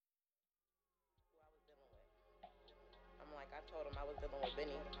told him I was dealing with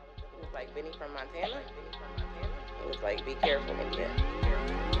Benny. He was like, Benny from Montana? It was like, be careful with that.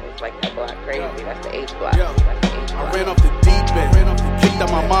 It was like that block crazy. That's the H block. I ran off the deep end, kicked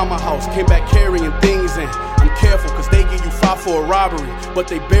out my mama house, came back carrying things in. I'm careful cause they give you 5 for a robbery, but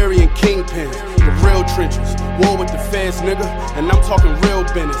they burying kingpins. The real trenches, war with the feds, nigga, and I'm talking real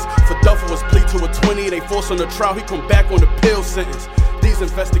business. For Duffel was plea to a 20, they force on the trial, he come back on the pill sentence. These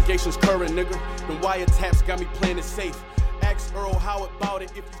investigations current, nigga, the wiretaps got me playing it safe. Ask Earl how about it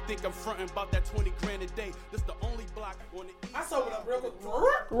if you think I'm frontin' about that 20 grand a day. This the only block on the east. I sobered up real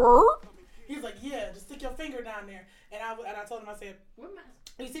quick. He was like, yeah, just stick your finger down there. And I told him, I said,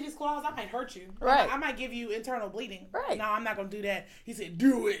 you see these claws? I might hurt you. Right. I might give you internal bleeding. Right. No, I'm not going to do that. He said,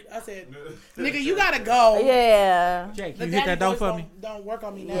 do it. I said, nigga, you got to go. Yeah. Jake, The you hit that daddy dope for voice me? Don't work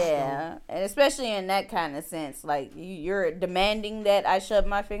on me now. Yeah. And especially in that kind of sense. Like, you're demanding that I shove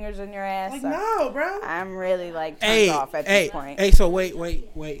my fingers in your ass. Like, no, bro. I'm really, like, turned off at this point. Hey, so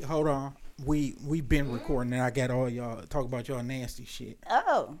wait, hold on. We've been recording and I got all y'all talk about y'all nasty shit.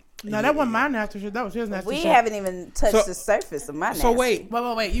 Oh. No, that wasn't my nasty shit. That was his nasty shit. We haven't even touched the surface of my nasty. So wait.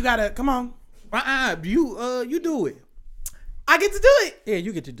 Wait. You got to, come on. You do it. I get to do it. Yeah,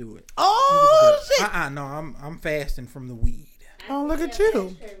 you get to do it. Oh, shit. No, I'm fasting from the weed. Oh, look at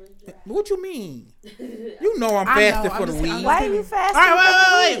you. What you mean? You know I'm fasting for the weed. Why are you fasting? All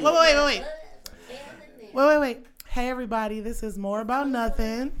right, wait. Hey, everybody. This is More About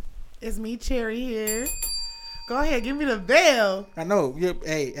Nothing. It's me, Cherry, here. Go ahead. Give me the bell. I know.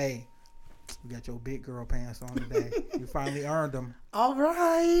 Hey. You got your big girl pants on today. You finally earned them. All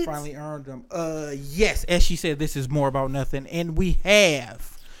right. Finally earned them. Yes, as she said, this is More About Nothing. And we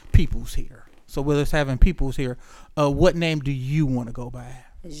have Peoples here. So with us having Peoples here, what name do you want to go by?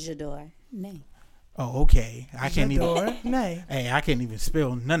 J'adore. Nay. Oh, okay. I can't even. Nay. Hey, I can't even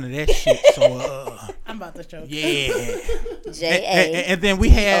spell none of that shit. So, I'm about to show. yeah. J-A. And then we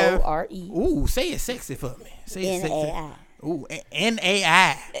have. O-R-E. Ooh, say it sexy for me. Say it sexy. N-A-I. Ooh,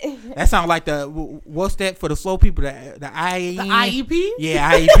 N-A-I. That sounds like what's that for the slow people? The IE? The IEP?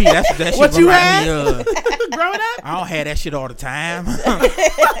 Yeah, IEP. That's that shit. What you remind had? me of. Growing up? I don't have that shit all the time.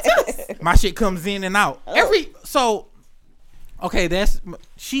 My shit comes in and out. Okay,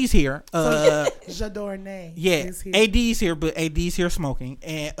 she's here. J'adore Nay. Yeah, is here. AD's here, but AD's here smoking,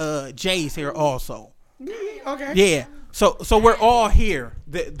 and Jay's here also. Okay. Yeah, so we're all here.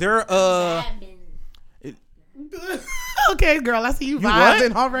 They're Okay, girl, I see you what?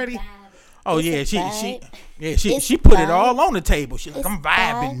 vibing already. Oh It's yeah, a she vibe. put It's it all on the table. She's like, It's I'm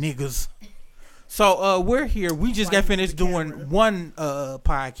vibing, niggas. So we're here. We just got finished doing one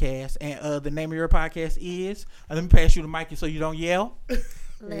podcast, and the name of your podcast is. Let me pass you the mic so you don't yell.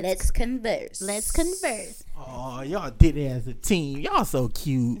 Let's converse. Oh, y'all did it as a team. Y'all so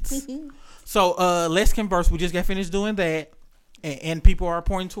cute. So let's converse. We just got finished doing that, and people are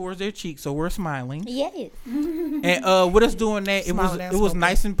pointing towards their cheeks, so we're smiling. Yes. And with us doing that, it was smoking.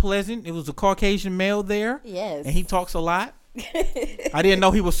 nice and pleasant. It was a Caucasian male there. Yes. And he talks a lot. I didn't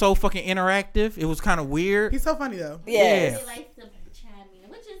know he was so fucking interactive. It was kind of weird. He's so funny though. Yes. He likes to chime in,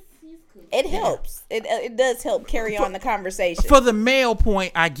 which is he's cool. It helps. It does help carry on the conversation. For the male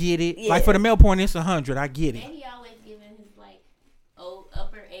point, I get it. Yeah. Like for the male point, it's 100. I get it. And he always giving his like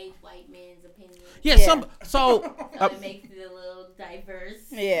upper age white man's opinion. Yeah. Yeah. So It makes it a little diverse.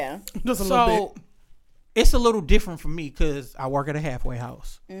 Yeah. Just a little bit. it's a little different for me because I work at a halfway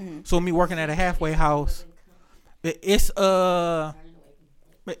house. Mm-hmm. So me working at a halfway house, it's a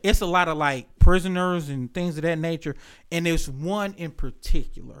lot of like prisoners and things of that nature. And there's one in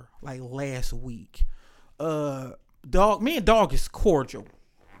particular, like last week. Me and Dog is cordial,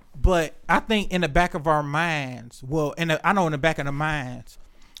 but I think in the back of our minds, I know in the back of the minds,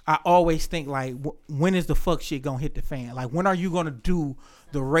 I always think like, when is the fuck shit gonna hit the fan? Like, when are you gonna do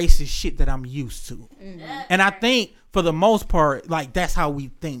the racist shit that I'm used to? Mm-hmm. And I think for the most part, like that's how we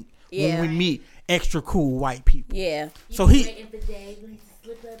think when we meet extra cool white people. Yeah. So he.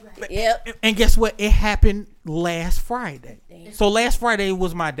 Yep. And guess what? It happened last Friday. So last Friday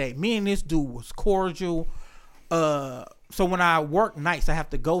was my day. Me and this dude was cordial. So when I work nights, I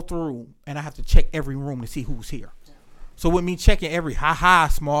have to go through and I have to check every room to see who's here. So with me checking every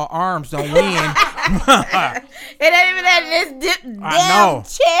small arms don't win. It ain't even that this I know. damn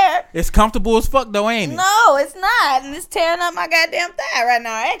chair. It's comfortable as fuck though, ain't it? No, it's not. And it's tearing up my goddamn thigh right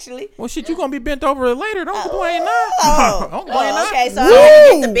now, actually. Well, shit, you gonna be bent over later. Don't complain now. Don't complain now. Okay, so I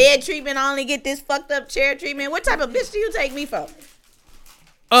only get the bed treatment. I only get this fucked up chair treatment. What type of bitch do you take me for?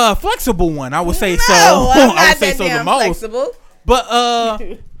 Flexible one, I would say so. I'm not I would say that so the damn most. flexible.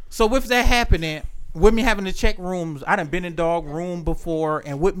 But so with that happening, with me having to check rooms, I done been in Dog room before,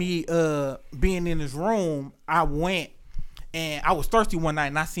 and with me being in his room, I went And I was thirsty one night,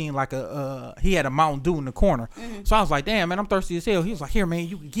 and I seen like he had a Mountain Dew in the corner. So I was like, damn, man, I'm thirsty as hell. He was like, here, man,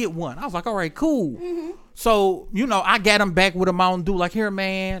 you can get one. I was like, all right, cool. So, I got him back with a Mountain Dew. Like, here,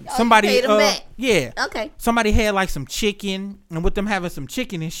 man. Somebody, you paid him back. Yeah. Okay. Somebody had like some chicken, and with them having some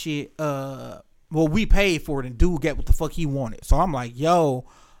chicken and shit, well, we paid for it, and dude got what the fuck he wanted. So I'm like, yo,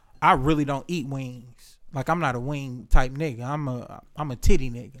 I really don't eat wings. Like, I'm not a wing type nigga. I'm a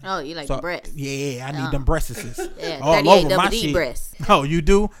titty nigga. Oh, you like the breasts? Yeah, I need them breasts. Yeah, all over my D shit. breasts. Oh, you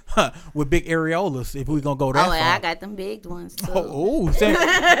do? With big areolas, if we gonna go that far. I got them big ones too.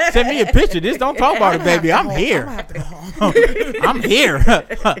 Send me a picture. This don't talk about it, baby. I'm here. I'm here.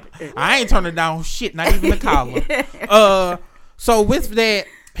 I ain't turning down shit, not even a collar. So with that,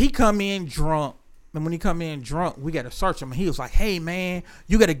 he come in drunk. And when he come in drunk, we got to search him. And he was like, hey, man,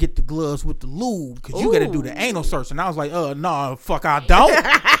 you got to get the gloves with the lube because you got to do the anal search. And I was like, nah, fuck, I don't.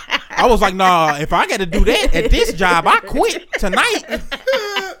 I was like, nah, if I got to do that at this job, I quit tonight.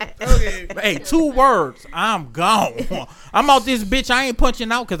 Okay. Hey, 2 words. I'm gone. I'm out this bitch. I ain't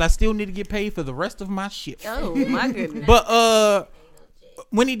punching out because I still need to get paid for the rest of my shit. Oh, my goodness. But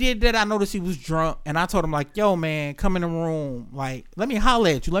when he did that, I noticed he was drunk, and I told him like, yo, man, come in the room. Like, let me holler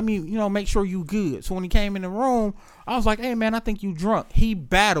at you. Let me, make sure you good. So when he came in the room, I was like, hey, man, I think you drunk. He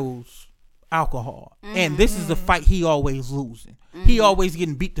battles alcohol. And this is the fight he always losing. He always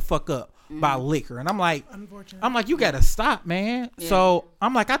getting beat the fuck up by liquor. And I'm like, you got to stop, man. Yeah. So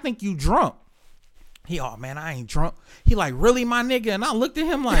I'm like, I think you drunk. He, oh, man, I ain't drunk. He like, really, my nigga? And I looked at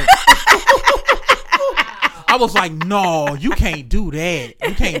him like... I was like, no, you can't do that.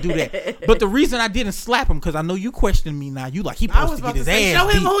 You can't do that. But the reason I didn't slap him, because I know you questioning me now. You like, he supposed to get his ass show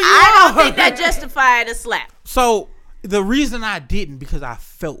him beat. who you I don't think that justified a slap. So the reason I didn't, because I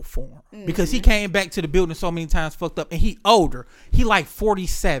felt for him. Because he came back to the building so many times fucked up. And he older. He like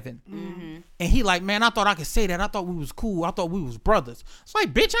 47. And he like, man, I thought I could say that. I thought we was cool. I thought we was brothers. It's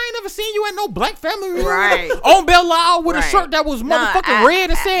like, bitch, I ain't never seen you at no black family reunion. Right. On Belle Isle with a shirt that was motherfucking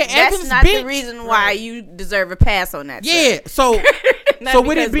red and said Evans, that's not bitch. the reason why you deserve a pass on that. Yeah, so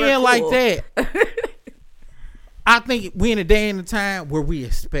with it being cool. like that, I think we in a day and a time where we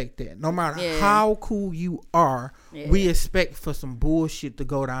expect that. No matter how cool you are, we expect for some bullshit to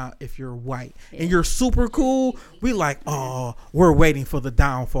go down if you're white. And you're super cool, we like, oh, we're waiting for the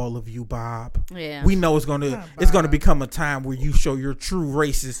downfall of you, Bob. Yeah. We know it's gonna become a time where you show your true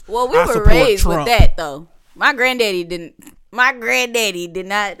racist. Well, we were raised with that though. My granddaddy did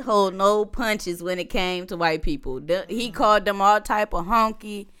not hold no punches when it came to white people. He called them all type of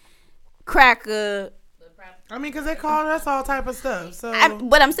honky, cracker. I mean, because they called us all type of stuff. So,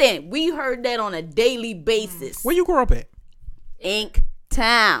 but I'm saying we heard that on a daily basis. Where you grew up at?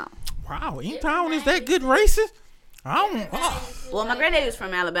 Inktown. Wow, Inktown is that good racist? I don't. Oh. Well, my granddaddy was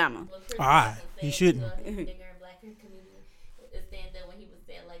from Alabama. All right, he shouldn't.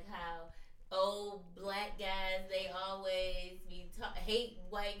 Black guys, they always hate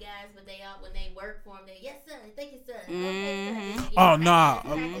white guys, but when they work for them, they yes sir, thank you sir. Okay, oh no,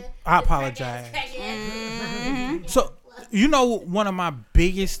 I apologize. So one of my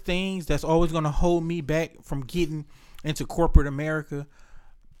biggest things that's always gonna hold me back from getting into corporate America,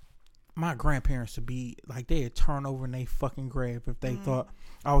 my grandparents would be like, they'd turn over in they fucking grave if they thought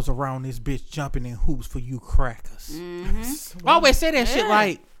I was around this bitch jumping in hoops for you crackers. I always say that shit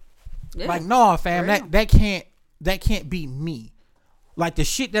like, no, fam, that can't be me. Like the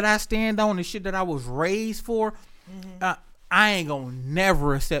shit that I stand on, the shit that I was raised for, I ain't gonna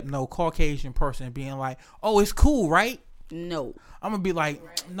never accept no Caucasian person being like, oh, it's cool, right? No. I'm gonna be like,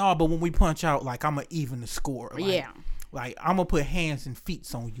 no, but when we punch out, like, I'm gonna even the score. Like, like, I'm gonna put hands and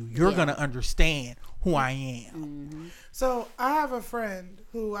feet on you. You're gonna understand who I am. So I have a friend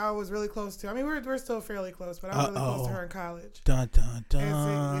who I was really close to. I mean, we're still fairly close, but I was really close to her in college. Dun dun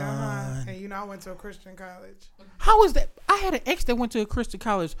dun. And I went to a Christian college. How was that? I had an ex that went to a Christian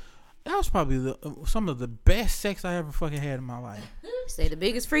college. That was probably some of the best sex I ever fucking had in my life. Say the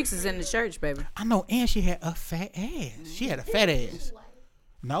biggest freaks is in the church, baby. I know, and she had a fat ass. She had a fat ass.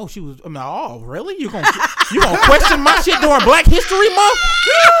 No, she was. I mean, oh, really? You gonna question my shit during Black History Month?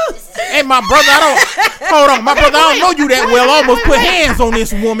 Hey, my brother, hold on, my brother, I don't know you that well. I almost put hands on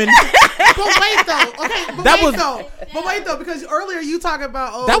this woman. But wait though, okay. But wait though, because earlier you talk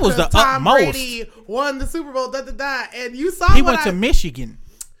about that was the Tom utmost. Brady won the Super Bowl, and you saw he went to Michigan.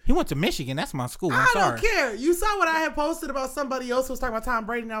 He went to Michigan. That's my school. I'm sorry. I don't care. You saw what I had posted about somebody else who was talking about Tom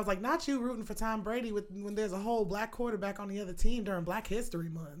Brady, and I was like, not you rooting for Tom Brady when there's a whole black quarterback on the other team during Black History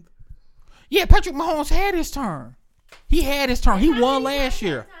Month. Yeah, Patrick Mahomes had his turn. He had his turn. He won last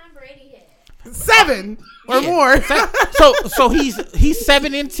year. Tom Brady had? 7 or more. So he's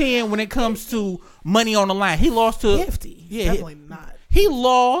 7 and 10 when it comes to money on the line. He lost to 50. Yeah, Definitely not. He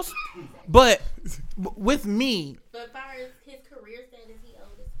lost, but with me. But as far as his career status, he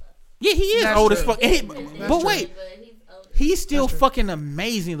old as fuck. Yeah, he is That's old as true. fuck. And but wait, But he's old. he's still fucking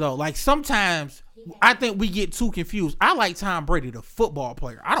amazing though. Like sometimes I think we get too confused. I like Tom Brady, the football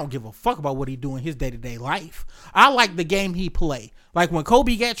player. I don't give a fuck about what he do in his day-to-day life. I like the game he play. Like when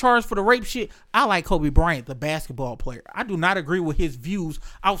Kobe got charged for the rape shit, I like Kobe Bryant, the basketball player. I do not agree with his views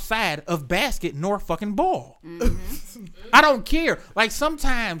outside of basket nor fucking ball. I don't care. Like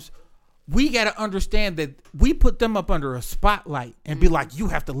sometimes we got to understand that we put them up under a spotlight and be like, you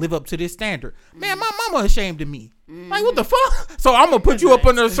have to live up to this standard. Man, my mama ashamed of me. Like, what the fuck? So I'm going to put you up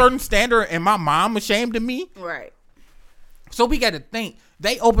under a certain standard and my mom ashamed of me? Right. So we got to think.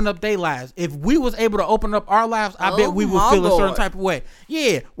 They open up their lives. If we was able to open up our lives, I bet we would my feel a certain God. type of way.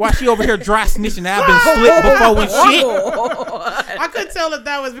 Yeah. While she over here dry snitching, I've been slipped before and shit. I couldn't tell if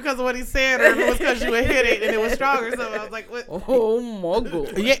that was because of what he said or if it was because you had hit it and it was stronger. So I was like, what? Oh my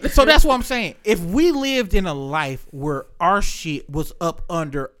God. Yeah, so that's what I'm saying. If we lived in a life where our shit was up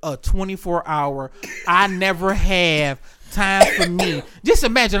under a 24-hour, I never have time for me. Just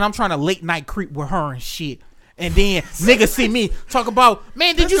imagine I'm trying to late night creep with her and shit. And then niggas see me talk about,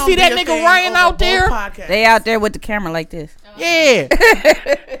 man, did This you gonna see be that a nigga thing Ryan over out both there? podcasts. They out there with the camera like this. Yeah.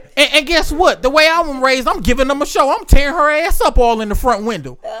 and guess what? The way I was raised, I'm giving them a show. I'm tearing her ass up all in the front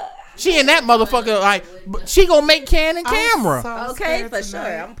window. She and that motherfucker, like, she gonna make candid camera. I'm so Okay, scared for tonight.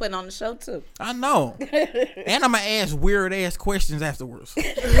 sure. I'm putting on the show too. I know. And I'm gonna ask weird ass questions afterwards.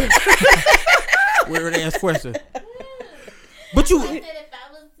 Weird ass questions. But I you, said if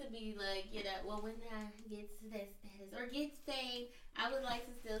I was to be like, well, when I get to that status or get fame, I would like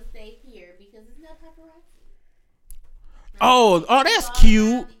to still stay here because it's no paparazzi. oh, that's All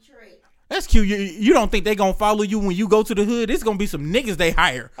cute. around Detroit. That's cute. You don't think they gonna follow you when you go to the hood? It's gonna be some niggas they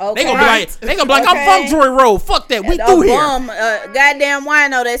hire. Okay. They gonna be like, I'm Okay. from Joy Road. Fuck that. We A through here. bum, goddamn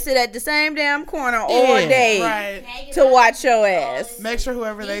wino that sit at the same damn corner all Yeah. day Right. Hanging to out watch your all ass. this- Make sure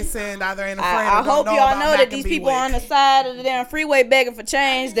whoever they send either ain't afraid I or don't hope know y'all about know that these Maccabee people Wick. on the side of the damn freeway begging for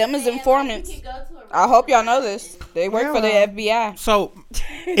change. Them is Saying, like, informants. you can go to a I hope y'all know this. They work Yeah, for the well. FBI. So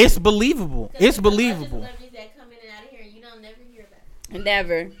it's believable. Because It's there's a bunch of believable. celebrities that come in and out of here and you don't never hear about them.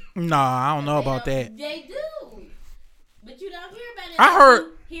 Never. Nah, I don't know about that. They do. But you don't hear about it. I until heard-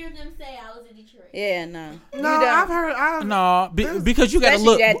 you hear them say I was in Detroit. Yeah, no. No, I've heard. No, because you gotta Especially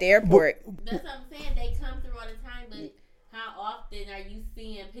look. at the airport. That's what I'm saying. They come through all the time, but how often are you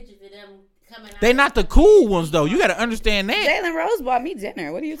seeing pictures of them coming out? They not the cool ones though. You gotta understand that. Jalen Rose bought me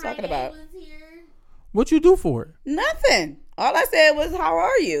dinner. What are you talking Kanye about? was here. What you do for it? Nothing. All I said was, "How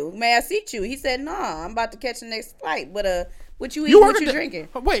are you? May I seat you?" He said, "Nah, I'm about to catch the next flight." But what you eating? work What at you the- drinking?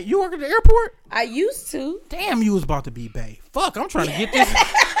 Wait, you work at the airport? I used to. Damn, you was about to be bae. Fuck, I'm trying to get this.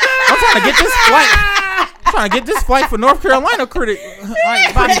 I'm trying to get this flight. I'm trying to get this flight for North Carolina credit.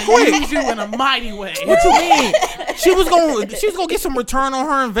 Like, About pretty to quick. use you in a mighty way. What you mean? She was gonna get some return on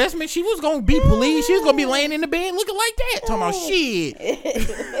her investment. She was gonna be pleased. She was gonna be laying in the bed looking like that. Talking about shit.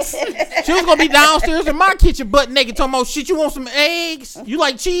 She was gonna be downstairs in my kitchen butt naked talking about shit. You want some eggs? You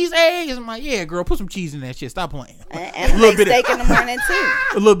like cheese eggs? I'm like, yeah, girl, put some cheese in that shit. Stop playing. And A little bit steak of- in the morning too.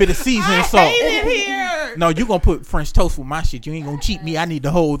 A little bit of seasoning salt. Hate it here. No, you gonna put French toast with my shit. You ain't gonna cheat me. I need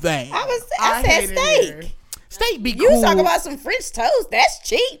the whole thing. I said hate it here. steak. Steak be You cool. talk about some French toast? That's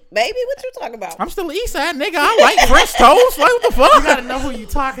cheap, baby. What you talking about? I'm still an East Side nigga. I like French toast. Like what the fuck? You gotta know who you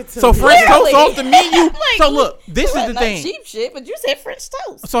talking to. So French Really? toast off the menu. Like, So look, this is Well, the not thing. cheap shit, but you said French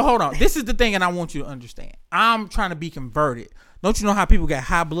toast. So hold on. This is the thing, and I want you to understand. I'm trying to be converted. Don't you know how people got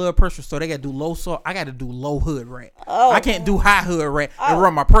high blood pressure, so they got to do low salt? I got to do low hood rat. Oh. I can't do high hood rat and Oh.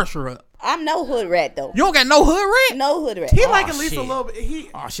 run my pressure up. I'm no hood rat though. You don't got no hood rat? No hood rat. He like at Oh, least shit. a little bit.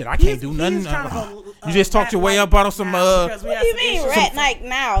 Oh shit, I can't do nothing. He's trying to go, You just talked your way rat up out of some now because we What had do you some mean issues. rat like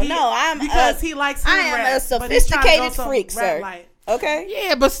now? He- No, I'm because he likes I hood am rat, a but he's trying to go sophisticated some freak, rat sir. light. Okay.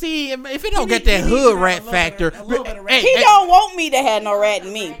 Yeah, but see, if it don't need- get that he needs hood to have rat a little factor, bit- a little bit of rat. hey, He hey, don't want me to have no rat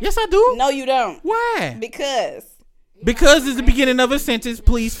in me. Yes, I do. No, you don't. Why? Because It's the beginning of a sentence.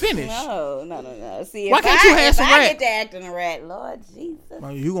 Please finish. no. See, Why if can't you have if some I rat? get to acting a rat, Lord Jesus.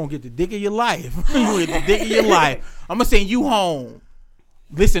 Well, you gonna get the dick of your life. You gonna get the dick of your life. I'm gonna send you home,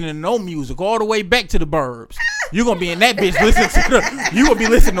 listening to no music all the way back to the burbs. You gonna be in that bitch listening to you gonna be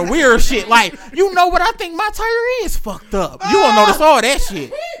listening to weird shit. Like, you know what? I think my tire is fucked up. You gonna notice all that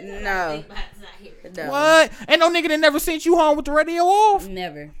shit. No. No. What? Ain't no nigga that never sent you home with the radio off.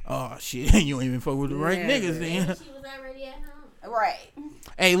 Never. Oh shit, you ain't even fuck with the right Never. niggas then. She was already at home. Right.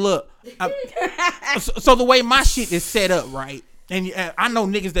 Hey, look. So the way my shit is set up, right? And I know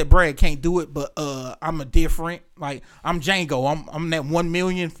niggas that brag can't do it, but I'm a different. Like I'm Django. I'm that 1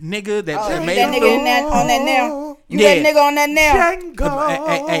 million nigga that made that nigga in that on that nail. You that nigga on that nail.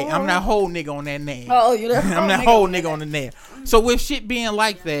 Django. Hey, I'm that whole nigga on that nail. Oh, you that I'm that whole nigga on the nail. So with shit being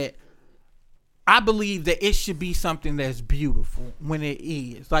like that, I believe that it should be something that's beautiful when it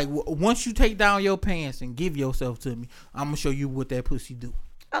is. Like once you take down your pants and give yourself to me, I'm gonna show you what that pussy do.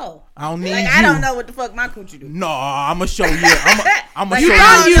 Oh, I don't need like, you. I don't know what the fuck my coochie do. No, I'm gonna show you. I'm gonna Like, show You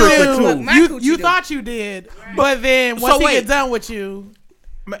thought you you a trick or did. two. You thought you did, but then once he wait. get done with you,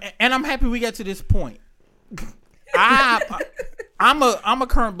 And I'm happy we got to this point. I'm a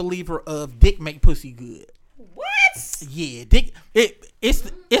current believer of dick make pussy good. What? Yeah, dick.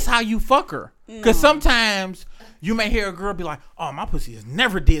 It's how you fuck her. Cause sometimes you may hear a girl be like, "Oh, my pussy has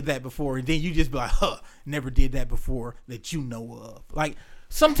never did that before," and then you just be like, "Huh, never did that before that you know of." Like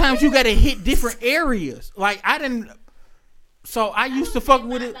sometimes you gotta hit different areas. Like I didn't. So I used to fuck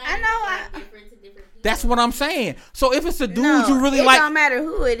with it. I know. That's what I'm saying. So if it's a dude No, you really it like, don't matter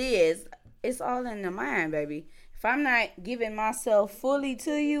who it is. It's all in the mind, baby. If I'm not giving myself fully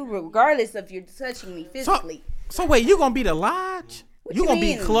to you, regardless if you're touching me physically. So wait, you gonna be the lodge? What You you gonna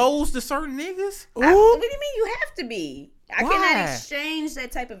be mean? closed to certain niggas? What do you mean you have to be? I Why? cannot exchange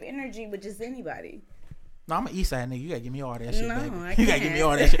that type of energy with just anybody. No, I'm an east side nigga. You gotta give me all that shit, No, baby. I You gotta give me can't.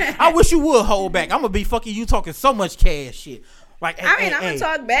 all that shit. I wish you would hold back. I'm gonna be fucking you talking so much cash shit. Like, I mean, I'm gonna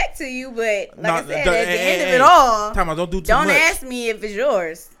talk back to you, but like I said, at the end of hey, it all, time out, don't do too don't much. ask me if it's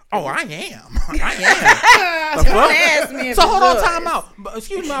yours. Oh, I am. I am. The Don't fuck? ask me if So it's hold on, yours. time out. But,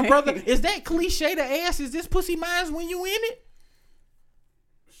 excuse me, my brother. Is that cliche to ask? Is this pussy mine when you in it?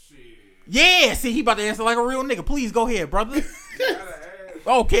 Yeah, see, he about to answer like a real nigga. Please go ahead, brother.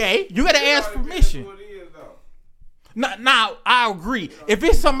 Okay, you gotta ask permission. Now, I agree. If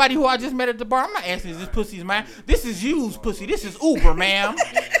it's somebody who I just met at the bar, I'm not asking, is this pussy's mine? This is used pussy. This is Uber, ma'am.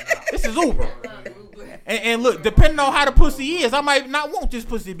 This is Uber. And look, depending on how the pussy is, I might not want this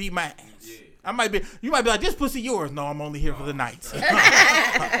pussy to be mine. You might be like, this pussy yours. No, I'm only here for the night.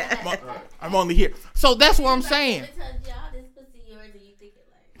 I'm only here. So that's what I'm saying.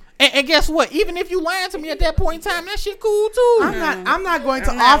 And guess what? Even if you lying to me at that point in time, that shit cool too. I'm not going to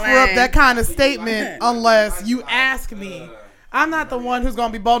I'm not offer up lying. that kind of statement unless you ask me. I'm not the one who's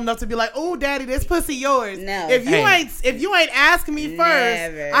gonna be bold enough to be like, "Oh, daddy, this pussy yours." No. If you Hey. ain't asking me first,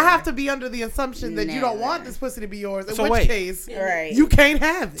 Never. I have to be under the assumption that you don't Never. want this pussy to be yours. In So which wait. case, Right. you can't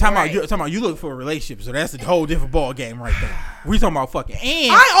have it. Talking Right. about you look for a relationship, so that's a whole different ball game right there. We talking about fucking.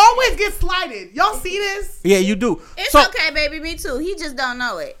 And I always get slighted. Y'all see this? yeah, you do. It's so, okay, baby. Me too. He just don't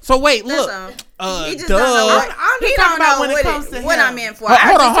know it. So wait, That's look. all. He just duh. don't know what, I'm just he talking don't about know when it what, comes to what him. I'm in for. Hold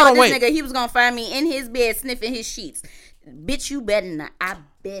I on, just hold told on, this wait. nigga he was gonna find me in his bed sniffing his sheets. Bitch, you better not. I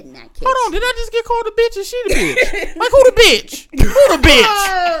better not catch Hold on, you. did I just get called a bitch and she the bitch? Like who the bitch? Who the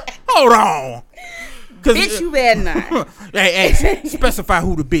bitch? Hold on. Bitch, you better not. hey, specify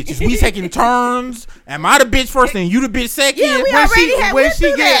who the bitch is. We taking turns. Am I the bitch first and you the bitch second? Yeah, we When already she- had when went she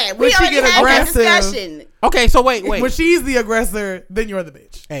through get- that. when We she already get had that aggressive. discussion. Okay, so wait. When she's the aggressor, then you're the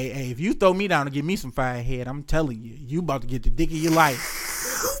bitch. Hey, if you throw me down and give me some firehead, I'm telling you, you about to get the dick of your life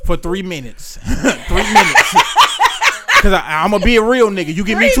for 3 minutes. 3 minutes. Cause I'm gonna be a real nigga. You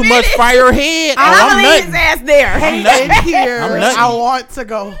give me 3 too much minutes? firehead, I'm I'm gonna leave his nutting. ass there. I'm nutting. In here, I'm nutting. I want to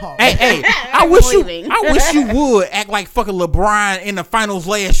go home. Hey, I I'm wish leaving. I wish you would act like fucking LeBron in the finals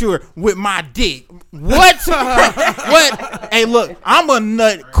last year with my dick. What? What? Hey, look, I'm a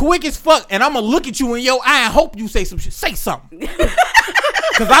nut quick as fuck, and I'm gonna look at you in your eye and hope you say some shit. Say something.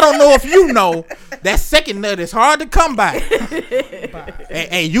 Cause I don't know if you know that second nut is hard to come by.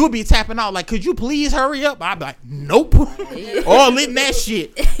 Hey, you'll be tapping out like, could you please hurry up? I'll be like, nope. All in that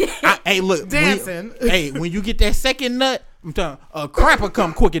shit. Hey, look, Dancing. When you get that second nut, I'm telling you, a cramp will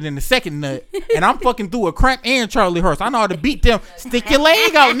come quicker than the second nut. And I'm fucking through a cramp and Charlie Horse. I know how to beat them. Stick your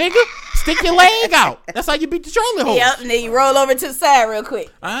leg out, nigga. Stick your leg out. That's how you beat the Charlie Horse. Yep, and then you roll over to the side real quick.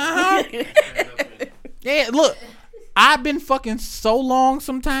 Uh-huh. Yeah, look. I've been fucking so long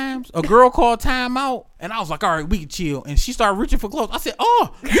sometimes. A girl called time out, and I was like, all right, we can chill. And she started reaching for clothes. I said,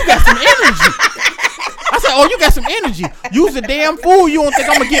 oh, you got some energy. I said, oh, you got some energy. You's a damn fool. You don't think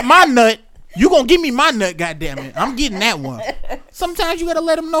I'm going to get my nut. You going to give me my nut, goddammit. I'm getting that one. Sometimes you got to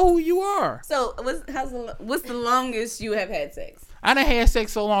let them know who you are. So, what's the longest you have had sex? I done had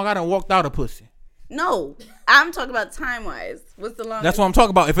sex so long, I done walked out of pussy. No, I'm talking about time wise. What's the longest? That's what I'm talking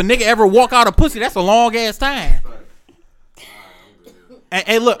about. If a nigga ever walk out of pussy, that's a long ass time.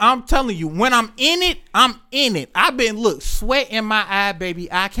 Hey, look, I'm telling you, when I'm in it, I'm in it. I've been, look, sweat in my eye,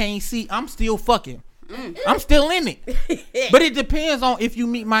 baby. I can't see. I'm still fucking. I'm still in it. But it depends on if you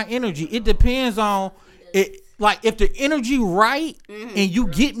meet my energy. It depends on it. Like if the energy right and you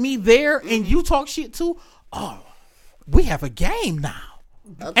get me there and you talk shit too, we have a game now.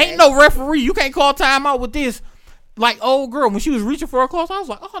 Okay. Ain't no referee. You can't call timeout with this. Like old girl when she was reaching for her clothes, I was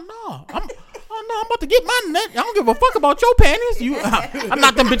like, I'm about to get my nut. I don't give a fuck about your panties. I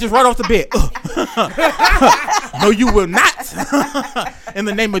knocked them bitches right off the bed. No, you will not. In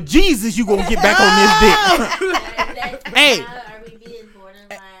the name of Jesus, you gonna get back on this dick. Hey. Are we being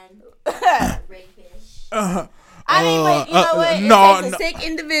borderline rapish? I mean, but you know what? It takes a sick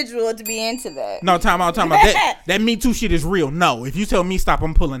individual to be into that. No, time out. That Me Too shit is real. No, if you tell me stop,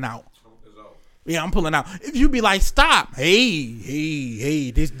 I'm pulling out. Yeah, I'm pulling out. If you be like, stop.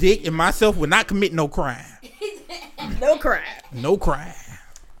 Hey, this dick and myself will not commit no crime. No crime.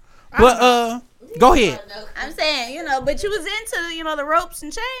 But, go ahead. I'm saying, but you was into, the ropes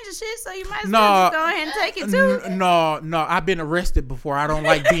and chains and shit, so you might as well just go ahead and take it too. No, I've been arrested before. I don't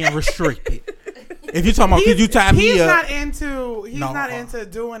like being restricted. If you're talking about, could you tie me up? He's not into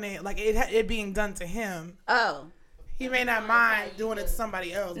doing it, like it being done to him. Oh. He may not mind doing it to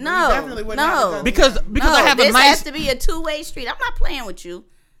somebody else. No, he definitely wouldn't have it done because I have this has to be a two-way street. I'm not playing with you.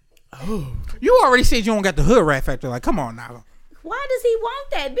 Oh, you already said you don't got the hood rat factor. Like, come on now. Why does he want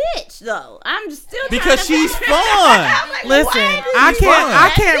that bitch though? I'm just still because she's fun. Like, listen,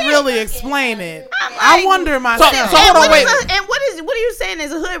 I can't really explain it. I wonder myself. So hold on, wait. And what are you saying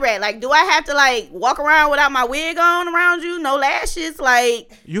is a hood rat? Like, do I have to like walk around without my wig on around you? No lashes?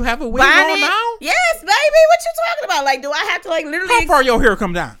 Like, you have a wig on now? Yes, baby. What you talking about? Like, do I have to like literally? How far your hair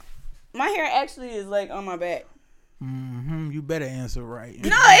come down? My hair actually is like on my back. You better answer right.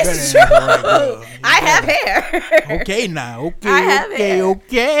 No, it's true. Right, I have hair. Okay, now. Okay, I have hair.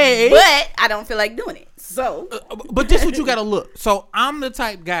 Okay. But I don't feel like doing it. So. But this is what you gotta look. So I'm the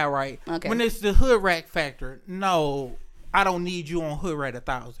type guy, right? Okay. When it's the hood rat factor, no, I don't need you on hood rat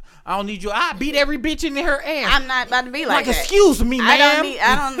 1,000. I don't need you. I beat every bitch in her ass. I'm not about to be like that. Excuse me, ma'am.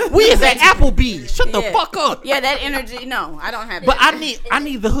 I don't. We is at Applebee's. Shut the fuck up. Yeah, that energy. No, I don't have. But that. I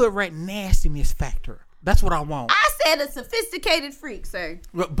need the hood rat nastiness factor. That's what I want. I said a sophisticated freak, sir.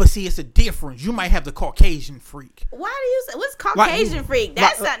 But see, it's a difference. You might have the Caucasian freak. Why do you say what's Caucasian freak?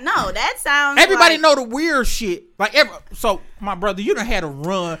 That's not. No, that sounds. Everybody know the weird shit. So my brother, you done had a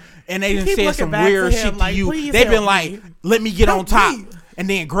run, and they done said some weird shit to you. They've been like, "Let me get on top." And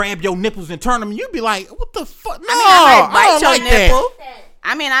then grab your nipples and turn them. You be like, what the fuck? No, I don't like that.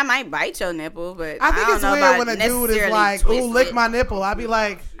 I mean, I might bite your nipple, but I think don't know it's weird when a dude is like, "Ooh, lick my nipple." I be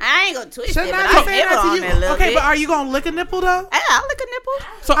like, I ain't gonna twist it, but I say that to you. Okay, bit. but are you gonna lick a nipple though? Yeah, I'll lick a nipple.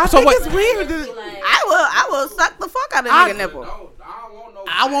 I think it's weird. I will suck the fuck out of a nipple.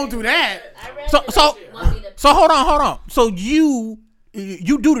 I won't do that. So hold on. So you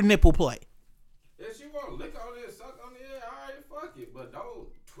do the nipple play. If she want to lick on it, suck on it, all right, fuck it. But don't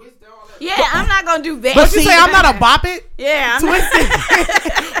twist it all that. Yeah, I'm not gonna do that. But you say I'm not a bop it? Yeah, I'm twist it,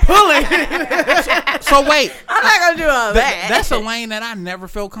 pull it. So wait, I'm not gonna do all that. That's a lane that I never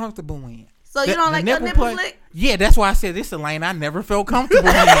felt comfortable in. So you don't like the nipple flick? Yeah, that's why I said this is a lane I never felt comfortable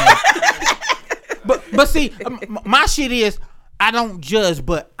in. But see, my shit is I don't judge,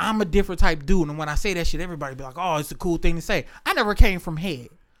 but I'm a different type dude. And when I say that shit, everybody be like, "Oh, it's a cool thing to say." I never came from head.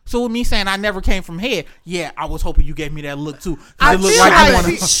 So with me saying I never came from head, yeah, I was hoping you gave me that look too. I feel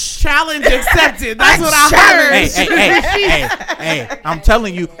like challenge accepted. That's what I heard. Hey, I'm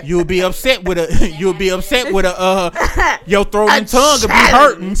telling you, you'll be upset with your throat and tongue will be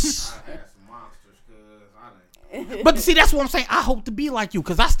hurting. But see, that's what I'm saying. I hope to be like you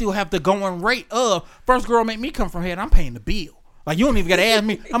because I still have the going rate of first girl make me come from head. I'm paying the bill. Like, you don't even got to ask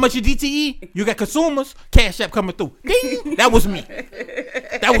me, how much your DTE? You got consumers? Cash App coming through. Ding! That was me.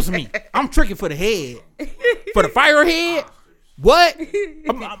 I'm tricking for the head. For the fire head? What?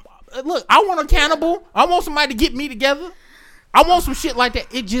 Look, I want a cannibal. I want somebody to get me together. I want some shit like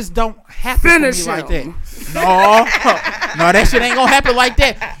that. It just don't happen for me like that. No, that shit ain't going to happen like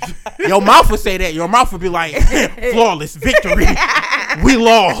that. Your mouth would say that. Your mouth would be like, flawless victory. We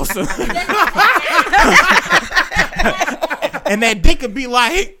lost. And that dick would be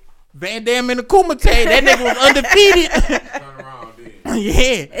like Van Damme in the Kumite. That nigga was undefeated. Turn around, dude.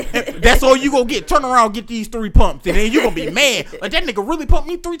 Yeah. That's all you gonna get. Turn around, get these 3 pumps. And then you gonna be mad. Like, that nigga really pumped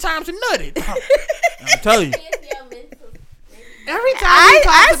me 3 times and nutted. I'm telling you. Every time he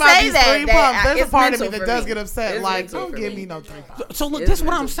talks about say these that, 3 pumps, there's a part of me mental that for does me. get upset. It's Like, mental don't for give me. me no 3 pumps. So look, this is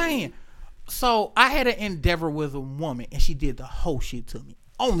what I'm saying. So I had an endeavor with a woman, and she did the whole shit to me.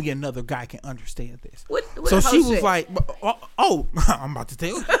 Only another guy can understand this. What so she was shit? like, "Oh, I'm about to tell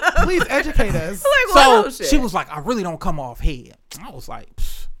you." Please educate us. So she was like, "I really don't come off head." I was like,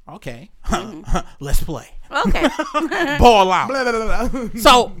 "Okay, let's play." Okay. Ball out. Blah, blah, blah, blah.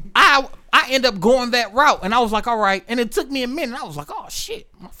 So I I end up going that route, and I was like, all right. And it took me a minute. I was like, oh shit,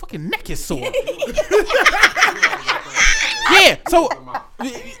 my fucking neck is sore. Yeah, so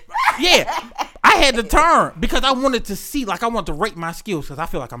yeah, I had to turn because I wanted to see, like, I wanted to rate my skills because I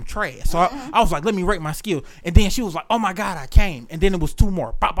feel like I'm trash. So I was like, let me rate my skills. And then she was like, oh my God, I came. And then it was 2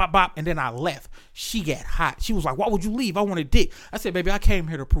 more, bop, bop, bop. And then I left. She got hot. She was like, why would you leave? I wanted dick. I said, baby, I came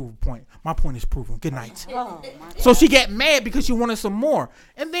here to prove a point. My point is proven. Good night. Oh, So she got mad because she wanted some more.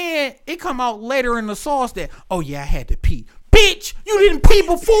 And then it come out later in the sauce that, oh yeah, I had to pee. Bitch, you didn't pee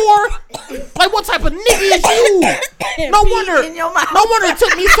before? Like, what type of nigga is you? No wonder it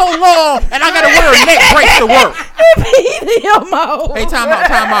took me so long and I gotta wear a neck brace to work. Pee in your mouth. Hey, time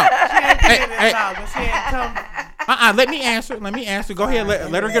out. Hey. Let me answer. Go ahead,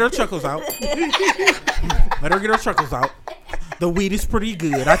 let her get her chuckles out. Let her get her chuckles out. The weed is pretty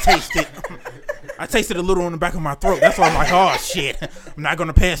good. I tasted a little on the back of my throat. That's why I'm like, oh shit, I'm not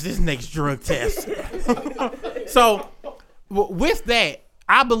gonna pass this next drug test. So with that,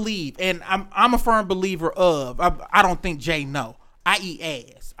 I believe, and I'm a firm believer of. I don't think Jay know. I eat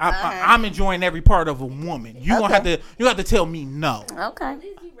ass. I'm enjoying every part of a woman. You gonna have to tell me no.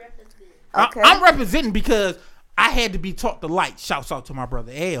 Okay. I'm representing because I had to be taught the light. Shouts out to my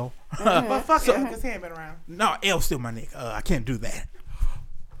brother L. But fuck it, because he ain't been around. No, L's still my nigga. I can't do that.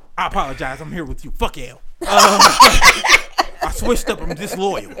 I apologize. I'm here with you. Fuck L. I switched up. I'm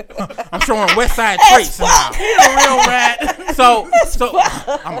disloyal. I'm showing West Side traits now. He a real rat. So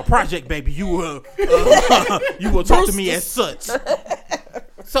I'm a project baby. You will talk to me as such.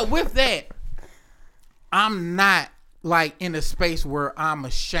 So with that, I'm not like in a space where I'm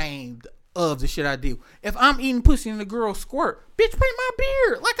ashamed of the shit I do. If I'm eating pussy and the girl squirt, bitch, paint my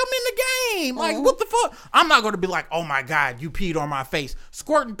beard like I'm in the game. Like, what the fuck? I'm not gonna be like, oh my God, you peed on my face.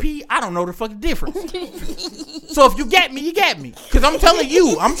 Squirt and pee, I don't know the fucking difference. So if you got me, you got me. Cause I'm telling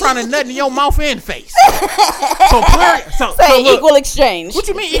you, I'm trying to nut in your mouth and face. So look, equal exchange. What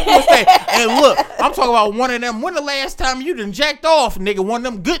you mean equal exchange? And look, I'm talking about one of them. When the last time you done jacked off, nigga? One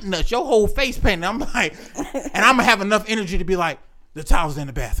of them good nuts, your whole face painted. I'm like, and I'm gonna have enough energy to be like, the towel's in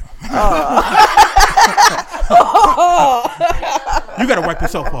the bathroom. You gotta wipe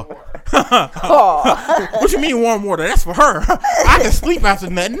yourself off. What you mean warm water? That's for her. I can sleep after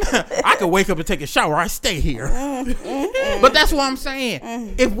nothing. I can wake up and take a shower. I stay here. But that's what I'm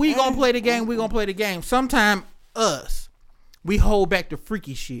saying. If we gonna play the game, we gonna play the game. Sometime we hold back the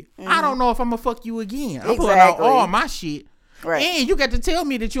freaky shit. I don't know if I'm gonna fuck you again. I'm pulling out all my shit. Right. And you got to tell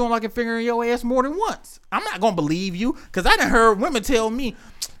me that you don't like a finger in your ass more than once. I'm not going to believe you because I done heard women tell me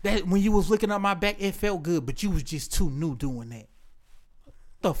that when you was licking up my back, it felt good, but you was just too new doing that.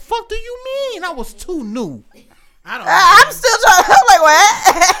 The fuck do you mean I was too new? I don't. I'm still trying. I'm like,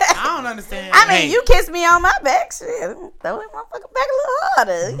 what? I don't understand. I mean, you kissed me on my back. Shit, throw it motherfucker back a little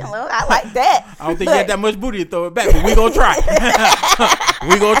harder. You know, I like that. I don't think you had that much booty to throw it back, but we gonna try.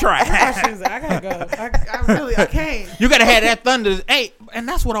 We gonna try. I gotta go. I can't. You gotta have that thunder. Hey, and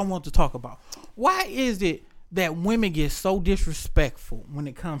that's what I want to talk about. Why is it that women get so disrespectful when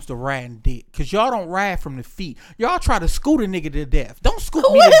it comes to riding dick? Because y'all don't ride from the feet. Y'all try to scoot a nigga to death. Don't scoot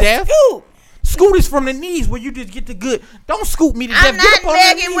me to death. Scoot is from the knees where you just get the good. Don't scoot me to death. I'm not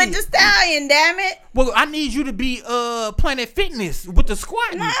begging with the stallion, damn it. Well, I need you to be Planet Fitness with the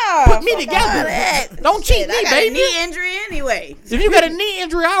squatting. No, put me together. Don't cheat me, I got baby. a knee injury anyway. If you got a knee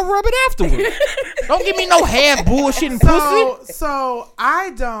injury, I'll rub it afterwards. Don't give me no half bullshit and pussy. So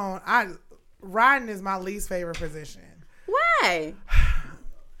riding is my least favorite position. Why?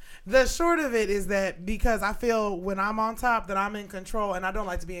 The short of it is that because I feel when I'm on top that I'm in control, and I don't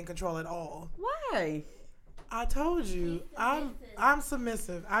like to be in control at all. Why? I told you, I'm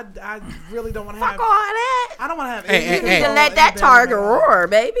submissive. I really don't want to have. Fuck all that. I don't want to have. Hey, You need to let that target roar,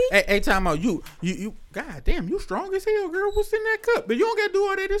 baby. Hey, time out. You. God damn, you strong as hell, girl. What's in that cup? But you don't gotta do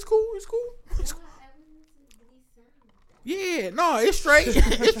all that. It's cool. It's cool. Yeah, no, it's straight.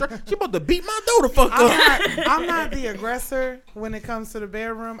 It's straight. She about to beat my door the fuck up. I'm not the aggressor when it comes to the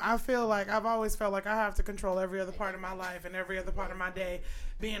bedroom. I've always felt like I have to control every other part of my life and every other part of my day.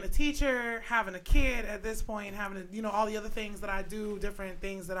 Being a teacher, having a kid at this point, having all the other things that I do, different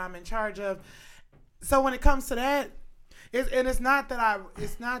things that I'm in charge of. So when it comes to that, it's not that I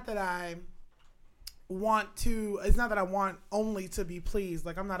want only to be pleased.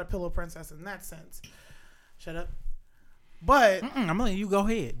 Like, I'm not a pillow princess in that sense. Shut up. But I'm letting you go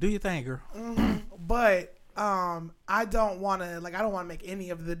ahead. Do your thing, girl. But I don't want to make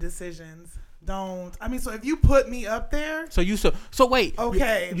any of the decisions. So if you put me up there, so wait.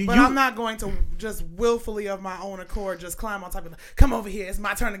 Okay, but I'm not going to just willfully of my own accord just climb on top of come over here. It's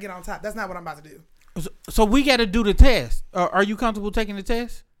my turn to get on top. That's not what I'm about to do. So we got to do the test. Are you comfortable taking the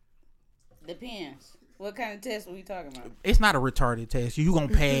test? Depends. What kind of test are we talking about? It's not a retarded test. You gonna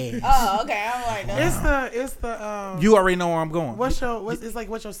pass. Oh, okay. I'm like, no. It's the You already know where I'm going. what's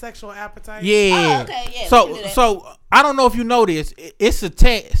your sexual appetite? Yeah. Oh, okay, yeah, we can do that. So I don't know if you know this. It's a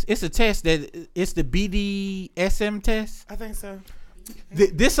test. It's a test that it's the BDSM test. I think so.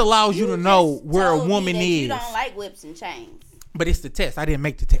 This allows you to know where a Told me woman that is. You don't like whips and chains. But it's the test. I didn't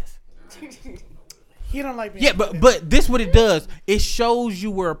make the test. He don't like being Yeah, but this what it does. It shows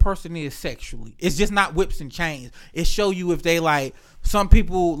you where a person is sexually. It's just not whips and chains. It show you if they like. Some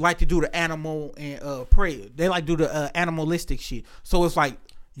people like to do the animal and prey. They like to do the animalistic shit. So it's like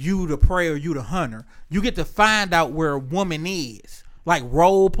you the prey or you the hunter. You get to find out where a woman is. Like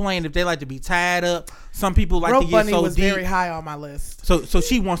role playing, if they like to be tied up. Some people like Rope to get Bunny so was deep. very high on my list. So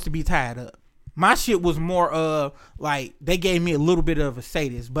she wants to be tied up. My shit was more like they gave me a little bit of a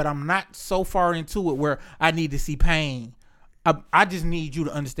sadist, but I'm not so far into it where I need to see pain. I just need you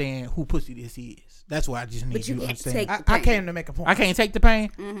to understand who pussy this is. That's what I just need you to understand. I came to make a point. I can't take the pain.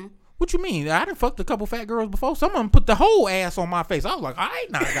 Mm-hmm. What you mean? I done fucked a couple fat girls before. Some of them put the whole ass on my face. I was like, all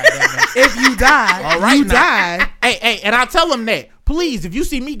right, now, goddamn. If you die, All right, you now. die. Hey, and I tell them that. Please, if you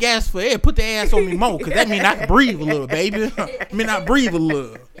see me gas for air, put the ass on me more, because that mean I can breathe a little, baby. I mean, I breathe a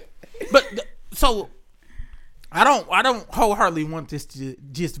little. But so I don't wholeheartedly want this to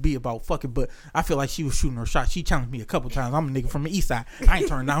just be about fucking, but I feel like she was shooting her shot. She challenged me a couple times. I'm a nigga from the east side. I ain't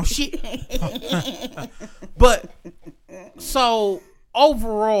turned down shit. But so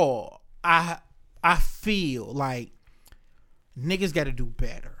overall, I feel like niggas got to do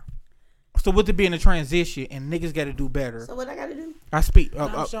better. So with it being a transition and niggas got to do better. So what I gotta do? I speak.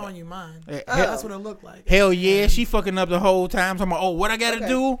 I'm showing you mine. Hell, That's what it looked like. hell yeah, she fucking up the whole time. So I'm like, oh, what I gotta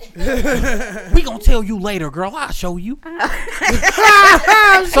do? We gonna tell you later, girl. I'll show you.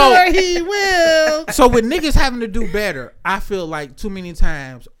 I'm sure he will. So with niggas having to do better, I feel like too many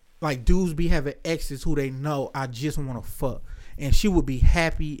times, like dudes be having exes who they know I just want to fuck, and she would be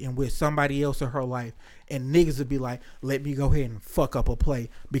happy and with somebody else in her life, and niggas would be like, let me go ahead and fuck up a play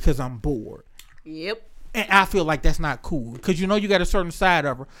because I'm bored. Yep. And I feel like that's not cool because you know you got a certain side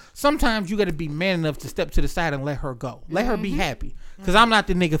of her. Sometimes you got to be man enough to step to the side and let her go. Let her be happy because I'm not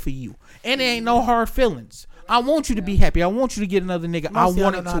the nigga for you. And there ain't no hard feelings. I want you to be happy. I want you to get another nigga. I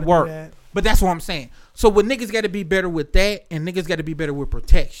want it to work. But that's what I'm saying. So what niggas got to be better with that, and niggas got to be better with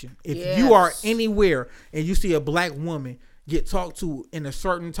protection. If you are anywhere and you see a black woman get talked to in a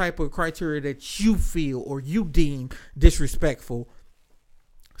certain type of criteria that you feel or you deem disrespectful,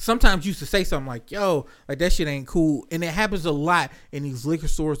 sometimes you used to say something like, yo, like that shit ain't cool. And it happens a lot in these liquor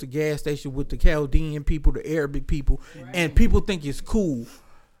stores, the gas station with the Chaldean people, the Arabic people, and people think it's cool.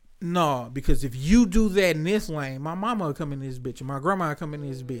 No, because if you do that in this lane, my mama will come in this bitch and my grandma will come in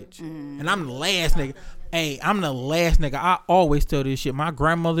this bitch. And I'm the last nigga. Hey, I'm the last nigga. I always tell this shit. My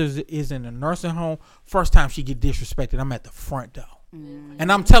grandmother is in a nursing home. First time she get disrespected, I'm at the front door.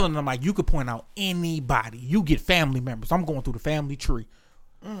 And I'm telling them, like, you could point out anybody. You get family members. I'm going through the family tree.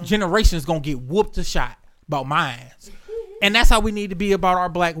 Generations gonna get whooped a shot about my ass. And that's how we need to be about our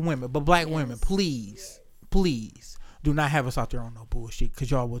black women. But black women, please do not have us out there on no bullshit, because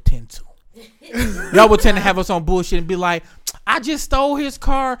y'all will tend to. Y'all will tend to have us on bullshit and be like, I just stole his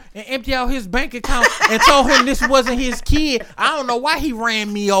car and emptied out his bank account and told him this wasn't his kid. I don't know why he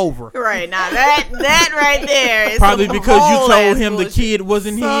ran me over. Right now, that right there is probably because you told him the kid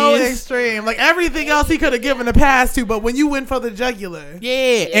wasn't so his. Extreme. Like everything else he could have given a pass to, but when you went for the jugular.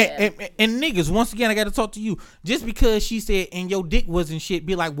 Yeah. And niggas, once again, I got to talk to you. Just because she said and your dick wasn't shit,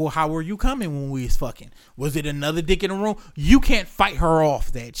 be like, well, how were you coming when we was fucking? Was it another dick in the room? You can't fight her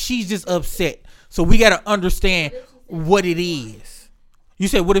off that. She's just upset. So we got to understand what it is. You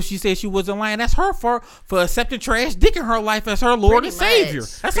said, what if she said she wasn't lying? That's her fault for accepting trash dick in her life as her Lord and Savior.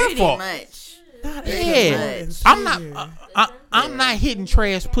 That's her fault. Much. Yeah, I'm not hitting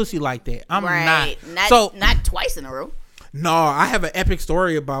trash pussy like that. I'm not twice in a row. No, I have an epic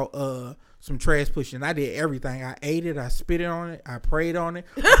story about some trash pushing. I did everything. I ate it. I spit it on it. I prayed on it.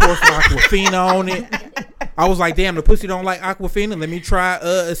 I poured some Aquafina on it. I was like, damn, the pussy don't like Aquafina. Let me try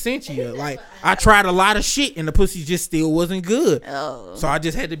Essentia. Like, I tried a lot of shit and the pussy just still wasn't good. Oh. So I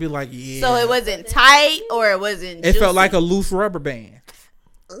just had to be like, yeah. So it wasn't tight or it wasn't juicy? Felt like a loose rubber band.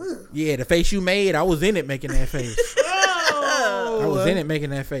 Ugh. Yeah, the face you made, I was in it making that face. I was in it making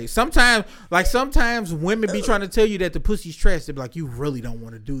that face. Sometimes women be trying to tell you that the pussy's trash. They be like, you really don't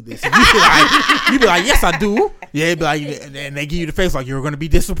want to do this. And you be like, yes, I do. Yeah, be like, and they give you the face like you're going to be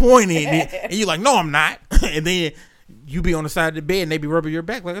disappointed. And you're like, no, I'm not. And then you be on the side of the bed and they be rubbing your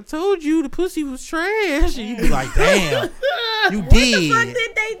back like, I told you the pussy was trash. And you be like, damn, you did. What the fuck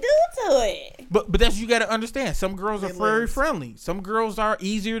did they do to it? But that's you got to understand. Some girls are very friendly. Some girls are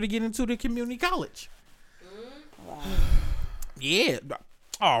easier to get into the community college. Yeah.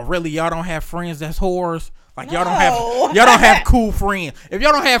 Oh, really? Y'all don't have friends that's whores? Like y'all don't have cool friends. If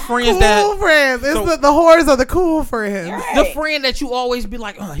y'all don't have friends cool friends, it's the whores are the cool friends. The friend that you always be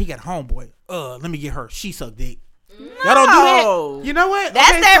like, he got a homeboy. Let me get her. She suck dick. Y'all don't do that. You know what?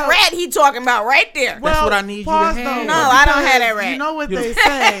 That's that rat he talking about right there. Well, that's what I need you to have. No, I don't have that rat. You know what they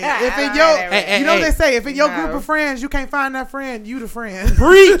say? If in your, you know what they say? If in your group of friends you can't find that friend, you the friend.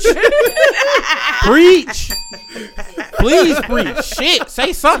 Preach. Preach. Please preach. Shit,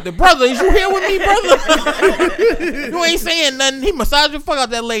 say something, brother. Is you here with me, brother? You ain't saying nothing. He massaged the fuck out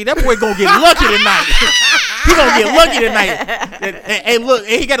that lady. That boy gonna get lucky tonight. He gonna get lucky tonight. Hey, look,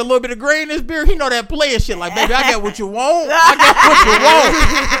 he got a little bit of gray in his beard. He know that player shit. Like, baby, I got what you want. I got what you want.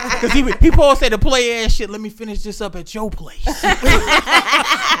 Because he supposed to say the play ass shit. Let me finish this up at your place.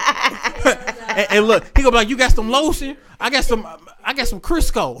 and look, he gonna be like, you got some lotion? I got some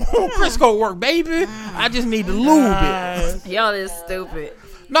Crisco. Crisco work, baby. I just need to lube it. Y'all is stupid.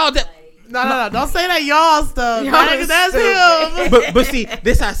 No, don't say that y'all stuff. That's him. But see,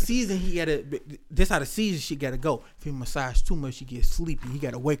 this how the season she gotta go. If he massage too much, she gets sleepy. He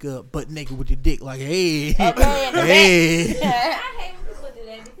gotta wake up butt naked with your dick like, hey.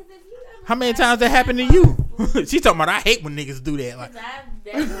 How many times that happened to you? She talking about I hate when niggas do that. Like,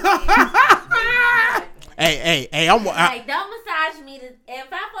 hey, don't massage me. If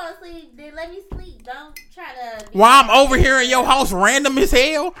I fall asleep, then let me sleep. Don't try to. While I'm over here in your house, random as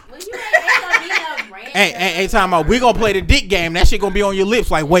hell. Well, you ain't gonna be no random. Hey, talking about we gonna play the dick game. That shit gonna be on your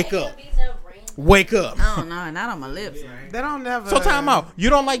lips. Like, wake up. Wake up. Oh no, not on my lips. They don't never. So time out. You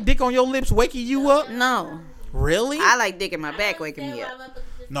don't like dick on your lips waking you up? No. Really? I like dick in my back waking me up.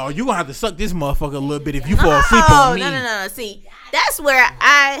 No, you gonna have to suck this motherfucker a little bit if you fall asleep on me. No. See, that's where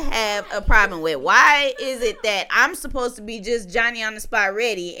I have a problem with. Why is it that I'm supposed to be just Johnny on the spot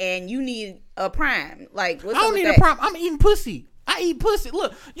ready and you need a prime? Like, what's I don't up need with a prime. I'm eating pussy. I eat pussy.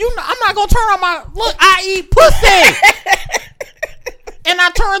 Look, I'm not gonna turn on my look. I eat pussy. And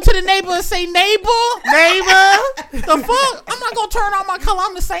I turn to the neighbor and say, neighbor, the fuck? I'm not gonna turn on my color.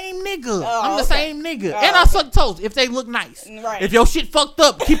 I'm the same nigga. I'm the same nigga. And I suck toes if they look nice. Right. If your shit fucked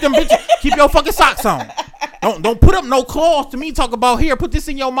up, keep your fucking socks on. Don't put up no claws to me. Talk about here. Put this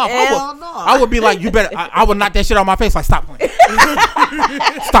in your mouth. I would be like, you better. I would knock that shit on my face. Like, stop playing.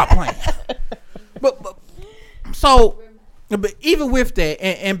 Stop playing. But even with that,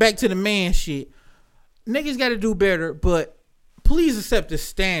 and back to the man shit, niggas got to do better. But please accept the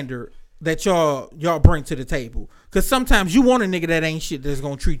standard that y'all bring to the table. Because sometimes you want a nigga that ain't shit that's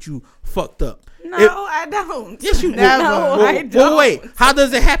gonna treat you fucked up. No, I don't. Yes, you never. No, I don't. Well, wait. How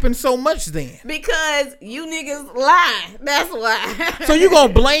does it happen so much then? Because you niggas lie. That's why. So you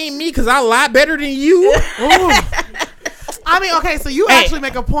gonna blame me because I lie better than you? I mean, okay, so you actually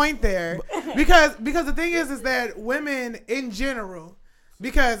make a point there. Because the thing is that women in general,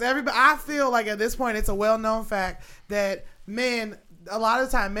 because I feel like at this point it's a well-known fact that men, a lot of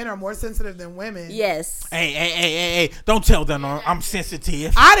the time, men are more sensitive than women. Yes. Hey. Don't tell them I'm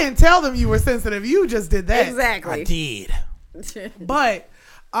sensitive. I didn't tell them you were sensitive. You just did that. Exactly. I did. But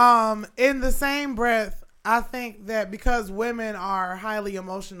in the same breath, I think that because women are highly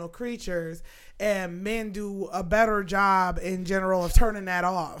emotional creatures and men do a better job in general of turning that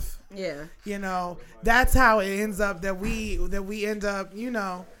off. Yeah. You know, that's how it ends up that we end up,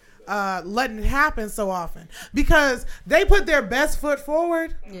 letting it happen so often because they put their best foot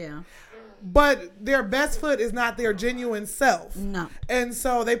forward. Yeah. But their best foot is not their genuine self. No. And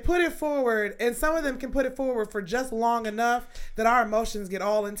so they put it forward, and some of them can put it forward for just long enough that our emotions get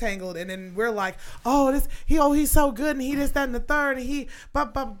all entangled, and then we're like, he's so good, and he this, that, and the third, and he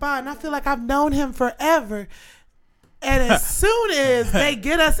and I feel like I've known him forever. And as soon as they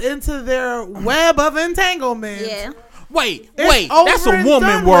get us into their web of entanglement, yeah. Wait, that's a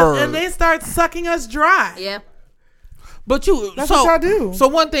woman word. And they start sucking us dry. Yeah. But that's what y'all do. So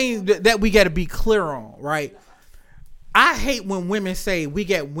one thing that we got to be clear on, right? I hate when women say we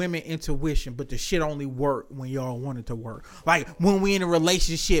got women intuition, but the shit only work when y'all want it to work. Like when we in a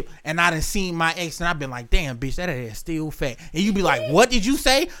relationship and I done seen my ex and I've been like, damn, bitch, that ass still fat. And you be like, what did you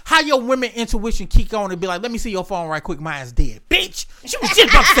say? How your women intuition kick on and be like, let me see your phone right quick. Mine's dead. Bitch, she was just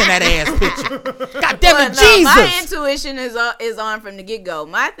about to send that ass picture. God damn it, Jesus. My intuition is on from the get-go.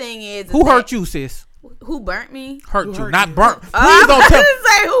 My thing is who hurt you, sis? Who burnt me? Hurt you, not burnt. Please don't tell me.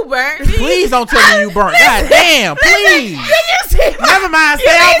 Say who burnt me. Please don't tell me you burnt. God damn, please. Never mind.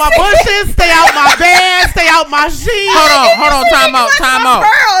 Stay out my bushes. Stay out my bed. Stay out my sheets. Hold on.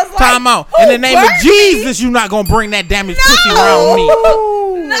 Time out. In the name of Jesus, you're not gonna bring that damaged pussy around me.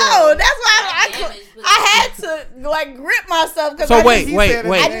 No, that's why I like grip myself. So I wait.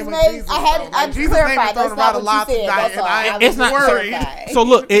 I just clarified. That's not what you said. That's all. It's not so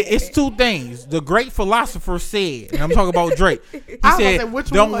look, it's two things. The great philosopher said, and I'm talking about Drake. He said,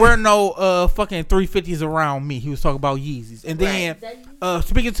 "Don't wear no fucking 350s around me." He was talking about Yeezys, and then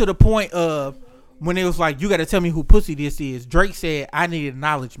speaking to the point of when it was like, "You got to tell me who pussy this is." Drake said, "I need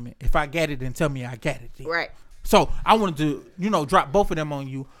acknowledgement. If I get it, then tell me I got it." Then. Right. So I wanted to, drop both of them on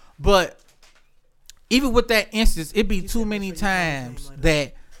you, but even with that instance, it be too many times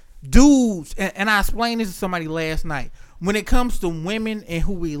that dudes, and I explained this to somebody last night. When it comes to women and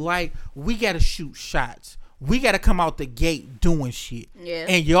who we like, we gotta shoot shots. We gotta come out the gate doing shit. Yeah.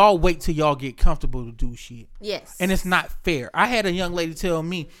 And y'all wait till y'all get comfortable to do shit. Yes. And it's not fair. I had a young lady tell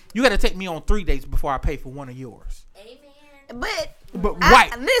me, "You gotta take me on 3 dates before I pay for one of yours." Amen. But why?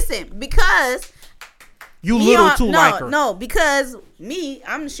 Listen, because you little too like her. No, because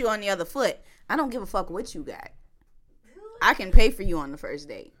I'm the shoe on the other foot. I don't give a fuck what you got. I can pay for you on the first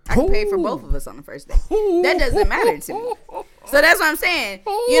date. I can pay for both of us on the first date. That doesn't matter to me. So that's what I'm saying.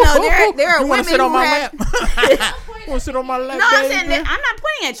 There are women who have. Want to sit on my lap? No, I'm saying that I'm not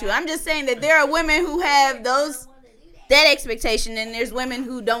pointing at you. I'm just saying that there are women who have that expectation, and there's women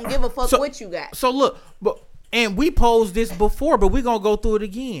who don't give a fuck what you got. So look, and we posed this before, but we're gonna go through it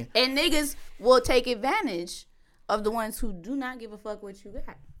again. And niggas will take advantage of the ones who do not give a fuck what you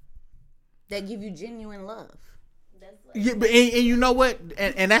got. That give you genuine love. Yeah, but and you know what?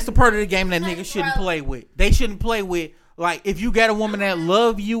 And that's the part of the game that niggas shouldn't play with. They shouldn't play with, like, if you got a woman that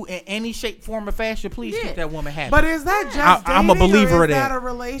love you in any shape, form, or fashion, please keep that woman happy. But is that just dating, I'm a believer or of is that. that a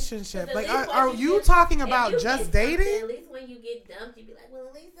relationship? Like, are you talking about just dating? At least when you get dumped, you be like, well,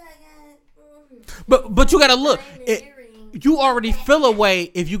 at least I got. But you gotta look. You already feel a way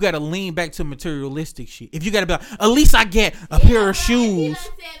if you gotta lean back to materialistic shit. If you gotta be like, at least I get a pair of shoes. He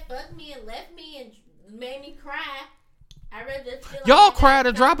said fuck me and left me and made me cry. I read this. Y'all cried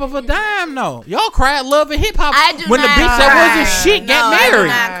a drop of a dime, though. Y'all cried love and hip hop when the not bitch that wasn't shit got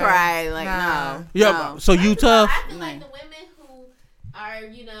married. I do not cry. Like, no. Yeah, so you tough. I feel like the women who are,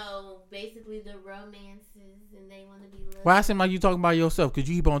 basically the romances and they want to be loved. Why it seem like you talking about yourself? Because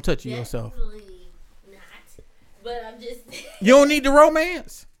you keep on touching yourself. Definitely not. But I'm just. You don't need the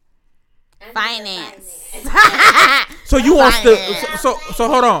romance. Finance. So you want so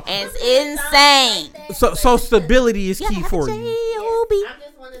hold on. It's insane. So stability is key for you. You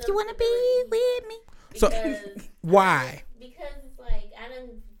want to be with me? So why? Because it's like I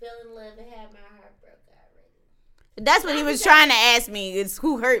done fell in love and had my heart broke already. That's what he was trying to ask me. It's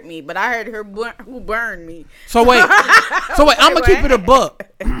who hurt me, but I heard who burned me. So wait, I'm gonna keep it a buck.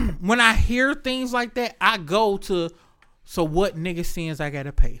 When I hear things like that, I go to, so what nigga sins I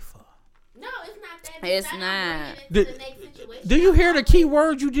gotta pay for? No, it's not that. It's not. Do you hear the key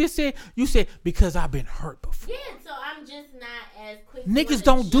word you just said? You said, because I've been hurt before. Yeah, so I'm just not as quick. Niggas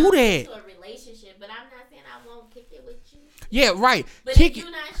don't do that. To a relationship, but I'm not saying I won't kick it with you. Yeah, right. But if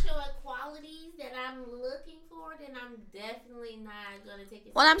you're not showing qualities that I'm looking for, then I'm definitely not gonna take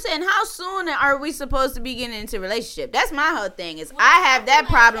it. Well, I'm saying, how soon are we supposed to be getting into a relationship? That's my whole thing. Is I have that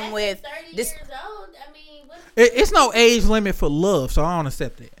problem with 30 this. years old. I mean, it's no age limit for love, so I don't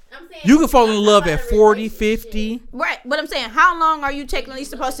accept that. You can fall in love at 40, 50. Right, but I'm saying, how long are you technically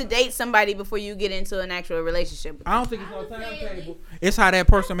supposed to date somebody before you get into an actual relationship? I don't think it's no timetable. It's how that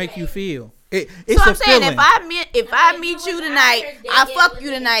person make you feel. It's so I'm saying, feeling. if I meet you tonight, I fuck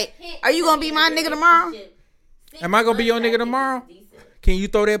you tonight. Are you gonna be my nigga tomorrow? Am I gonna be your nigga tomorrow? Can you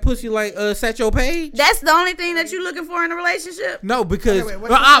throw that pussy like Satchel Paige? That's the only thing that you looking for in a relationship? No, because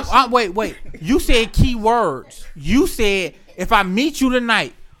wait. You said key words. You said, if I meet you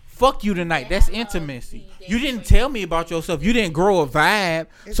tonight, fuck you tonight. That's intimacy. You didn't tell me about yourself. You didn't grow a vibe.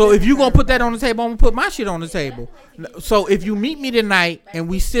 So if you gonna put that on the table, I'm gonna put my shit on the table. So if you meet me tonight and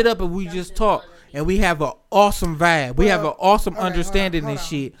we sit up and we just talk and we have an awesome vibe, we have an awesome understanding and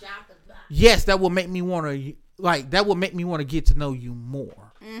shit. Yes, that will make me want to get to know you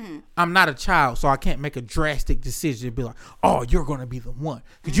more. Mm-hmm. I'm not a child, so I can't make a drastic decision and be like, oh, you're gonna be the one,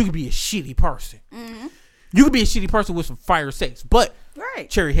 because you could be a shitty person. Mm-hmm. You could be a shitty person with some fire sex, but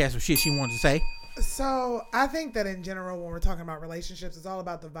Cherry has some shit she wanted to say. So I think that in general, when we're talking about relationships, it's all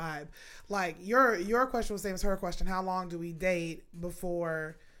about the vibe. Like your question was the same as her question. How long do we date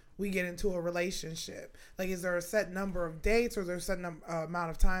before we get into a relationship? Like, is there a set number of dates, or is there a set amount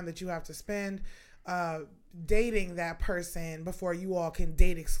of time that you have to spend dating that person before you all can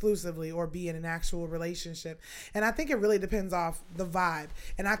date exclusively or be in an actual relationship? And I think it really depends off the vibe.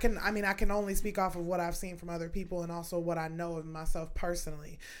 And I can only speak off of what I've seen from other people and also what I know of myself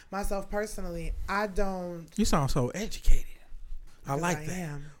personally. I don't. You sound so educated. I like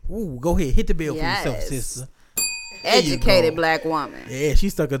that. Ooh, go ahead, hit the bell for yourself, sister. Educated black woman. Yeah, she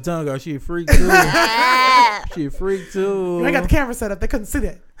stuck her tongue out. She a freak too. She a freak too. You ain't got the camera set up. They couldn't see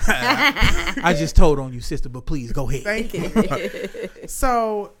that. I just told on you, sister, but please go ahead. Thank you.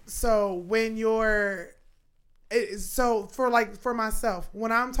 So when you're, so for myself,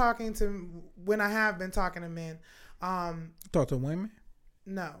 when I have been talking to men, Talk to women?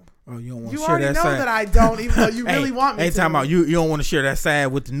 no. Oh, you don't want to You share already that know side? that I don't, even though you really want me to. Hey, time out. You don't want to share that side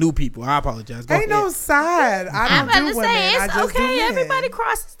with the new people. I apologize. Go Ain't no ahead. side. I I'm don't about do to women. say I it's just do okay. men. Everybody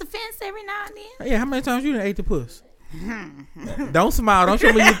crosses the fence every now and then. Yeah, how many times you done ate the puss? Don't smile. Don't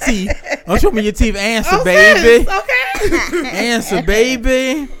show me your teeth. Don't show me your teeth. Answer, baby. Okay. Answer,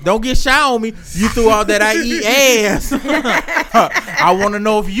 baby. Don't get shy on me. You threw out that I eat ass. I want to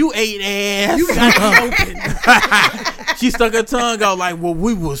know if you ate ass. You got it open. She stuck her tongue out like, well,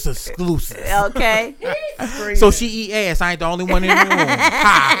 we was exclusive. Okay. So she eat ass. I ain't the only one in the room.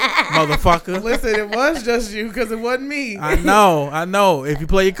 Ha, motherfucker. Listen, it was just you because it wasn't me. I know. If you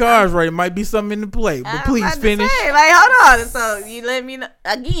play your cards right, it might be something in the play. But I'm please about to finish. say, like, hold on. So you let me know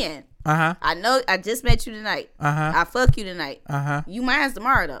again. Uh-huh. I know I just met you tonight. Uh-huh. I fuck you tonight. Uh-huh. You mine's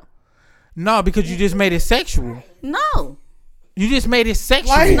tomorrow though. No, because you just made it sexual. No. You just made it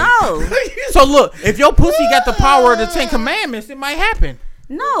sexual. Like- No. So look, if your pussy got the power of the 10 Commandments, it might happen.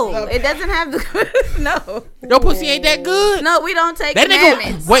 No. It doesn't have the no. Your pussy ain't that good. No, we don't take That nigga-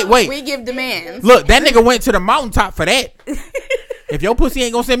 commandments. wait. We give demands. Look, that nigga went to the mountaintop for that. If your pussy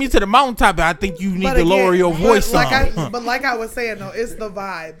ain't gonna send me to the mountaintop, I think you need But to lower again, your voice but some. like I was saying though, it's the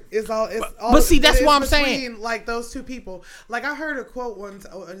vibe. It's all. But see, that's it's what I'm between, saying. Like those two people. Like I heard a quote once.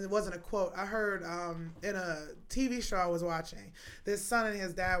 It wasn't a quote. I heard in a TV show I was watching. This son and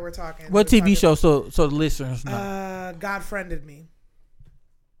his dad were talking. What They were TV show? talking- So the listeners know. God Friended Me.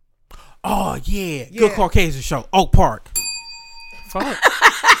 Oh yeah, Yeah. good Caucasian show. Oak Park. Fuck.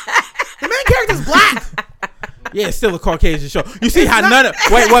 The main character's black. Yeah, it's still a Caucasian show. You see how none of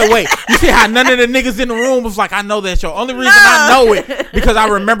wait. You see how none of the niggas in the room was like, I know that show. Only reason I know it because I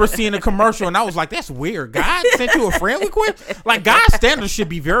remember seeing a commercial and I was like, that's weird. God sent you a friend request? Like God's standards should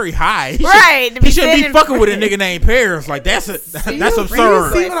be very high. He Right, to He be shouldn't be sending- fucking with a nigga named Paris. Like that's You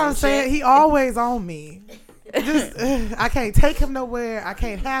absurd. see what I'm saying? He always on me. Just I can't take him nowhere. I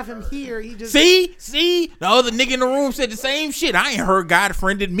can't have him here. He just See, the other nigga in the room said the same shit. I ain't heard God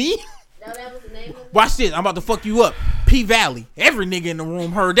friended me. No, that was the name of it. Watch this. I'm about to fuck you up. P Valley. Every nigga in the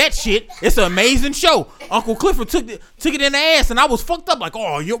room heard that shit. It's an amazing show. Uncle Clifford took it in the ass, and I was fucked up. Like,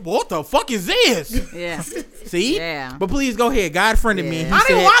 oh, what the fuck is this? Yeah. See? Yeah. But please go ahead. God friended me. And he I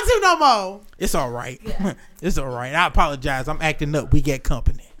didn't said, want to no more. it's all right. It's all right. I apologize. I'm acting up. We get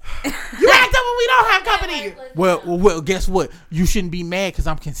company. You act up when we don't have company. Well, guess what? You shouldn't be mad because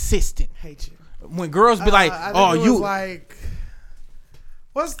I'm consistent. Hate you. When girls be like, I think oh, it was you. like.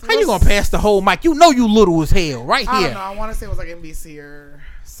 How you gonna pass the whole mic? You know you little as hell, right I here. don't know. I want to say it was like NBC or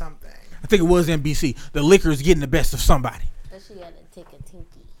something. I think it was NBC. The liquor is getting the best of somebody. But she had to take a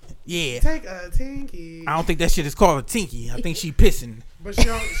tinky. Yeah. Take a tinky. I don't think that shit is called a tinky. I think she pissing. But she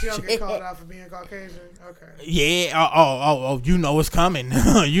don't get called out for being Caucasian. Okay. Yeah. Oh. You know it's coming.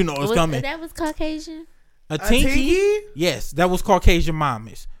 You know it's coming. That was Caucasian. A tinky? tinky? Yes, that was Caucasian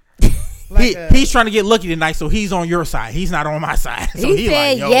mamas. Like He's trying to get lucky tonight, so he's on your side. He's not on my side. So He like,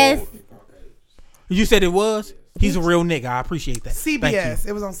 said yo. yes. You said it was? He's a real nigga. I appreciate that. Thank CBS. you.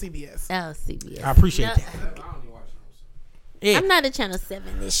 It was on CBS. Oh, CBS. I appreciate No, that. Yeah. I'm not a Channel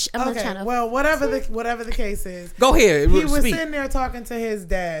 7-ish. I'm a Okay. Channel. Well, whatever the case is. Go ahead. He was Speak. sitting there talking to his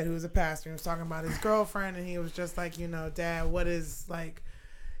dad, who was a pastor. He was talking about his girlfriend, and he was just like, Dad, what is like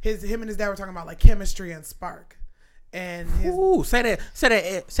him and his dad were talking about like chemistry and spark. And his Ooh, say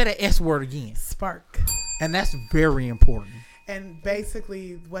that S word again. spark. And that's very important. And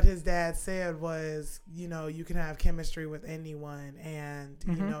basically what his dad said was, you can have chemistry with anyone, and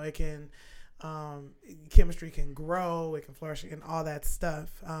it can chemistry can grow, it can flourish, and all that stuff.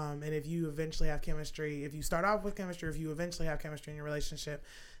 And if you eventually have chemistry, if you start off with chemistry, if you eventually have chemistry in your relationship,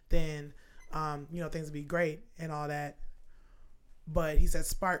 then things will be great and all that. But he said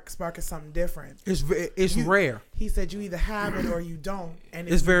spark is something different. It's rare. He said you either have it or you don't. And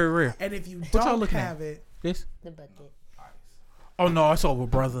It's very rare. And if you y'all don't looking have at? it, This? The bucket. Oh no, it's over,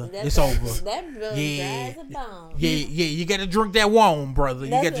 brother. It's over. That really Yeah. dries a bone. Yeah. You gotta drink that warm, brother.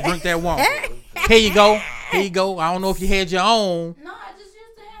 You got to drink that warm. Here you go. I don't know if you had your own. No, I just used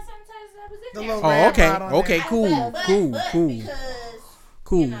to have sanitizer that was in the there. little Oh, red okay. dot on Okay, there. cool. Because, you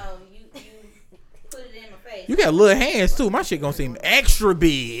put it in my face. You got little hands too. My shit gonna seem extra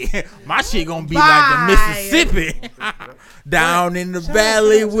big. My shit gonna be like Bye. the Mississippi. Down in the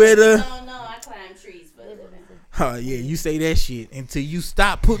valley with a No, I climb trees for a living. Yeah, you say that shit until you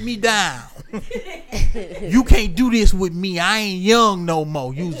stop putting me down. You can't do this with me. I ain't young no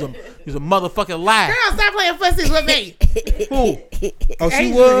more. You's a motherfucking liar. Girl, stop playing fussies with me. Who? Oh,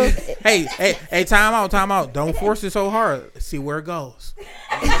 she was? Hey, time out. Don't force it so hard. See where it goes.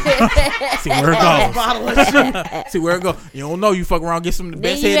 See where it goes. You don't know. You fuck around, get some of the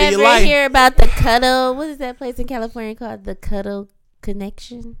best head of your life. Did you ever hear about the Cuddle? What is that place in California called? The Cuddle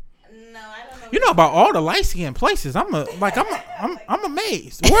Connection? No, I don't know. You know about all the light skinned places. I'm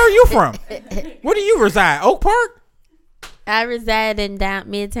amazed. Where are you from? Where do you reside? Oak Park? I reside in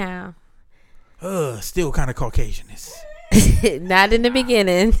Midtown. Still kind of Caucasianist. Not in the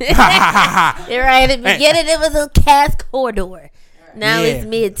beginning. Right at the beginning, it was a Cass corridor. Now it's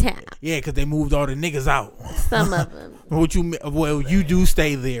Midtown. Yeah, because they moved all the niggas out. Some of them. You do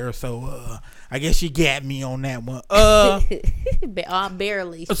stay there, so I guess you got me on that one.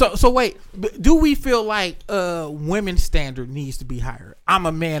 Barely. So wait, do we feel like women's standard needs to be higher? I'm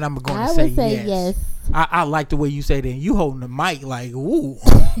a man. I'm going to say yes. I like the way you say that. You holding the mic like, ooh.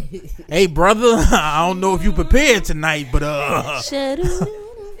 Hey, brother, I don't know if you prepared tonight, but Shut up.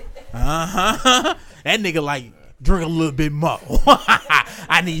 that nigga like drink a little bit more.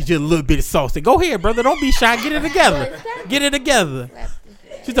 I need you a little bit of sauce. Go ahead, brother. Don't be shy. Get it together.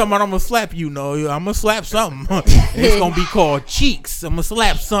 She talking about I'm gonna slap you. No, I'm gonna slap something. It's gonna be called cheeks. I'm gonna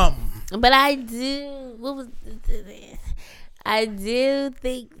slap something. But I do. I do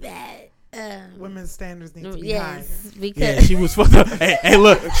think that women's standards need to be higher. Because she was fucked up. Hey,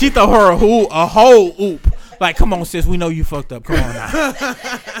 look, she threw her a whole oop. Like, come on, sis, we know you fucked up. Come on now.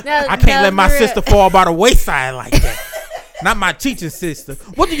 I can't let my sister fall by the wayside like that. Not my teaching sister.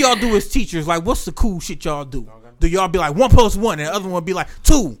 What do y'all do as teachers? Like, what's the cool shit y'all do? Do y'all be like 1 + 1 and the other one be like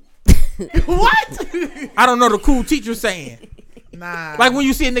 2? What? I don't know the cool teacher saying. Nah. Like when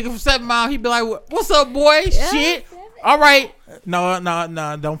you see a nigga from 7 Mile, he be like, "What's up, boy? Shit. All right." No,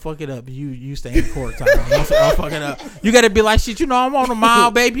 don't fuck it up. You stay in court time. Don't fuck it up. You gotta be like, shit, you know, I'm on a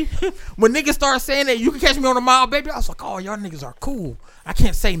mile, baby. When niggas start saying that, you can catch me on a mile, baby. I was like, oh, y'all niggas are cool. I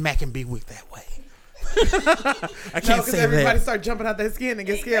can't say Mac and B Wick that way. I can't say everybody that. start jumping out their skin and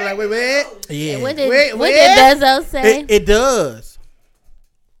get scared. Like, wait. Yeah. What did Bezos say? It does.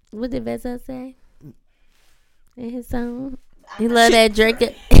 What did Bezos say in his song? He love that Drake.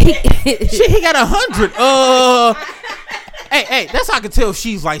 Shit, he got 100. Hey, that's how I can tell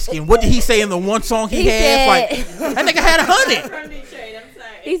she's light skinned. What did he say in the one song he had? Like, that nigga had 100.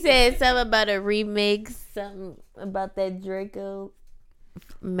 He said something about a remix, something about that Draco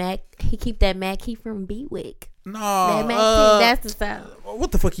Mac. He keep that Mac. He from B-Wick. No, that Mac that's the sound.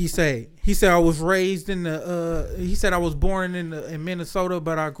 What the fuck he say? He said I was raised in the. He said I was born in Minnesota,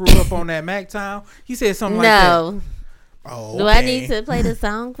 but I grew up on that Mac town. He said something like that. No. Oh, do I need to play the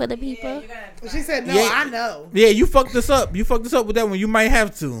song for the people? She said no. I know. Yeah, you fucked us up. You fucked us up with that one. You might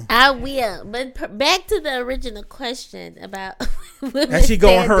have to. I will. But back to the original question about. And she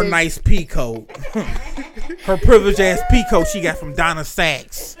go on her nice pea coat. Her privileged ass pea coat she got from Donna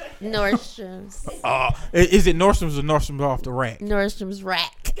Sachs. Nordstrom's. Is it Nordstrom's or Nordstrom's off the rack? Nordstrom's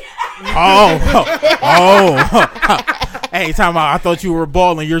rack. Oh. Hey, time out. I thought you were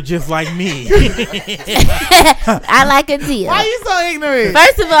balling. You're just like me. I like a deal. Why are you so ignorant?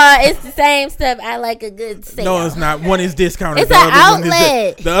 First of all, it's the same stuff. I like a good sale. No, it's not. One is discounted. It's an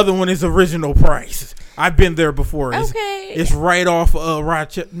outlet. The other one is original price. I've been there before. Okay. It's right off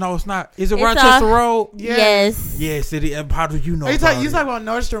Rochester. No, it's not. Is it Rochester Road? Yes. Yes, it is. How do you know? You talking about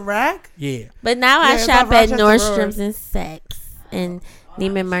Nordstrom Rack? Yeah. But now I shop at Nordstrom's and Saks and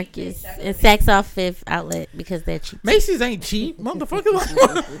Neiman Marcus and Saks off Fifth Outlet because they're cheap. Macy's ain't cheap, motherfucker.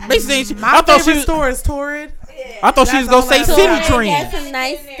 Macy's ain't cheap. My favorite store is Torrid. I thought she was gonna say City Trend. Got some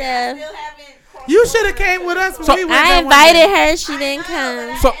nice stuff. You should have came with us. When we went I invited her. She didn't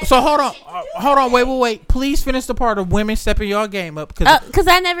come. So hold on, wait. Please finish the part of women stepping your game up. Because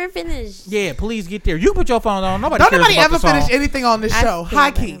I never finished. Yeah, please get there. You can put your phone on. Nobody ever finish anything on this show.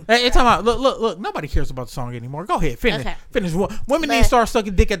 High key. Hey, talking about look. Nobody cares about the song anymore. Go ahead, finish. Okay. Finish. Women need to start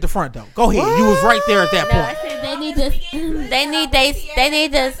sucking dick at the front though. Go ahead. What? You was right there at that point. I said they need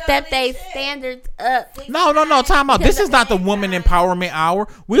to step their standards up. No. Time out. This is not the woman empowerment hour.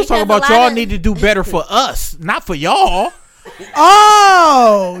 We're just talking about y'all need to do better for us, not for y'all.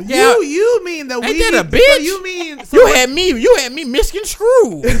 Oh, yeah. You mean that ain't that a bitch? So you mean you had me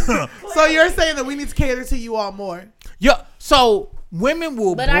misconstrued. So you're saying that we need to cater to you all more? Yeah. So women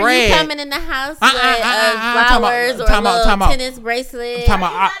will but brag. Are you coming in the house with flowers or a little tennis bracelet?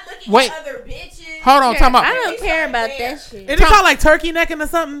 Wait. Hold on, time out. I don't care about that shit. Is it called like turkey necking or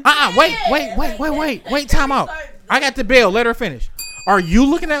something? Wait, time out. I got the bill. Let her finish. Are you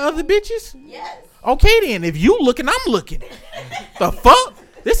looking at other bitches? Yes. Okay, then if you looking, I'm looking. The fuck?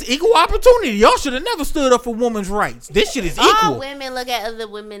 This equal opportunity. Y'all should have never stood up for women's rights. This shit is equal. All women look at other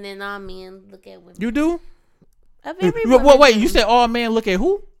women, and all men look at women. You do? Of every woman. Wait, you said all men look at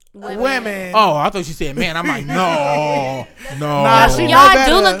who? Women. Oh, I thought you said man. I'm like, no. Nah, she know Y'all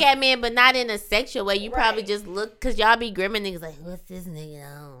better. do look at men, but not in a sexual way. You probably just look because y'all be grimming niggas like, what's this nigga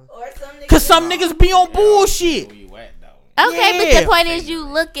on? Cause some niggas be on bullshit. Okay, Yeah. but the point is you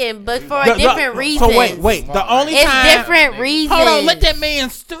looking, but for a different reason. So wait. The only It's time. different reasons. Hold on, let that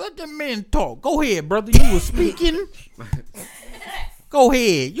man talk. Go ahead, brother. You was speaking. Go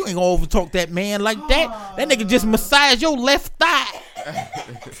ahead. You ain't gonna overtalk that man like that. That nigga just massage your left thigh.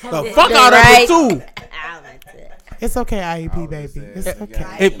 The fuck out of it too. It's okay, IEP baby. It's okay.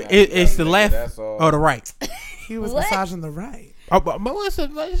 It's the left or the right. He was What? massaging the right.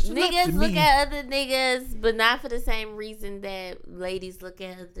 Niggas look at other niggas, but not for the same reason that ladies look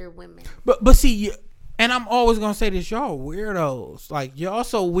at other women. But see, and I'm always gonna say this, y'all weirdos. Like y'all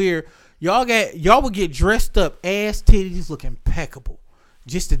so weird. Y'all would get dressed up, ass titties, look impeccable,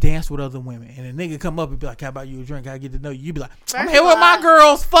 just to dance with other women. And a nigga come up and be like, "How about you a drink? I get to know you." You be like, "I'm here with my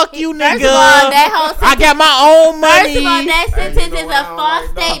girls. Fuck you, nigga. First of all, that whole I got my own money." First of all, that sentence you know is what I a don't false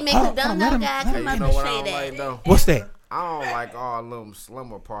like, though? statement. Cause don't let no him- guy let come You up know and what I say don't that. like though? What's that? I don't like all them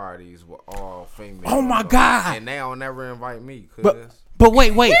slumber parties with all females. Oh, my though. God. And they don't never invite me. But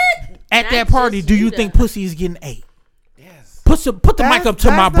wait. At Not that party, just do you, you think though. pussy is getting ate? Yes. Put the mic up to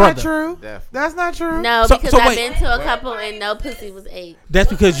my That's brother. not true. Definitely. That's not true. No, So- because so I've wait. been to a couple and no pussy was ate. That's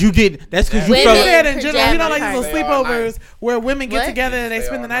because you did. That's because you Women- felt. He said in general, he Pajama don't like these party. little sleepovers where women get What? together and they Stay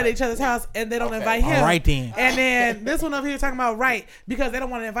spend the all night at night. each other's house and they don't Okay. invite him. All right then. And then this one over here talking about right because they don't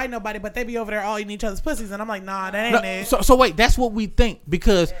want to invite nobody, but they be over there all eating each other's pussies, and I'm like, nah, that ain't it. So wait, that's what we think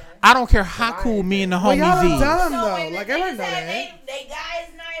because I don't care how cool me and the Well, y'all homies are is. dumb though. Like everyone know that. They guys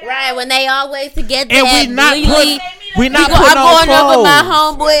night Right, when they always together And at we not Bleely. we not I'm putting on going over my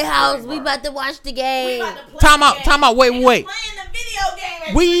clothes. homeboy house. We about to watch the game. Time out. Wait. Playing the video game.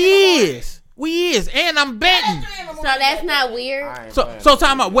 at 3 in the morning. We is, and I'm betting. So that's not weird. I ain't So playing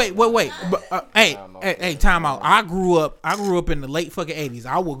time out. Wait. But, hey, don't know. hey, time out. I grew up in the late fucking 80s.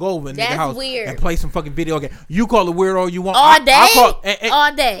 I would go over in the That's house weird. and play some fucking video game. You call it weird all you want. All day? I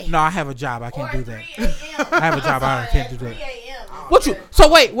All day. No, I have a job. I can't do that. 3 a.m. I have a job. I can't do 3 that. a.m. What you? So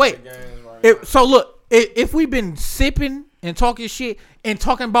wait. games right So look, if we've been sipping and talking shit and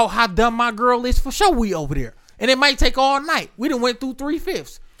talking about how dumb my girl is, for sure we over there. And it might take all night. We done went through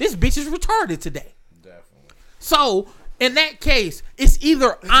 3/5. This bitch is retarded today. Definitely. So in that case, it's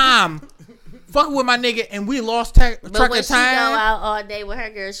either I'm fucking with my nigga and we lost track But of when she go time. out all day with her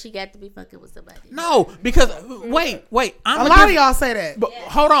girl, she got to be fucking with somebody. No, because wait, I'm A lot of y'all say that. But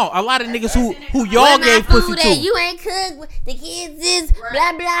hold on, a lot of niggas who y'all Where my gave pussy food at? to. You ain't cooked. The kids is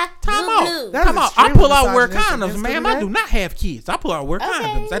blah blah. Time blue, out. blue. That's Time out. I extremely pull out wear misogynistic. condoms, Just ma'am. do I that. do not have kids. I pull out wear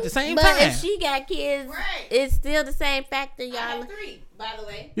condoms at the same but time. if she got kids, Right. it's still the same factor, I y'all. have 3, by the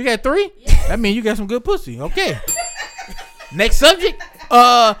way. You got 3? That means you got some good pussy. Okay. Next subject.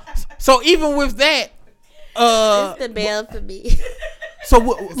 So even with that, It's the bail for me. so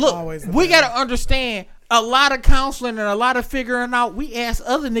always look, the we best. gotta understand. A lot of counseling and a lot of figuring out. We asked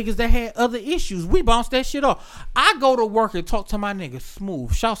other niggas that had other issues. We bounced that shit off. I go to work and talk to my nigga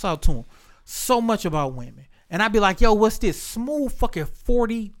Smooth. Shouts out to him. So much about women. And I be like, yo, what's this? Smooth fucking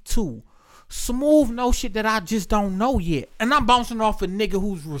 42. Smooth know shit that I just don't know yet. And I'm bouncing off a nigga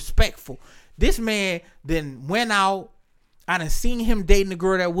who's respectful. This man then went out. I done seen him dating a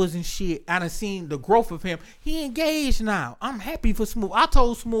girl that wasn't shit. I done seen the growth of him. He engaged now. I'm happy for Smooth. I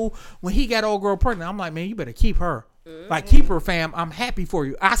told Smooth when he got old girl pregnant, I'm like, man, you better keep her. Like, keep her, fam. I'm happy for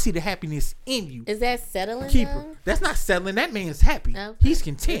you. I see the happiness in you. Is that settling? Keep though? her. That's not settling. That man's happy. Okay. He's Just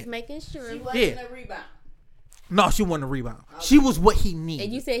content. making sure. Yeah. A rebound. No, she wasn't a rebound. She was what he needed.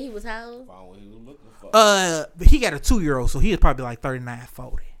 And you said he was how old? Found what he was looking for. He got a 2-year-old, so he was probably like 39,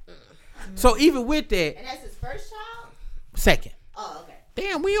 40. So even with that, And that's his first child? second. Oh, okay.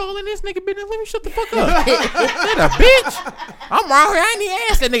 Damn, we all in this nigga business. Let me shut the fuck up. That a bitch. I'm right here. I ain't even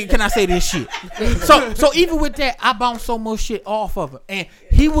asked that nigga, can I say this shit? So even with that, I bounced so much shit off of him. And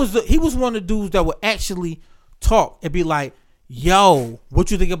he was one of the dudes that would actually talk and be like, yo,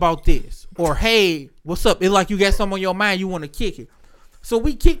 what you think about this? Or, hey, what's up? It's like you got something on your mind, you want to kick it. So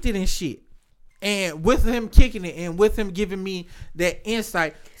we kicked it and shit. And with him kicking it and with him giving me that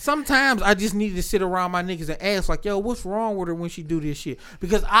insight, sometimes I just need to sit around my niggas and ask, like, yo, what's wrong with her when she do this shit?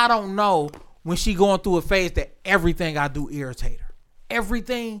 Because I don't know when she going through a phase that everything I do irritate her.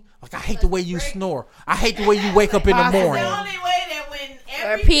 Everything. Like, I hate the way you snore. I hate the way you wake up in the It's morning. the only way that when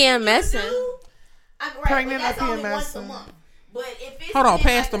Or everything PMSing. you do, right, Pregnant but that's or only once a PMSing. month. But if it's Hold on,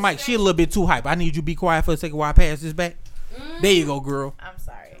 pass the mic. She a little bit too hype. I need you to be quiet for a second while I pass this back. There you go, girl. I'm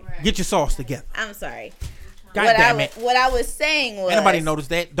sorry. Get your sauce together. I'm sorry. God damn it. What I was saying was, Anybody notice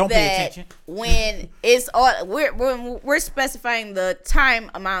that? Don't pay attention. When it's all we're specifying the time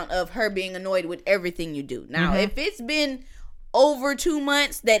amount of her being annoyed with everything you do. Now, if it's been over 2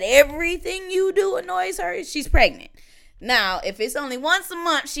 months that everything you do annoys her, she's pregnant. Now, if it's only once a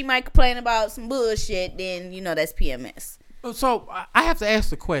month, she might complain about some bullshit. Then that's PMS. So I have to ask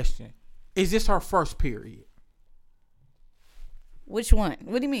the question: is this her first period? Which one?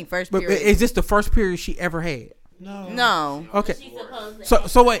 What do you mean first period? Is this the first period she ever had? No. Okay.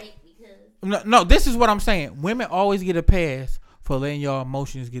 So wait. No, this is what I'm saying. Women always get a pass for letting y'all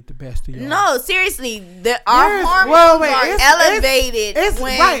emotions get the best of y'all. No, seriously, our hormones are elevated. It's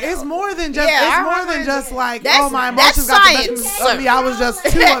more than just. It's more than just like my emotions got the best of me. I was just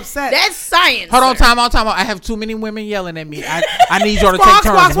too upset. That's science. Hold on, time out. I have too many women yelling at me. I need y'all to take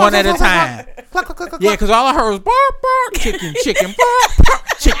turns one at a time. Yeah, because all I heard was bark, bark, chicken, bark,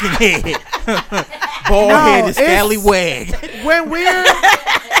 bark, chicken head, bald headed scallywag. When we're,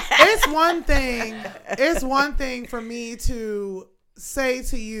 it's one thing for me to say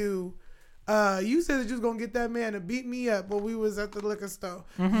to you, you said that you was gonna get that man to beat me up when we was at the liquor store.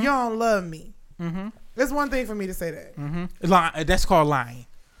 You don't love me. It's one thing for me to say that. That's called lying.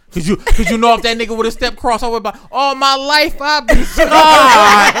 Cause you know if that nigga would have stepped cross, I would have been all my life I've been scarred.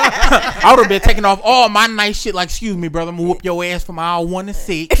 I would have been taking off all my nice shit like, excuse me, brother, I'm gonna whoop your ass from aisle 1 to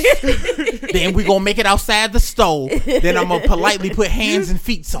 6. Then we gonna make it outside the stove. Then I'm gonna politely put hands and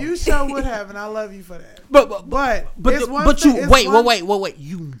feet on. You sure would have, and I love you for that. But wait.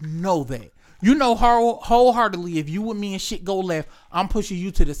 You know that. You know wholeheartedly if you with me and shit go left, I'm pushing you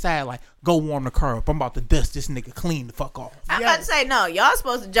to the side like, go warm the car up. I'm about to dust this nigga clean the fuck off. I'm about to say, no, y'all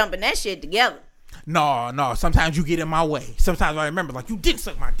supposed to jump in that shit together. No. Sometimes you get in my way. Sometimes I remember like, you didn't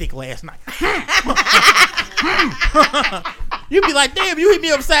suck my dick last night. You be like, damn, you hit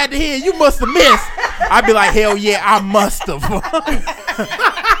me upside the head. You must have missed. I'd be like, hell yeah, I must have.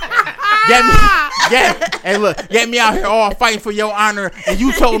 Get me out here all fighting for your honor, and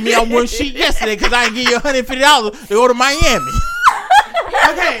you told me I won shit yesterday because I didn't give you $150 to go to Miami.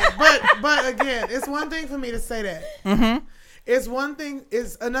 Okay, but again, it's one thing for me to say that. It's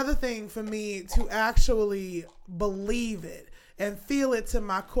another thing for me to actually believe it and feel it to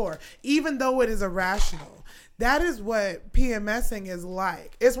my core, even though it is irrational. That is what PMSing is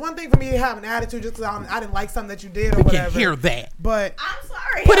like. It's one thing for me to have an attitude just because I didn't like something that you did or whatever. I can hear that. But I'm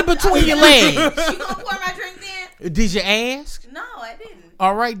sorry. Put it between your legs. You gonna pour my drink then? Did you ask? No, I didn't.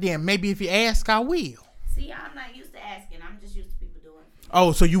 All right then. Maybe if you ask, I will. See, I'm not used to asking. I'm just used to people doing it.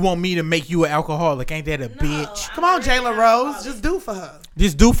 Oh, so you want me to make you an alcoholic? Ain't that a bitch? Come on, Jayla Rose. Just do for her.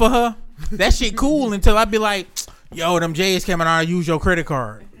 Just do for her? That shit cool until I be like, yo, them J's coming out and use your credit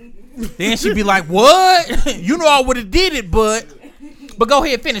card. Then she be like, what? You know I would have did it, but go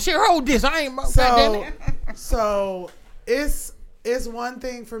ahead, finish. Here, hold this. I ain't. So it's one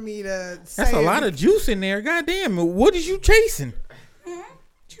thing for me to say. That's a lot of juice in there. Goddamn. What is you chasing?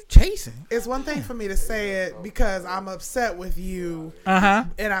 You chasing? It's one thing for me to say it because I'm upset with you.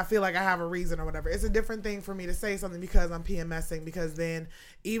 And I feel like I have a reason or whatever. It's a different thing for me to say something because I'm PMSing, because then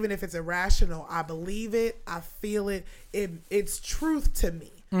even if it's irrational, I believe it. I feel it. It's truth to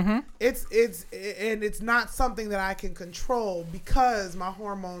me. It's not something that I can control because my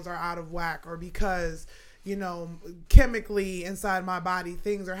hormones are out of whack or because chemically inside my body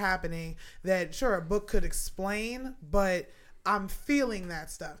things are happening that sure a book could explain, but I'm feeling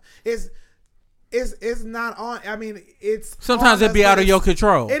that stuff. It's not on. I mean, it's sometimes it be out of your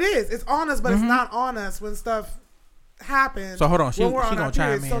control. It is. It's on us, but it's not on us when stuff happens. So hold on, she gonna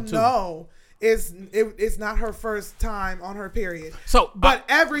chime in too. No. It's not her first time on her period. But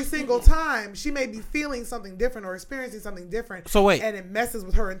every single time she may be feeling something different or experiencing something different. So wait, and it messes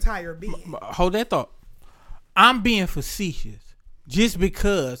with her entire being. Hold that thought. I'm being facetious just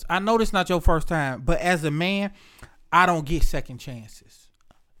because I know this is not your first time, but as a man, I don't get second chances.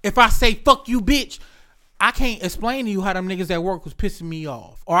 If I say fuck you, bitch, I can't explain to you how them niggas at work was pissing me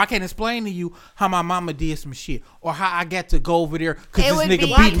off. Or I can't explain to you how my mama did some shit. Or how I got to go over there because this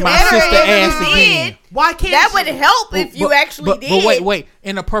nigga beat my sister ass again. Why can't that would help if you actually did. But wait.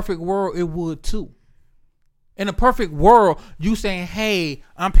 In a perfect world, it would too. In a perfect world, you saying, hey,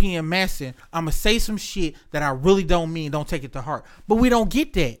 I'm PMSing. I'm going to say some shit that I really don't mean. Don't take it to heart. But we don't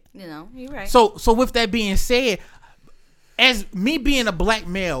get that. You're right. So with that being said, as me being a black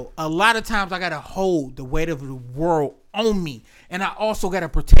male, a lot of times I got to hold the weight of the world on me. And I also got to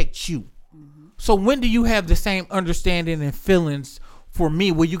protect you. So when do you have the same understanding and feelings for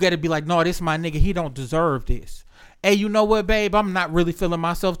me where you got to be like, no, this my nigga. He don't deserve this. hey, you know what, babe? I'm not really feeling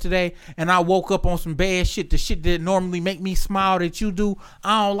myself today, and I woke up on some bad shit. The shit that normally make me smile that you do,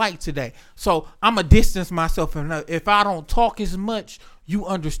 I don't like today. So I'm going to distance myself. And if I don't talk as much, you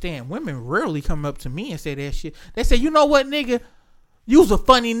understand. Women rarely come up to me and say that shit. They say, you know what, nigga? You's a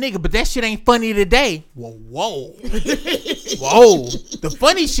funny nigga, but that shit ain't funny today. Whoa. Whoa. The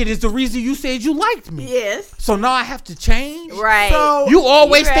funny shit is the reason you said you liked me. Yes. So now I have to change? Right. So You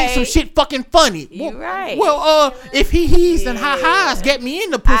always think some shit fucking funny. You right. Well, if he's and ha-has get me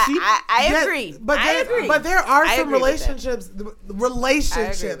in the pussy. I agree. I agree. But there are I some agree with relationships.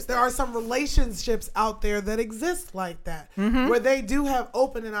 that. There are some relationships out there that exist like that, where they do have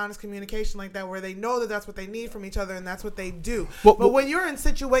open and honest communication like that, where they know that that's what they need from each other and that's what they do. But when you're in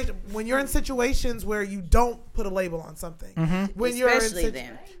situations where you don't put a label on something, when you're in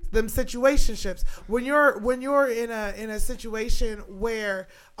them situationships, when you're in a situation where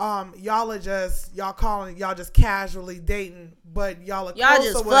y'all just casually dating, but y'all are close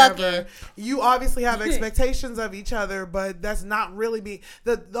just or whatever. fucking. You obviously have expectations of each other, but that's not really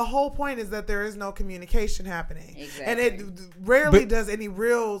the whole point is that there is no communication happening. Exactly. And it rarely does any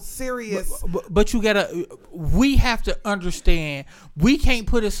real serious. But we have to understand, we can't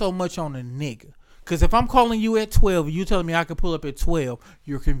put it so much on a nigga. Because if I'm calling you at 12 and you telling me I can pull up at 12,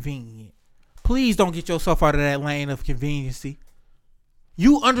 you're convenient. Please don't get yourself out of that lane of conveniency.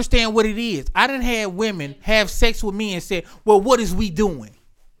 You understand what it is. I done had women have sex with me and said, well, what is we doing?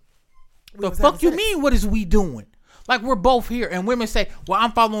 The fuck you mean, what is we doing? Like, we're both here. And women say, well,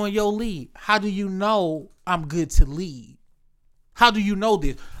 I'm following your lead. How do you know I'm good to lead? How do you know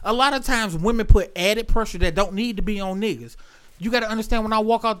this? A lot of times women put added pressure that don't need to be on niggas. You got to understand, when I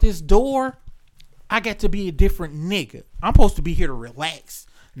walk out this door, I got to be a different nigga. I'm supposed to be here to relax.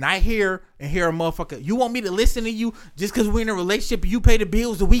 Not here and hear a motherfucker. You want me to listen to you just because we're in a relationship and you pay the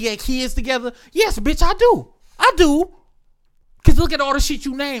bills and we got kids together? Yes, bitch, I do. I do. Because look at all the shit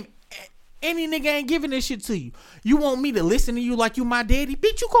you name. Any nigga ain't giving this shit to you. You want me to listen to you like you my daddy?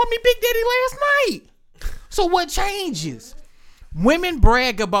 Bitch, you called me Big Daddy last night. So what changes? Women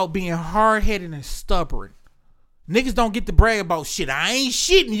brag about being hard-headed and stubborn. Niggas don't get to brag about shit. I ain't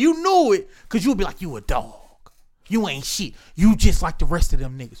shitting. You knew it. Because you'll be like, you a dog. You ain't shit. You just like the rest of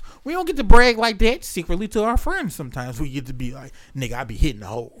them niggas. We don't get to brag like that secretly to our friends sometimes. We get to be like, nigga, I be hitting the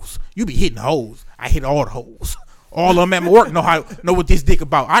hoes. You be hitting the hoes. I hit all the hoes. All of them at my work know what this dick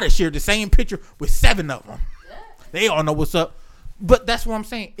about. I done shared the same picture with 7 of them. They all know what's up. But that's what I'm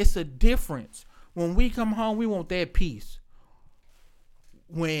saying. It's a difference. When we come home, we want that peace.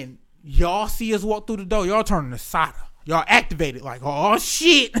 When y'all see us walk through the door, y'all turning to Sada. Y'all activated like, oh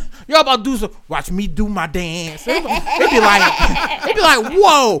shit, y'all about to do some. Watch me do my dance. They be like,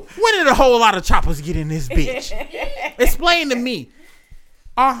 whoa, when did a whole lot of choppers get in this bitch? Explain to me.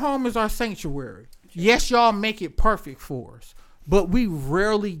 Our home is our sanctuary. Yes, y'all make it perfect for us, but we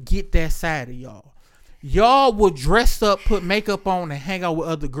rarely get that side of y'all. Y'all will dress up, put makeup on, and hang out with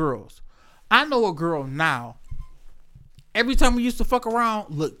other girls. I know a girl now. Every time we used to fuck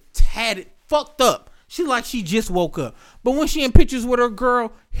around, look tatted, fucked up. She like she just woke up. But when she in pictures with her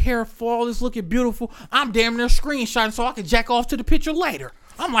girl, hair flawless, looking beautiful, I'm damn near screenshotting so I can jack off to the picture later.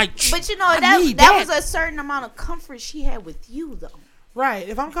 I'm like, but you know, that was a certain amount of comfort she had with you, though. Right.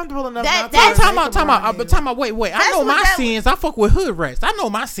 If I'm comfortable enough, time out. Wait. I know my sins. I fuck with hood rats. I know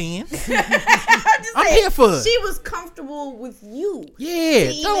my sins. I'm here for it. She was comfortable with you.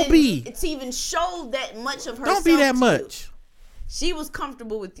 Yeah, to even show that much of herself. Don't be that much. She was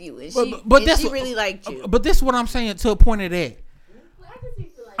comfortable with you, and she really liked you. But this is what I'm saying to a point of that.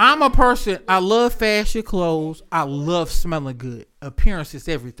 I'm a person, I love fashion clothes. I love smelling good. Appearance is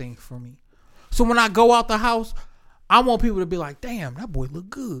everything for me. So when I go out the house, I want people to be like, damn, that boy look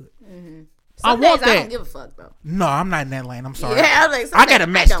good. Mm-hmm. I want that. I don't give a fuck, though. No, I'm not in that lane. I'm sorry. Yeah, I got a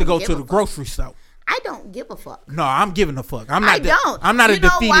match to go to the grocery store. I don't give a fuck. No, I'm giving a fuck. I'm not a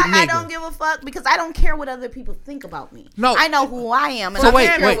defeated nigga. I don't give a fuck? Because I don't care what other people think about me. No, I know who I am, and so wait.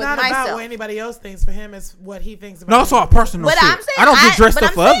 It's not about what anybody else thinks. For him, it's what he thinks about. No, it's all personal shit. I'm saying, I don't get dressed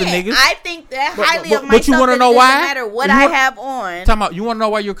up for other niggas. I think that highly of myself. But you want to know why? No matter what I have on. Talking about, you want to know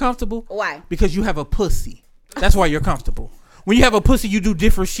why you're comfortable? Why? Because you have a pussy. That's why you're comfortable. When you have a pussy, you do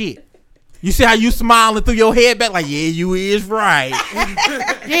different shit. You see how you smiling through your head back like, yeah, you is right.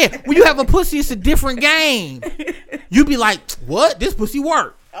 Yeah, when you have a pussy, it's a different game. You be like, what? This pussy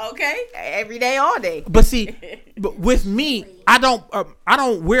work. Okay, every day, all day. But see, with me, I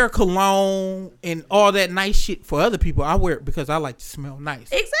don't wear cologne and all that nice shit for other people. I wear it because I like to smell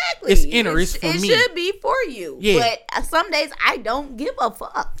nice. Exactly. It's inner. It's for me. It should be for you. Yeah. But some days I don't give a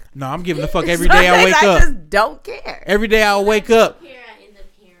fuck. No, I'm giving a fuck every day I wake up. I just don't care. Every day I wake up. In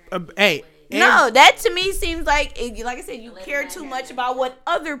the parent Hey, No, that to me seems like I said, you care too much about what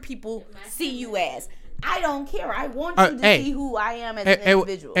other people see you as. I don't care. I want you to see who I am as an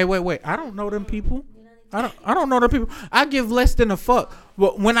individual. Hey, wait. I don't know them people. I don't know them people. I give less than a fuck.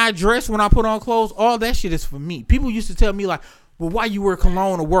 But when I dress, when I put on clothes, all that shit is for me. People used to tell me like, well, why you wear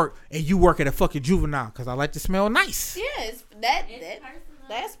cologne to work and you work at a fucking juvenile? Because I like to smell nice. Yes,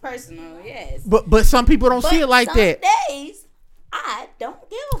 that's personal. Yes. But some people don't see it like that. Days, I don't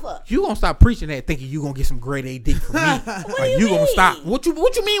give a fuck. You gonna stop preaching that thinking you gonna get some grade A dick from me. What do you mean? Gonna stop. What you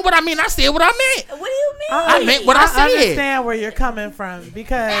mean what I mean? I said what I meant. What do you mean? I meant what I said. I understand where you're coming from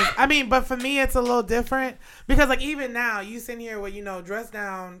because but for me it's a little different because like even now you sitting here with dressed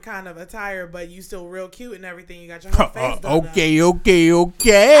down kind of attire but you still real cute and everything. You got your whole face done okay.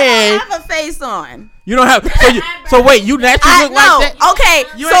 I don't have a face on. You don't have. So wait, you naturally look like that? Okay,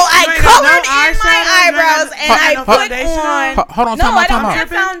 I colored in my eyebrows and I put on. Hold on, no, I don't have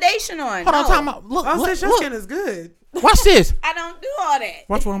foundation on. Hold on, time out. Look, your skin is good. Watch this. I don't do all that.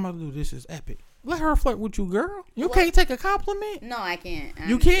 Watch what I'm about to do. This is epic. Let her flirt with you, girl. You can't take a compliment. No, I can't.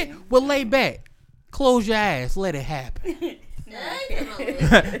 You can't. Well, lay back. Close your eyes. Let it happen.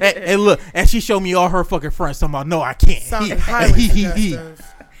 and look, and she showed me all her fucking friends. Talking about, no, I can't. Sounded highly suggestive.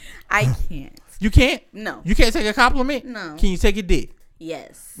 I can't. You can't? No. You can't take a compliment? No. Can you take a dick?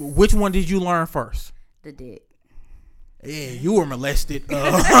 Yes. Which one did you learn first? The dick. Yeah, you were molested.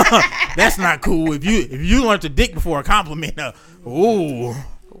 That's not cool. If you learned the dick before a compliment,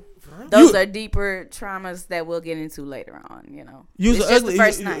 those are deeper traumas that we'll get into later on. You was ugly.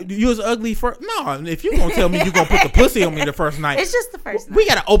 First night. You was ugly first. No, if you gonna tell me you gonna put the pussy on me the first night, it's just the first night. We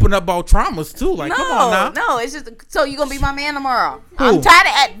gotta open up about traumas too. Like, come on now. No, it's just so you gonna be my man tomorrow. Who? I'm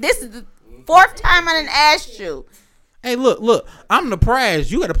tired of this is the 4th time I done asked you. Hey, look, I'm the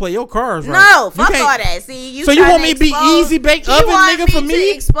prize. You got to play your cards right. No, fuck all that. See, so you want me to be easy bake oven nigga for me?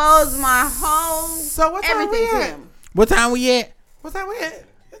 To expose my whole everything to him. What time we at? What time we at?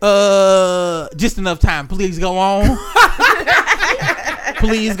 Just enough time. Please go on.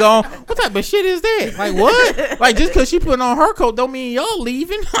 Please go on. What type of shit is that? Like what? Like just because she putting on her coat don't mean y'all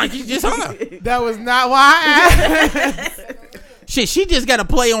leaving. Like you just her. That was not why I asked. Shit, she just got to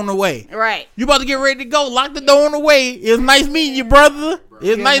play on the way. Right. You about to get ready to go. Lock the door on the way. It's nice meeting you, brother.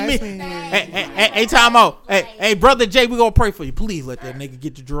 It's nice meeting you. Hey, time out. Hey, brother Jay, we going to pray for you. Please let that nigga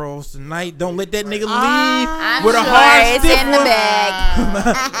get the draws tonight. Don't let that nigga leave with a hard stiff in the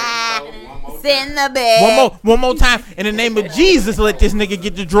bag. It's in the bag. One more time. In the name of Jesus, let this nigga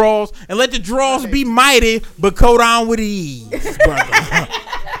get the draws. And let the draws be mighty, but coat on with ease, brother.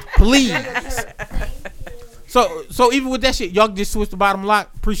 Please. So even with that shit, y'all just switched the bottom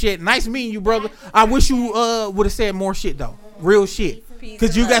lock. Appreciate it. Nice meeting you, brother. I wish you would have said more shit though. Real shit.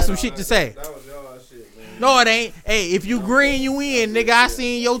 Cause you got some shit to say. That was y'all shit, man. No, it ain't. Hey, if you green, you in, nigga. I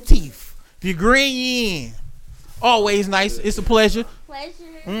seen your teeth. If you green, you in. Always nice. It's a pleasure.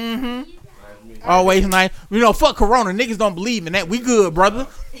 Mm-hmm. Always nice. Fuck Corona. Niggas don't believe in that. We good, brother.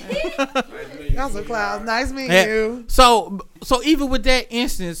 That's a cloud. Nice meeting you. So even with that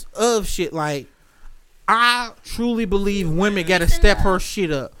instance of shit, like, I truly believe women got to step her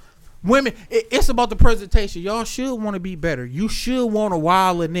shit up. Women, it's about the presentation. Y'all should want to be better. You should want to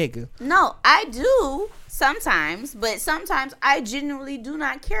wild a nigga. No, I do sometimes, but sometimes I genuinely do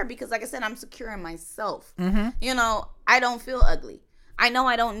not care because, like I said, I'm secure in myself. Mm-hmm. I don't feel ugly. I know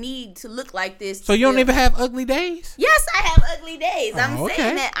I don't need to look like this. So you don't even have ugly days? Yes, I have ugly days. I'm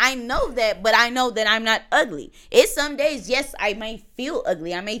saying that I know that, but I know that I'm not ugly. It's some days, yes, I may feel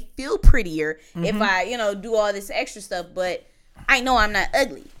ugly. I may feel prettier if I, do all this extra stuff, but I know I'm not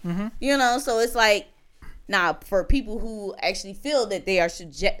ugly. Mm-hmm. So it's like, now for people who actually feel that they are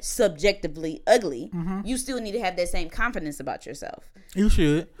subjectively ugly, you still need to have that same confidence about yourself. You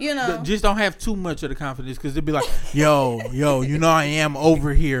should. Just don't have too much of the confidence because they'd be like, yo, I am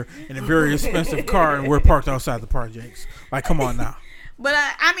over here in a very expensive car and we're parked outside the projects. Like, come on now. But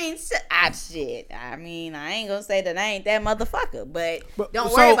shit. I ain't gonna say that I ain't that motherfucker, but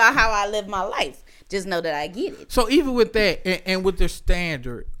don't worry about how I live my life. Just know that I get it. So even with that and with the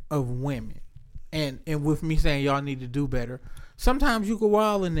standard of women and with me saying y'all need to do better, sometimes you can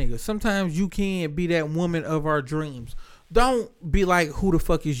wild a nigga. Sometimes you can't be that woman of our dreams. Don't be like who the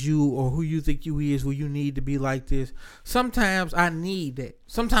fuck is you or who you think you is, who you need to be like this. Sometimes I need that.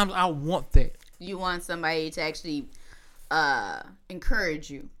 Sometimes I want that. You want somebody to actually encourage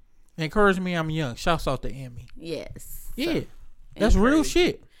you. Encourage me, I'm young. Shouts out to Emmy. Yes. Yeah. So, that's real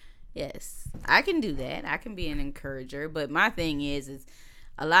shit. Yes. I can do that. I can be an encourager. But my thing is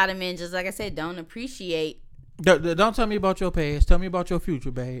a lot of men, just like I said, don't appreciate Don't tell me about your past. Tell me about your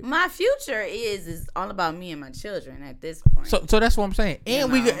future, babe. My future is all about me and my children at this point. So that's what I'm saying.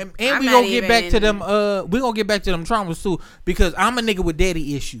 And we gonna get back to them. We gonna get back to them traumas too, because I'm a nigga with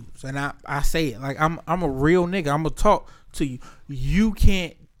daddy issues, and I say it like I'm a real nigga. I'm gonna talk to you. You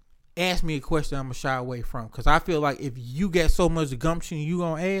can't ask me a question I'm gonna shy away from, because I feel like if you got so much gumption you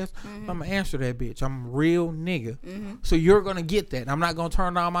gonna ask, I'm gonna answer that bitch. I'm a real nigga. So you're gonna get that. I'm not gonna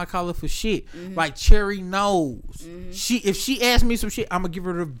turn down my collar for shit. Like Cherry knows. If she asks me some shit, I'm gonna give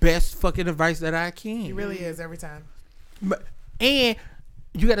her the best fucking advice that I can. He really is every time. And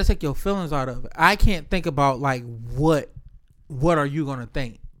you gotta take your feelings out of it. I can't think about like what are you gonna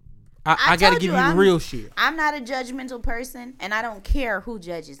think. I gotta give you the real shit. I'm not a judgmental person, and I don't care who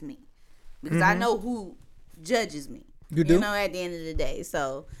judges me, because I know who judges me. You do? You know, at the end of the day.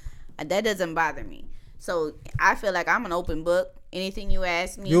 So that doesn't bother me. So I feel like I'm an open book. Anything you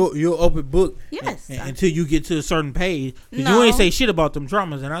ask me, you're open book. Yes. Until you get to a certain page, because No. you ain't say shit about them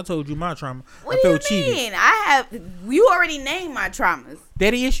traumas, and I told you my trauma. What I do you felt cheated. mean? You already named my traumas.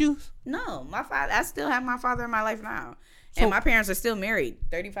 Daddy issues? No, my father. I still have my father in my life now, and my parents are still married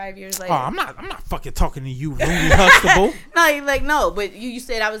 35 years later. Oh, I'm not fucking talking to you, Rudy Huxtable. No, you're like, no, but you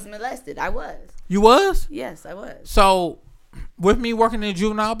said I was molested. I was. You was? Yes, I was. So, with me working in the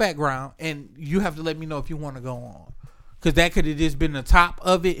juvenile background, and you have to let me know if you want to go on. Because that could have just been the top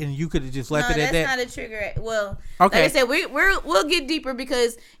of it, and you could have just left it at that. No, that's not a trigger. Well, okay. Like I said, we'll get deeper,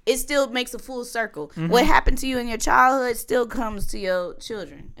 because it still makes a full circle. What happened to you in your childhood still comes to your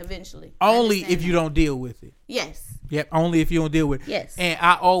children eventually. Only if you don't deal with it. Yes. Yep, only if you don't deal with it. Yes. And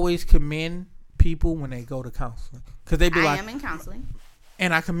I always commend people when they go to counseling. Because they be I like, am in counseling.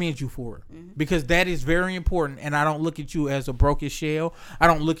 and I commend you for it. Because that is very important. And I don't look at you as a broken shell. I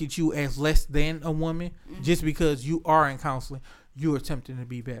don't look at you as less than a woman. Just because you are in counseling, you are attempting to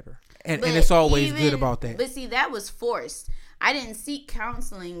be better. And it's always good about that. But see, that was forced. I didn't seek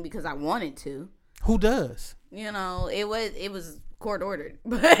counseling because I wanted to. Who does? You know, it was court ordered.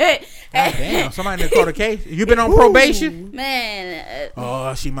 But damn, somebody that caught a case. You been on probation? Man.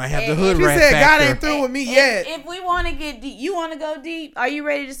 Oh, she might have the hood She rat said factor. God ain't through with me yet. If we want to get deep, you want to go deep? Are you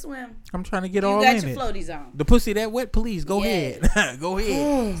ready to swim? I'm trying to get You all got in your it. floaties on. The pussy that wet, please go Yes. ahead. Go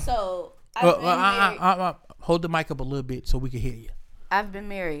ahead. So I've been married. Hold the mic up a little bit so we can hear you. I've been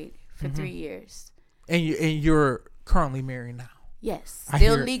married for 3 years. And you're currently married now. Yes, I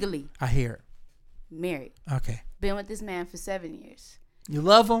still hear it. legally I hear it. married. Okay. Been with this man for 7 years. You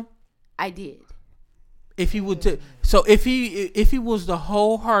love him? I did. If he would if he was to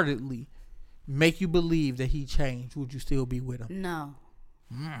wholeheartedly make you believe that he changed, would you still be with him? No.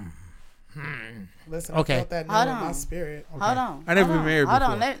 Listen, Okay. I felt that Hold now in my on. spirit. Hold on. I never Hold been on. married Hold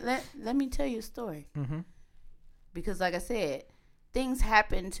before. on. Let me tell you a story. Because like I said, things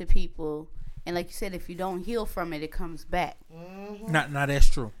happen to people, and like you said, if you don't heal from it, it comes back. Not that's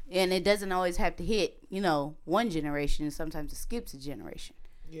true. And it doesn't always have to hit, one generation. Sometimes it skips a generation.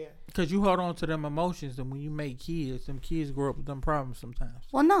 Yeah. Because you hold on to them emotions, and when you make kids, them kids grow up with them problems sometimes.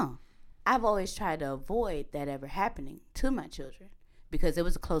 Well, no. I've always tried to avoid that ever happening to my children, because it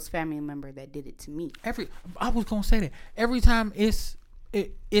was a close family member that did it to me. I was gonna say that every time it's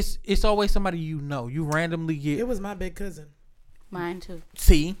always somebody you know. You randomly get It was my big cousin. Mine too.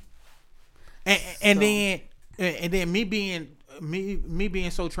 see, and then me being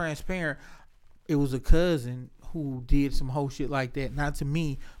so transparent, it was a cousin who did some whole shit like that, not to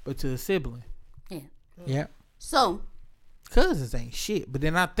me but to a sibling. Yeah. So Cousins ain't shit, but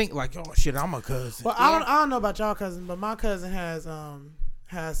then I think like, oh shit, I'm a cousin. Well, I don't know about y'all cousin, but my cousin has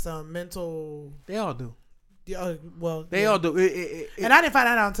some mental. They all do. They all do. And I didn't find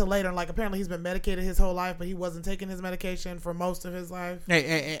that out until later. Like, apparently he's been medicated his whole life, but he wasn't taking his medication for most of his life.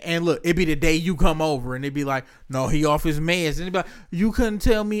 And look, it be the day you come over and they be like, no, he off his meds. And they be like, you couldn't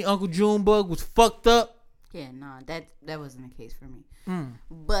tell me Uncle Junebug was fucked up. yeah, no, that wasn't the case for me.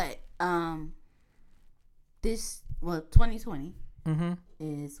 But 2020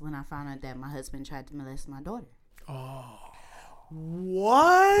 is when I found out that my husband tried to molest my daughter.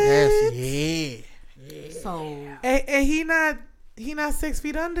 What? Yes, yeah. So And he not 6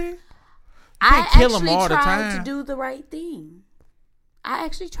 feet under? I kill 'em actually all the tried time. to do the right thing. I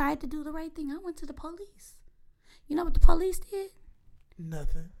went to the police. You know what the police did?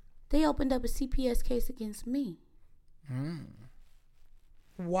 Nothing. They opened up a CPS case against me.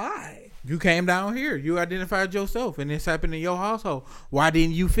 Why? You came down here. You identified yourself, and this happened in your household. Why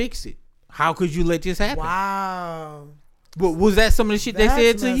didn't you fix it? How could you let this happen? Wow. But was that some of the shit they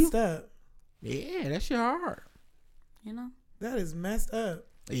said to you? Messed up. Yeah, that shit hard. You know, That is messed up.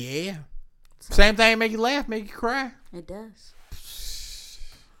 Yeah. Same thing make you laugh, make you cry. it does.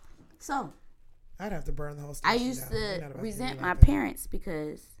 So I'd have to burn the whole I station used down. They're not to about do resent like my that. parents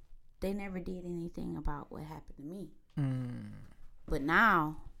because they never did anything about what happened to me. But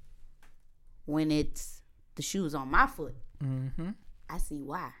now, when it's the shoes on my foot, I see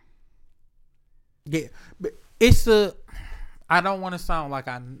why. Yeah, but I don't want to sound like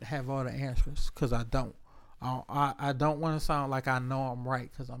I have all the answers because I don't. I don't want to sound like I know I'm right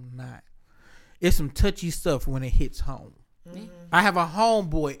because I'm not. It's some touchy stuff when it hits home. I have a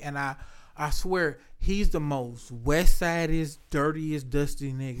homeboy, and I swear he's the most west sidest, dirtiest,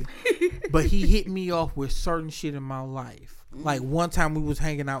 dusty nigga. But he hit me off with certain shit in my life. Like one time we was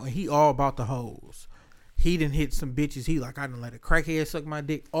hanging out, and he all about the hoes. He done hit some bitches. He like, I done let a crackhead suck my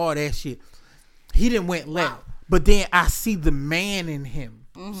dick. All that shit. He done went left. But then I see the man in him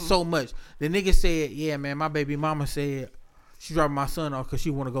so much. The nigga said, yeah, man, my baby mama said she dropped my son off because she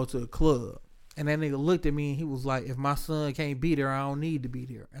want to go to a club. And that nigga looked at me and he was like, if my son can't be there, I don't need to be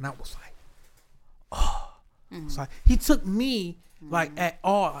there. And I was like, oh. It's like, he took me like at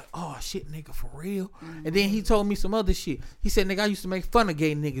all, like, oh shit, nigga, for real. And then he told me some other shit. He said, nigga, I used to make fun of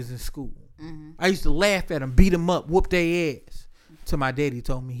gay niggas in school. I used to laugh at them, beat them up, whoop their ass. Till my daddy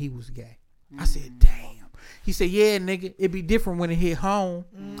told me he was gay. I said, damn. He said, yeah, nigga, it be different when it hit home.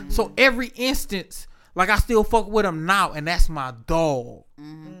 So every instance, like I still fuck with him now, and that's my dog.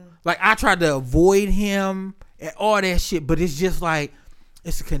 Like I tried to avoid him and all that shit, but it's just like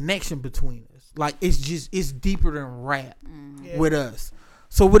it's a connection between us. Like it's deeper than rap with us.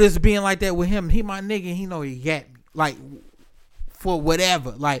 So with us being like that with him, he my nigga, he know he got me. Like for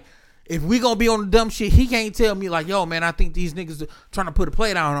whatever. Like if we gonna be on the dumb shit, he can't tell me like, yo, man, I think these niggas are trying to put a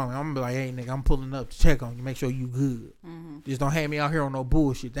play down on me. I'm gonna be like, hey, nigga, I'm pulling up to check on you, make sure you good. Just don't have me out here on no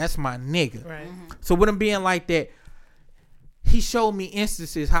bullshit. That's my nigga. Right. So with him being like that, he showed me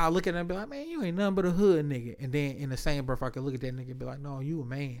instances how I look at him and be like, man, you ain't nothing but a hood nigga. And then in the same breath, I could look at that nigga and be like, no, you a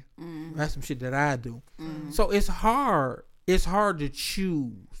man. That's some shit that I do. So it's hard. It's hard to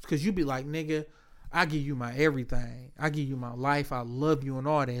choose because you be like, nigga, I give you my everything. I give you my life. I love you and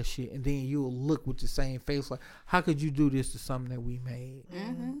all that shit. And then you'll look with the same face like, how could you do this to something that we made?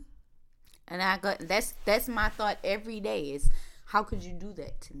 And I got that's my thought every day is how could you do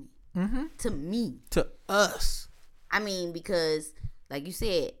that to me? To me. To us. I mean, because like you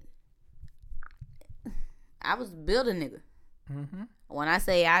said, I was built a nigga. When I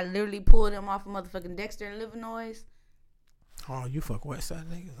say I literally pulled him off of motherfucking Dexter and Illinois. Oh, you fuck West Side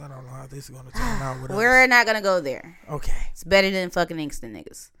niggas. I don't know how this is gonna turn out with us. We're not gonna go there. Okay. It's better than fucking Inkster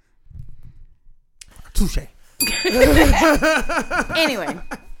niggas. Touche. Anyway,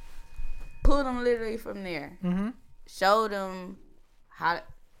 pulled him literally from there. Showed him how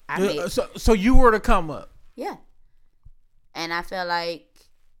I made. So you were to come up. Yeah. And I felt like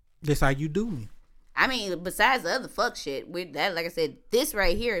That's how you do me. I mean, besides the other fuck shit, with that, like I said, this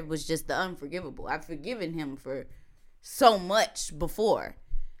right here was just the unforgivable. I've forgiven him for so much before,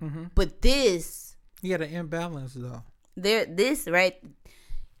 but this, You got an imbalance though. there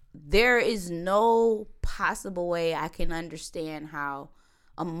is no possible way I can understand how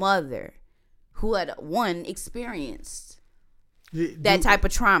a mother who had experienced that type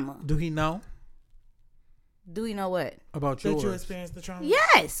of trauma. Do he know Do we know what? about That yours? you experienced the trauma?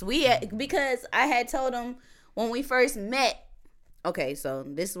 Yes, because I had told him when we first met. Okay, so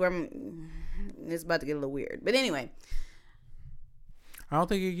this is where it's about to get a little weird, but anyway, I don't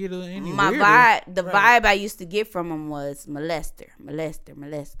think it get any my weirder. vibe I used to get from him was molester,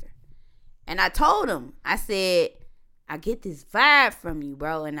 and I told him, I said, I get this vibe from you,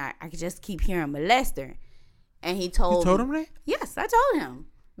 bro, and I just keep hearing molester, and he told You told him that? Yes, I told him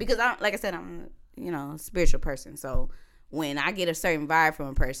because like I said, I'm a spiritual person, so when I get a certain vibe from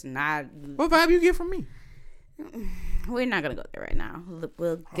a person, What vibe you get from me? we're not gonna go there right now.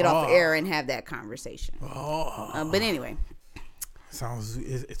 We'll get off the air and have that conversation. But anyway, It sounds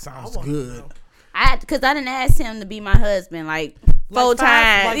good. because I didn't ask him to be my husband like 4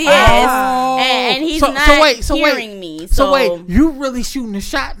 times. like Yes, Oh. and he's So not wait, hearing me. So wait, you really shooting a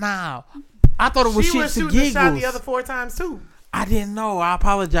shot now? I thought it was She shit was to shooting the shot the giggles. other 4 times too. I didn't know. I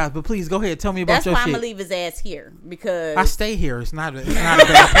apologize, but please go ahead. Tell me about That's your why I'm shit. gonna leave his ass here because I stay here. It's not a bad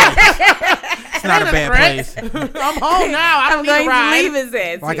place. It's not a bad place. I'm home now. I don't I'm need going a to ride. leave his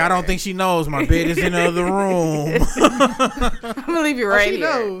ass. Like here. I don't think she knows my bed is in the other room. I'm gonna leave you Oh, right she here.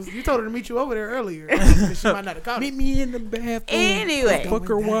 knows. You told her to meet you over there earlier. She might not have caught Meet it. me in the bathroom. Anyway. Fuck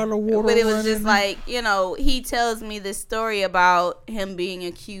her while the water But it was just running. like, he tells me this story about him being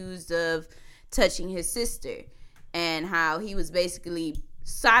accused of touching his sister and how he was basically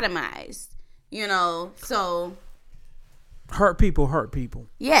sodomized, so hurt people.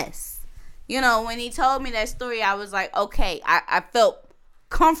 yes. When he told me that story, I was like, okay, I felt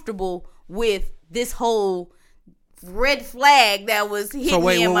comfortable with this whole red flag that was hitting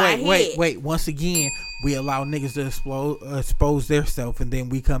me in my head. Wait. Once again, we allow niggas to expose themselves, and then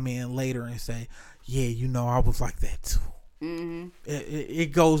we come in later and say, yeah, you know, I was like that too. Mm-hmm.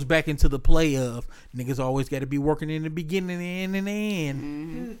 It goes back into the play of niggas always got to be working in the beginning and in the end.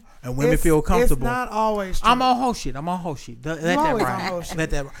 Mm-hmm. And women feel comfortable. It's not always true. I'm on whole shit. Let that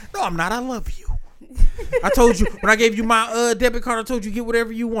ride. No, I'm not. I love you. I told you when I gave you my debit card, I told you get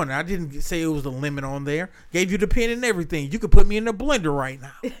whatever you wanted. I didn't say it was the limit on there. Gave you the pen and everything. You could put me in the blender right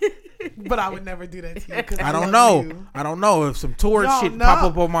now. But I would never do that to you. I don't know. I don't know if some tourist shit pop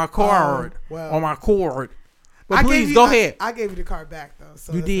up on my card. On my cord. But please go ahead. I gave you the card back though.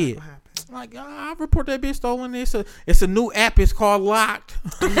 So you did. Like, I report that bitch stolen. It's a new app. It's called Locked.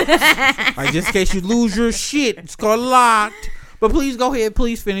 Like, just in case you lose your shit, it's called Locked. But please go ahead.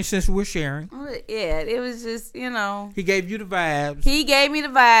 Please finish since we're sharing. Yeah, it was just, you know. He gave you the vibes. He gave me the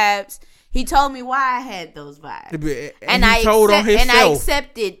vibes. He told me why I had those vibes. And he told on himself. And I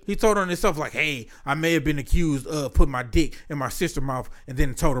accepted. He told on himself like, hey, I may have been accused of putting my dick in my sister's mouth and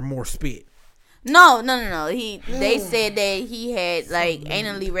then told her more spit. No. They said that he had like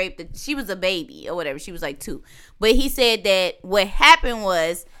anally raped. She was a baby or whatever. She was like 2. But he said that what happened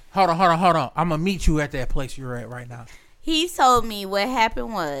was. Hold on. I'm gonna meet you at that place you're at right now. He told me what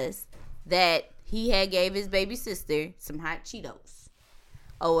happened was that he had gave his baby sister some hot Cheetos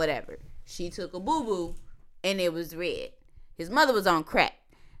or whatever. She took a boo-boo and it was red. His mother was on crack.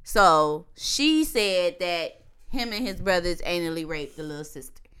 So she said that him and his brothers anally raped the little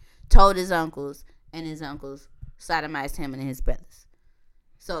sister. Told his uncles, and his uncles sodomized him and his brothers.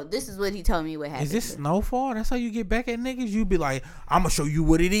 So this is what he told me what happened. Is this Snowfall? That's how you get back at niggas? You be like, I'm going to show you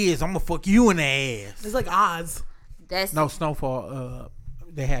what it is. I'm going to fuck you in the ass. It's like Oz. No, Snowfall.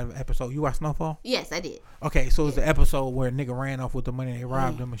 They had an episode. You watched Snowfall? Yes, I did. Okay, so it's the episode where a nigga ran off with the money. They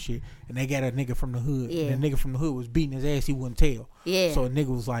robbed him and shit. And they got a nigga from the hood. Yeah. And the nigga from the hood was beating his ass. He wouldn't tell. Yeah. So a nigga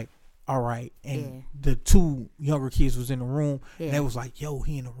was like, all right. And the 2 younger kids was in the room. Yeah. And they was like, yo,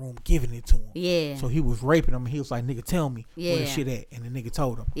 he in the room giving it to him. Yeah. So he was raping him. And he was like, nigga, tell me where the shit at. And the nigga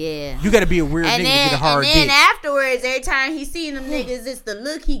told him. Yeah. You got to be a weird nigga to get a hard dick. And then afterwards, every time he seen them niggas, it's the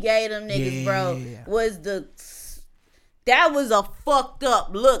look he gave them niggas, bro, was the... That was a fucked up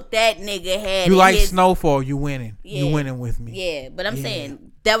look that nigga had. You like Snowfall, you winning. Yeah. You winning with me. Yeah, but I'm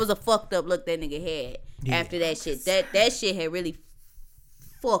saying that was a fucked up look that nigga had after that shit. That shit had really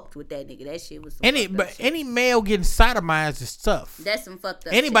fucked with that nigga. That shit was any male getting sodomized is tough. That's some fucked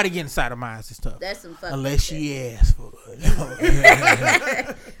up Anybody shit. Getting sodomized is tough. That's some fucked Unless up she shit. asks for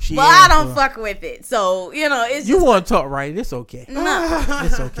it. Well, I don't fuck with it. So, you know, it's just... You want to talk right. It's okay. No.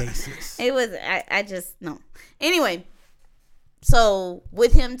 It's okay, sis. It was... I just... No. Anyway... So,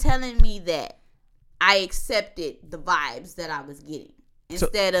 with him telling me that, I accepted the vibes that I was getting.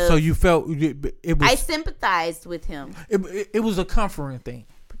 Instead of... So, you felt... It was, I sympathized with him. It was a comforting thing.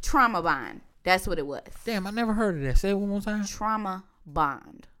 Trauma bond. That's what it was. Damn, I never heard of that. Say it one more time. Trauma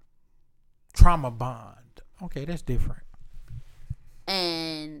bond. Trauma bond. Okay, that's different.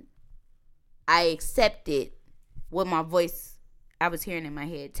 And I accepted what my voice I was hearing in my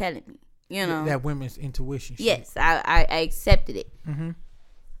head telling me. You know, that women's intuition shit. Yes, I accepted it. Mm-hmm.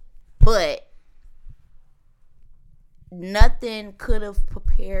 But nothing could have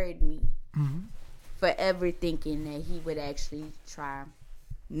prepared me for ever thinking that he would actually try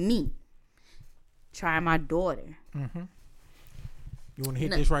me. Try my daughter. Mm-hmm. You want to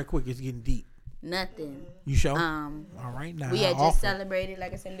hit this right quick? It's getting deep. Nothing. You sure? All right, now. We had just celebrated,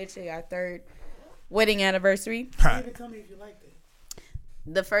 like I said, literally our 3rd wedding anniversary. Huh. Tell me if you liked it.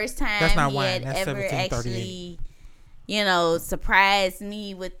 The first time he had ever actually, you know, surprised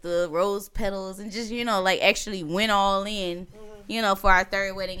me with the rose petals and just, you know, like actually went all in, you know, for our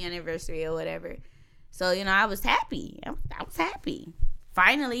 3rd wedding anniversary or whatever. So, you know, I was happy. I was happy.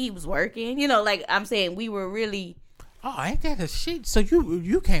 Finally, he was working. You know, like I'm saying, we were really... Oh, ain't that a shit? So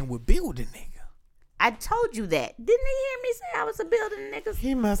you came with building nigga. I told you that. Didn't he hear me say I was a building nigga?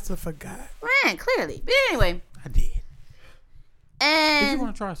 He must have forgot. Man, clearly. But anyway. I did. And if you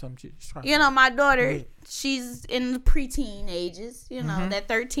want to try something, just try. You know, my daughter, she's in the preteen ages. You know, that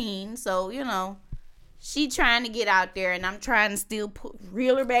 13. So you know, she trying to get out there, and I'm trying to still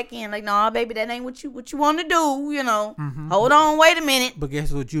reel her back in. Like, no, baby, that ain't what you want to do. You know, hold on, wait a minute. But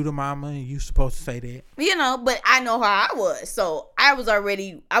guess what? You the mama, and you supposed to say that. You know, but I know how I was, so I was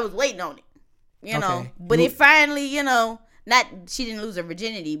waiting on it. You know, but it finally, you know, she didn't lose her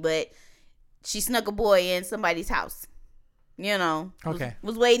virginity, but she snuck a boy in somebody's house. You know,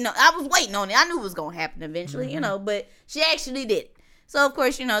 was waiting on. I was waiting on it. I knew it was gonna happen eventually. You know, but she actually did. So of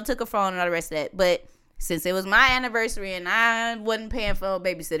course, you know, took her phone and all the rest of that. But since it was my anniversary and I wasn't paying for a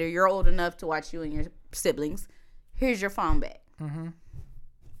babysitter, you're old enough to watch you and your siblings. Here's your phone back. Mm-hmm.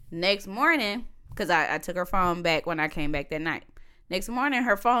 Next morning, because I took her phone back when I came back that night. Next morning,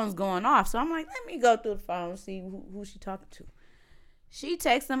 her phone's going off. So I'm like, let me go through the phone and see who she talking to. She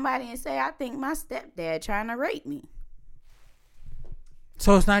texts somebody and say, I think my stepdad trying to rape me.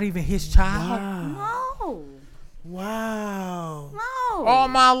 So it's not even his child? No. Wow. No. All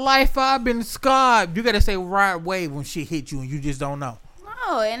my life I've been scarred. You got to say right away when shit hit you and you just don't know.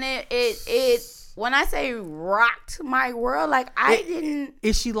 No, and it when I say rocked my world, like I didn't.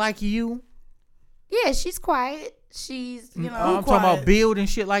 Is she like you? Yeah, she's quiet. She's, you know. I'm talking about build and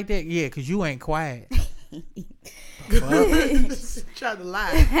shit like that. Yeah, because you ain't quiet. Trying to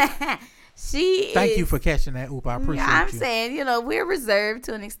lie. Thank you for catching that, Oop. I appreciate you. I'm saying, you know, we're reserved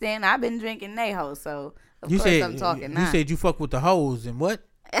to an extent. I've been drinking Neho, so of course I'm talking now. You said you fuck with the hoes and what?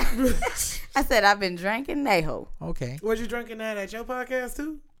 I said I've been drinking Neho. Okay. Was you drinking that at your podcast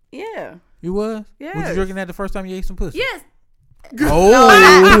too? Yeah. You was? Yes. Was you drinking that the first time you ate some pussy? Yes.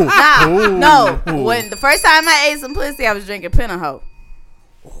 Oh. No. When the first time I ate some pussy, I was drinking Pinaho.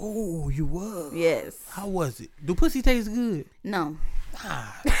 Oh, you was? Yes. How was it? Do pussy taste good? No.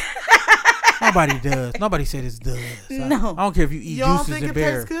 Nobody does. Nobody said it does. No. I don't care if you eat Y'all juices think and it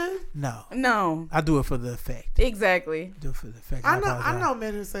berries. tastes good? No. No. I do it for the effect. Exactly. Do it for the effect. I know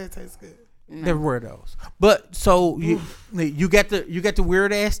men who say it tastes good. They're weirdos. But so you get the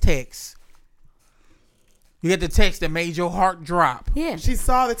weird ass text. You get the text that made your heart drop. Yeah. She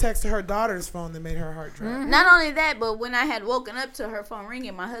saw the text to her daughter's phone that made her heart drop. Mm-hmm. Not only that, but when I had woken up to her phone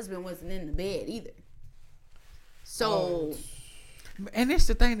ringing, my husband wasn't in the bed either. So, and it's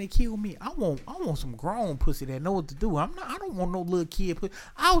the thing that killed me. I want some grown pussy that know what to do. I don't want no little kid pussy.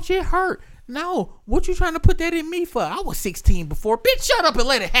 Ouch, it hurt. No, what you trying to put that in me for? I was 16 before. Bitch, shut up and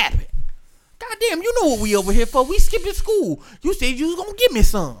let it happen. Goddamn, you know what we over here for. We skipping school. You said you was gonna give me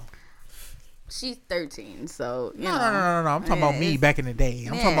some. She's 13, so you No. know. I'm talking about me back in the day.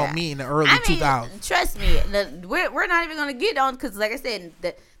 I'm talking about me in the early 2000s. Trust me, we're not even gonna get on because, like I said,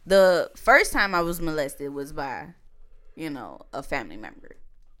 the first time I was molested was by, you know, a family member.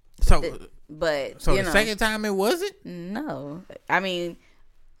 So the second time it wasn't? No, I mean,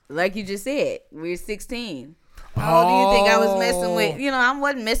 like you just said, we're 16. How old do you think I was messing with? You know, I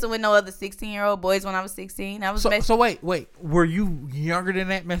wasn't messing with no other 16-year-old boys when I was 16. I was So wait. Were you younger than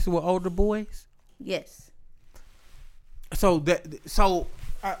that, messing with older boys? Yes. So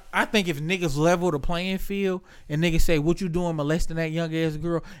I think if niggas level the playing field and niggas say, what you doing molesting that young ass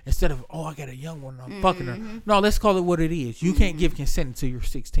girl, instead of, oh, I got a young one, I'm fucking her. No, let's call it what it is. You can't give consent until you're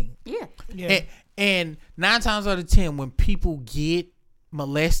 16. Yeah. And 9 times out of 10, when people get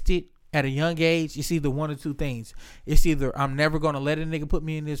molested at a young age, it's either one or two things. It's either I'm never going to let a nigga put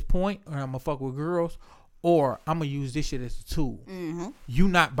me in this point, or I'm going to fuck with girls, or I'm going to use this shit as a tool. Mm-hmm. You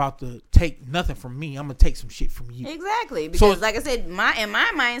not about to take nothing from me. I'm going to take some shit from you. Exactly. Because like I said, in my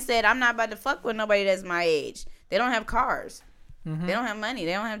mindset, I'm not about to fuck with nobody that's my age. They don't have cars. Mm-hmm. They don't have money.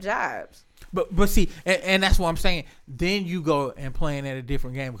 They don't have jobs. But see, and that's what I'm saying. Then you go and playing at a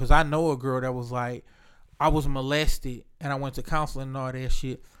different game. Because I know a girl that was like, I was molested, and I went to counseling and all that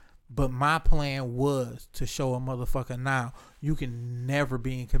shit. But my plan was to show a motherfucker now, you can never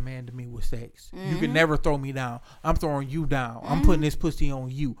be in command of me with sex. Mm-hmm. You can never throw me down. I'm throwing you down. Mm-hmm. I'm putting this pussy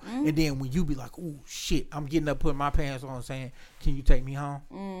on you. Mm-hmm. And then when you be like, oh, shit, I'm getting up, putting my pants on, saying, can you take me home?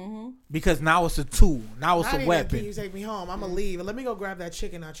 Mm-hmm. Because now it's a tool. Now it's a weapon. Can you take me home? I'm going to leave. And let me go grab that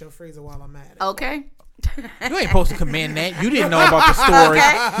chicken out your freezer while I'm at it. Okay. You ain't supposed to command that. You didn't know about the story.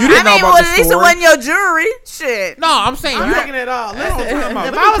 Okay. You didn't know about the story. At least it wasn't your jury. Shit. No, I'm saying I'm taking it all. Listen,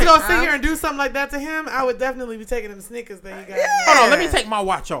 if I was gonna sit here and do something like that to him, I would definitely be taking them Snickers that he got. Hold on, let me take my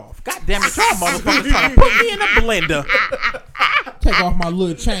watch off. God damn it, y'all motherfuckers trying to put me in a blender. Take off my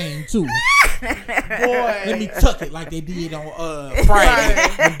little chain too. Boy, let me tuck it like they did on Friday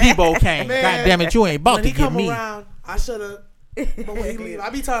when Debo came. God damn it, you ain't about to get me. Around, I should have. But when he leave, I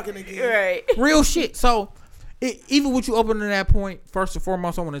be talking again. Right. Real shit. So, even with you opening that point, first and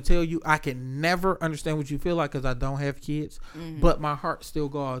foremost, I want to tell you, I can never understand what you feel like because I don't have kids, but my heart still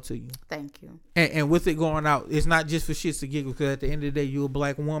go out to you. Thank you. And with it going out, it's not just for shits to giggles because at the end of the day, you're a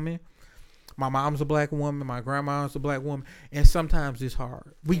black woman. My mom's a black woman. My grandma's a black woman. And sometimes it's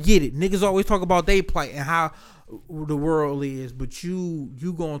hard. We get it. Niggas always talk about they plight and how the world is, but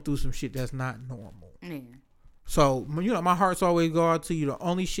you going through some shit that's not normal. Yeah. So, you know, my heart's always go out to you. The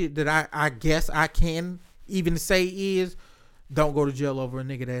only shit that I guess I can even say is don't go to jail over a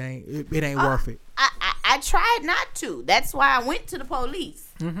nigga that ain't worth it. I tried not to. That's why I went to the police.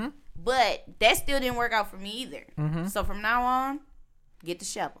 Mm-hmm. But that still didn't work out for me either. Mm-hmm. So from now on, get the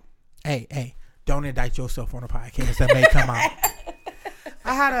shovel. Hey, don't indict yourself on a podcast that may come out.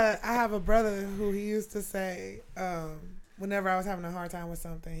 I have a brother who he used to say, whenever I was having a hard time with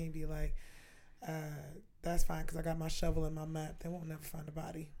something, he'd be like, that's fine because I got my shovel and my map. They won't never find a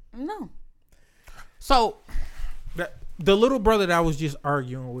body. No. So, the little brother that I was just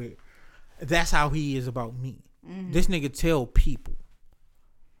arguing with, that's how he is about me. Mm-hmm. This nigga tell people,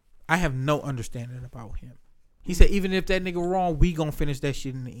 I have no understanding about him. He said, even if that nigga wrong, we gonna finish that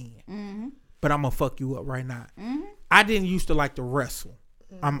shit in the end. Mm-hmm. But I'm gonna fuck you up right now. Mm-hmm. I didn't used to like to wrestle.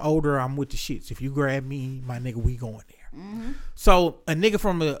 Mm-hmm. I'm older. I'm with the shits. If you grab me, my nigga, we going there. Mm-hmm. So a nigga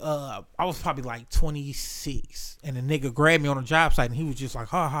from I was probably like 26, and a nigga grabbed me on a job site, and he was just like,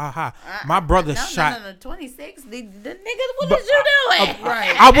 ha ha ha. My brother shot. No, 26. The nigga, what is you doing?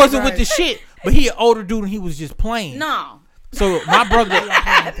 Right. I wasn't with the shit, but he an older dude, and he was just playing. No. So my brother,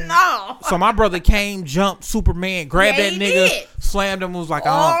 no. So my brother came, jumped, Superman, grabbed that nigga, slammed him, was like,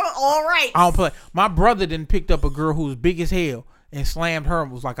 all right. I don't play. My brother then picked up a girl who was big as hell and slammed her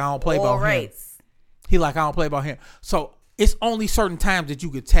and was like, I don't play about him. He like, I don't play about him. So it's only certain times that you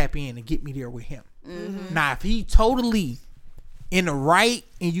could tap in and get me there with him. Mm-hmm. Now, if he totally in the right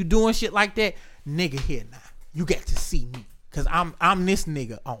and you doing shit like that, nigga here now. You got to see me. Cause I'm this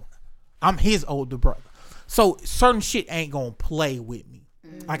nigga owner. I'm his older brother. So certain shit ain't gonna play with me.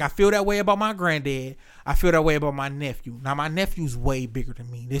 Mm-hmm. Like I feel that way about my granddad. I feel that way about my nephew. Now my nephew's way bigger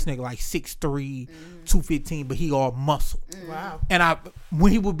than me. This nigga like 6'3", 215, but he all muscle. Wow. And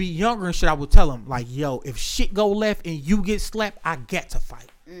when he would be younger and shit, I would tell him like, yo, if shit go left and you get slapped, I got to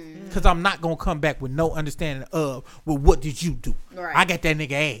fight. Cause I'm not gonna come back with no understanding of, well, what did you do? Right. I got that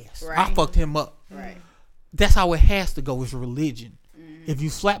nigga ass. Right. I fucked him up. Right. That's how it has to go. Is religion. If you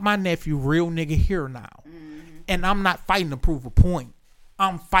slap my nephew, real nigga here now. And I'm not fighting to prove a point.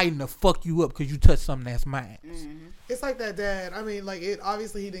 I'm fighting to fuck you up because you touched something that's mine. It's like that dad. I mean, like, it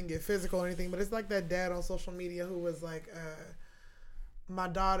obviously he didn't get physical or anything, but it's like that dad on social media who was like, my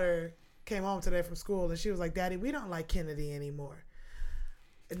daughter came home today from school and she was like, Daddy, we don't like Kennedy anymore.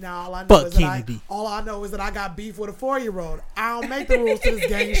 And now all I know is that I got beef with a 4-year-old. I don't make the rules to this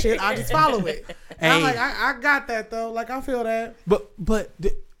gang shit. I just follow it. And I'm like, I got that though. Like, I feel that.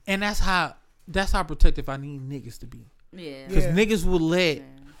 And that's how protective I need niggas to be. Yeah. Because niggas will let,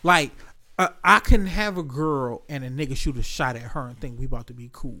 like, I couldn't have a girl and a nigga shoot a shot at her and think we about to be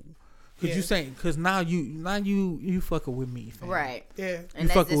cool. Because you saying, because now you fucking with me, fam. Right. Yeah. And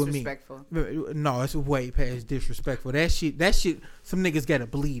that's disrespectful. No, it's way past disrespectful. That shit, some niggas gotta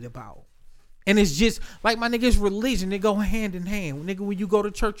bleed about. And it's just, like my niggas religion, they go hand in hand. Nigga, when you go to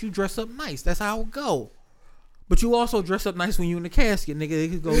church, you dress up nice. That's how it go. But you also dress up nice when you in the casket, nigga.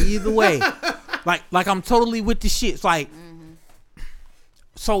 It could go either way. Like I'm totally with the shit. It's like,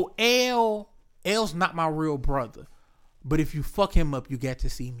 so L's not my real brother. But if you fuck him up, you get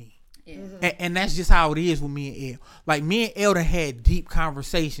to see me. Yeah. And that's just how it is with me and L. Like, me and L done had deep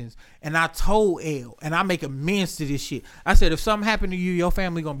conversations, and I told L, and I make amends to this shit. I said, if something happened to you, your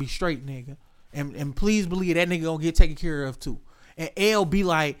family gonna be straight, nigga. And please believe that nigga gonna get taken care of too. And L be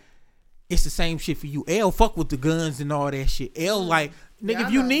like, it's the same shit for you. L fuck with the guns and all that shit. L like, nigga,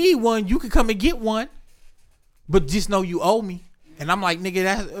 if you need one, you can come and get one. But just know you owe me. And I'm like,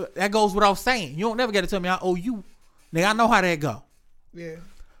 nigga, that goes without saying. You don't never got to tell me I owe you. Nigga, I know how that go. Yeah.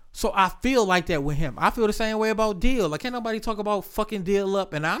 So I feel like that with him. I feel the same way about Deal. Like, can't nobody talk about fucking Deal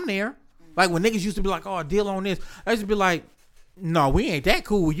up, and I'm there. Like, when niggas used to be like, oh, Deal on this, I used to be like, no, we ain't that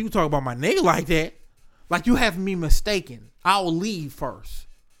cool when you talk about my nigga like that. Like, you having me mistaken. I'll leave first.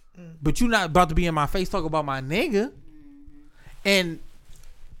 But you not about to be in my face talking about my nigga. And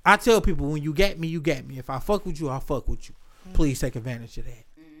I tell people, when you got me, you got me. If I fuck with you, I'll fuck with you. Please take advantage of that.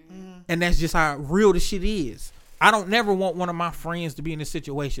 And that's just how real the shit is. I don't never want one of my friends to be in this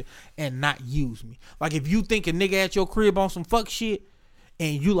situation and not use me. Like, if you think a nigga at your crib on some fuck shit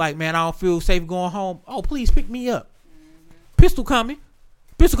and you like, man, I don't feel safe going home. Oh, please pick me up. Pistol coming.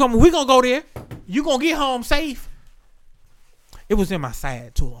 We gonna go there. You gonna get home safe. It was in my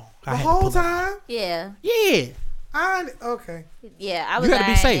side too long. The whole time? Yeah. Yeah. Okay. Yeah, I was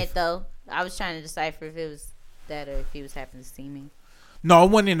eyeing it though. I was trying to decipher if it was that or if he was having to see me. No,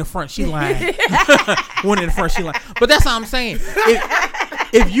 it wasn't in the front. She lying. Wasn't in the front. She lying. But that's what I'm saying.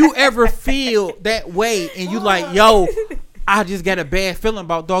 If you ever feel that way and you like, yo, I just got a bad feeling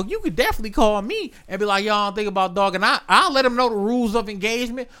about dog, you could definitely call me and be like, yo, I don't think about dog. And I'll let them know the rules of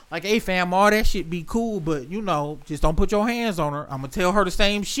engagement. Like, hey, fam, all that shit be cool, but, you know, just don't put your hands on her. I'm going to tell her the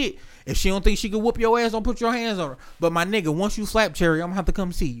same shit. If she don't think she can whoop your ass, don't put your hands on her. But, my nigga, once you slap Cherry, I'm going to have to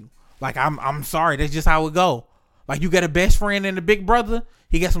come see you. Like, I'm sorry. That's just how it go. Like, you got a best friend and a big brother.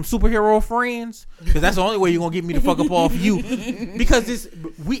 He got some superhero friends. Because that's the only way you're going to get me to fuck up off you. Because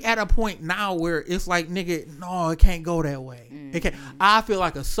we at a point now where it's like, nigga, no, it can't go that way. It can't. I feel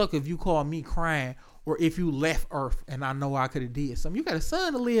like a sucker if you call me crying or if you left Earth and I know I could have did something. You got a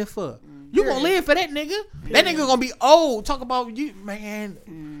son to live for. You going to live for that nigga. That nigga going to be old. Talk about you,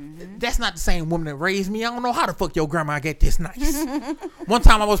 man. That's not the same woman that raised me. I don't know how the fuck your grandma get this nice. One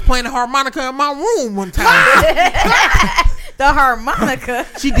time I was playing the harmonica in my room one time. The harmonica.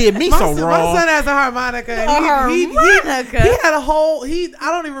 She did me so wrong. My son has a harmonica. Harmonica. He had a whole. I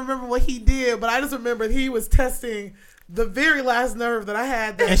don't even remember what he did, but I just remember he was testing the very last nerve that I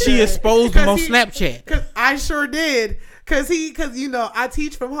had. And she exposed him on Snapchat. Because I sure did. Because I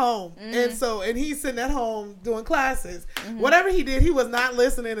teach from home. And he's sitting at home doing classes. Whatever he did, he was not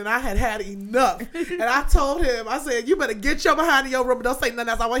listening, and I had enough. And I told him, I said, you better get your behind in your room and don't say nothing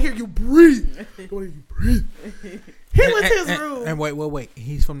else. I want to hear you breathe. I want to hear you breathe. He was his room. And wait.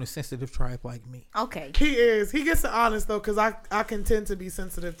 He's from the sensitive tribe like me. Okay. He is. He gets the honest, though, because I can tend to be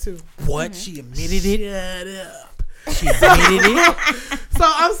sensitive, too. What? She admitted it? Shut up. She admitted it? So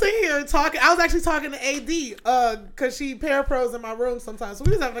I'm sitting here talking. I was actually talking to AD because she parapros in my room sometimes. So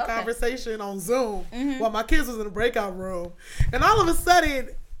we was having a conversation on Zoom while my kids was in the breakout room. And all of a sudden,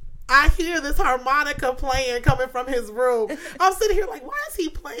 I hear this harmonica playing coming from his room. I'm sitting here like, why is he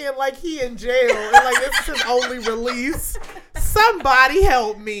playing like he in jail? And like, this is his only release. Somebody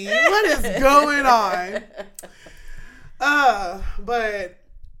help me. What is going on? But...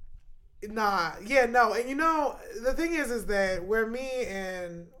 Nah, yeah, no, and the thing is that where me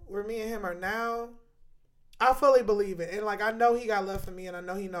and him are now, I fully believe it, and like I know he got love for me, and I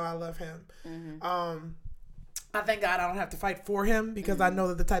know he know I love him. I thank God I don't have to fight for him because I know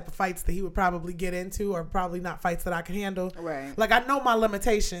that the type of fights that he would probably get into are probably not fights that I can handle. Right. Like I know my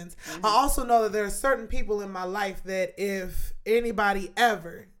limitations. I also know that there are certain people in my life that if anybody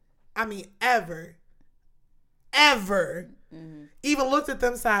ever even looked at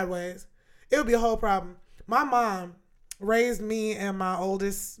them sideways, it would be a whole problem. My mom raised me and my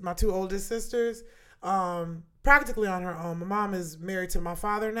two oldest sisters, practically on her own. My mom is married to my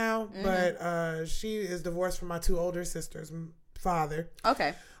father now, but she is divorced from my two older sisters' father.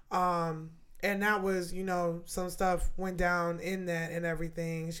 Okay. And that was, some stuff went down in that and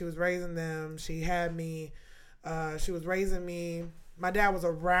everything. She was raising them. She had me. She was raising me. My dad was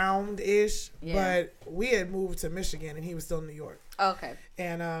around-ish, but we had moved to Michigan, and he was still in New York. Okay.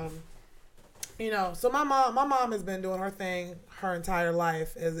 And, so my mom has been doing her thing her entire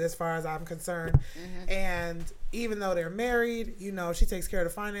life as far as I'm concerned. And even though they're married, she takes care of the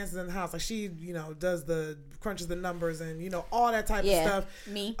finances in the house. Like she, crunches the numbers and, all that type of stuff.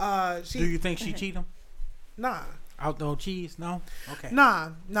 Me. Do you think she cheat him? Nah. Out no cheese? No? Okay.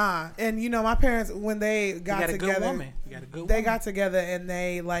 Nah. And my parents, when they got together, good woman. You got a good they woman. got together and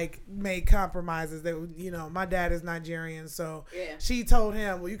they made compromises. They, my dad is Nigerian, so she told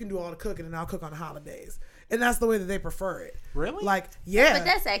him, well, you can do all the cooking and I'll cook on the holidays. And that's the way that they prefer it. Really? But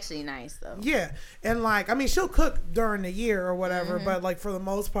that's actually nice though. Yeah. And she'll cook during the year or whatever, but for the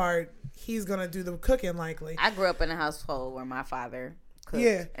most part, he's going to do the cooking likely. I grew up in a household where my father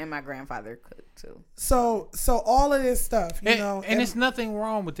cooked, and my grandfather cooked too. So all of this stuff, and it's nothing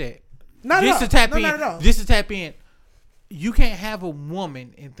wrong with that. Not at all. Just to tap in, you can't have a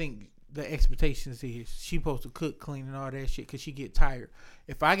woman and think the expectations is she supposed to cook, clean, and all that shit because she get tired.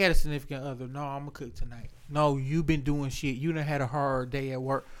 If I got a significant other, no, I'm gonna cook tonight. No, you been doing shit. You done had a hard day at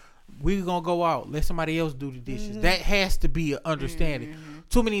work. We gonna go out. Let somebody else do the dishes. That has to be an understanding.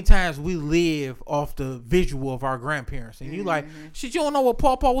 Too many times we live off the visual of our grandparents, and you like shit. You don't know what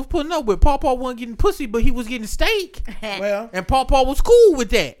Pawpaw was putting up with. Pawpaw wasn't getting pussy, but he was getting steak. And Pawpaw was cool with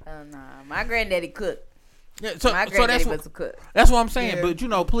that. Nah, my granddaddy cooked. Yeah, my granddaddy was a cook. That's what I'm saying. Yeah.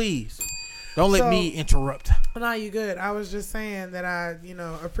 But please don't let me interrupt. No, you good. I was just saying that I,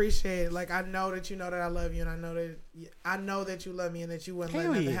 appreciate it. Like I know that you know that I love you, and I know that you love me, and that you wouldn't let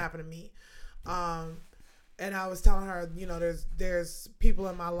nothing happen to me. And I was telling her, there's people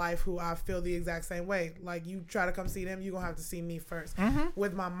in my life who I feel the exact same way. Like you try to come see them, you're gonna have to see me first.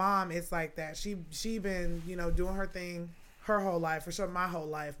 With my mom, it's like that. She been, doing her thing her whole life, for sure my whole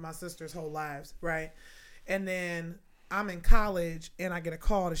life, my sister's whole lives, right? And then I'm in college and I get a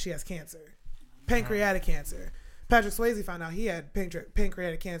call that she has cancer. Pancreatic cancer. Patrick Swayze found out he had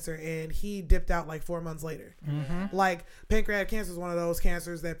pancreatic cancer and he dipped out 4 months later. Pancreatic cancer is one of those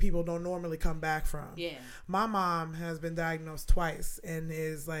cancers that people don't normally come back from. Yeah. My mom has been diagnosed twice and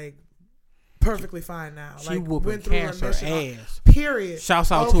is perfectly fine now. She like, whooping went through cancer remission. ass. Period.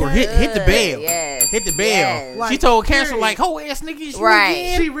 Shouts out to her. Hit the bell. Yes. Hit the bell. Yes. She Like, told cancer period. like, "Whole ass nigga, you Right.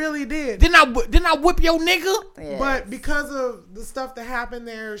 again? She really did. Didn't I whip your nigga?" Yes. But because of the stuff that happened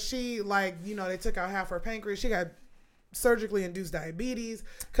there, she they took out half her pancreas. She got surgically induced diabetes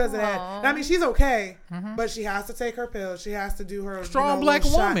because of that. And I mean, she's okay, but she has to take her pills. She has to do her Strong black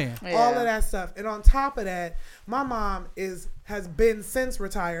little shot, woman. all Yeah. of that stuff. And on top of that, my mom has been since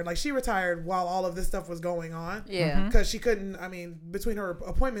retired. Like she retired while all of this stuff was going on. Yeah. Because she couldn't. I mean, between her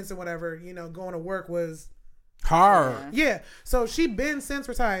appointments and whatever, going to work was Hard. yeah. So she been since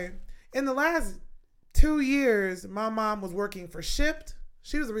retired. In the last 2 years, my mom was working for Shipt.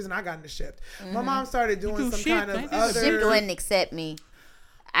 She was the reason I got into Shipt. My mom started doing do some Shipt, kind of ain't it? other. Shipt wouldn't accept me.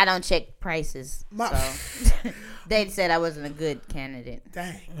 I don't check prices. My- So they said I wasn't a good candidate.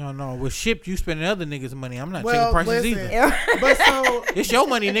 Dang. No. With Shipped, you spending other niggas' money. I'm not Well, checking prices listen. either. But so It's your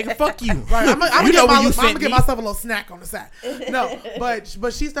money, nigga. Fuck you. right, I'm gonna You know when you I'm sent gonna get me. myself a little snack on the side. No, but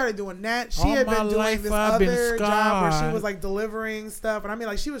she started doing that. She All had my been doing life this I've been other job where she scarred. was like delivering stuff, and I mean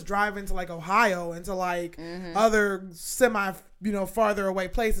like she was driving to like Ohio and to like other semi farther away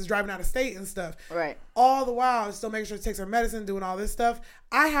places, driving out of state and stuff. Right. All the while still making sure she takes her medicine, doing all this stuff.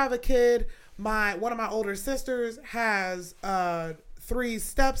 I have a kid. One of my older sisters has 3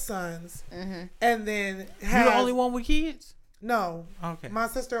 stepsons, and then has You the only one with kids? no. Okay. My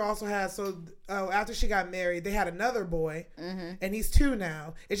sister also has, after she got married, they had another boy, and he's 2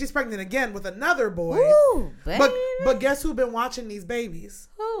 now, and she's pregnant again with another boy. Ooh, baby. But guess who been watching these babies?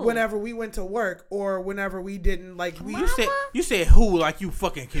 Who? Whenever we went to work or whenever we didn't You said who like you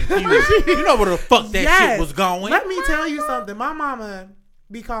fucking confused. You know where the fuck that Yes. shit was going. Let me tell you something. My mama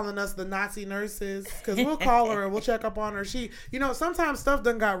be calling us the Nazi nurses because we'll call her and we'll check up on her. She, sometimes stuff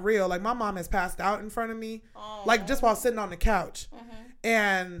done got real. Like my mom has passed out in front of me, like just while sitting on the couch,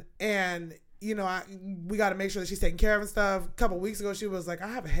 and we got to make sure that she's taken care of and stuff. A couple weeks ago, she was like, "I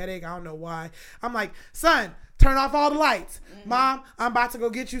have a headache. I don't know why." I'm like, "Son, turn off all the lights. Mom, I'm about to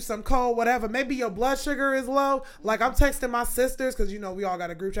go get you some cold, whatever. Maybe your blood sugar is low." Like I'm texting my sisters because we all got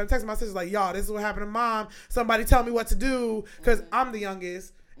a group chat. I'm texting my sisters like, "Y'all, this is what happened to Mom. Somebody tell me what to do," because I'm the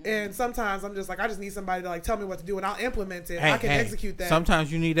youngest. And sometimes I'm just like, I just need somebody to like tell me what to do and I'll implement it. I can execute that.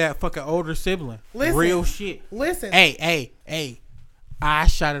 Sometimes you need that fucking older sibling. Listen. Real shit. Listen. Hey. I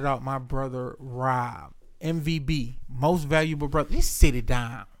shouted out my brother Rob. MVB. Most valuable brother. Just sit it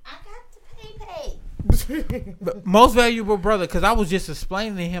down. I got to pay. But most valuable brother, because I was just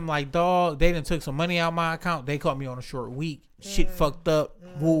explaining to him like, dog, they done took some money out my account. They caught me on a short week. Shit fucked up.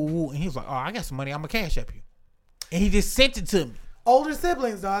 Woo. And he was like, "Oh, I got some money. I'm going to cash up you." And he just sent it to me. Older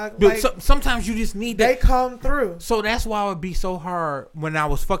siblings, dog. But Like, sometimes you just need they that. come through. So that's why it would be so hard when I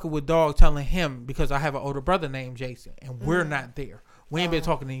was fucking with dog, telling him, because I have an older brother named Jason and we're not there. We ain't been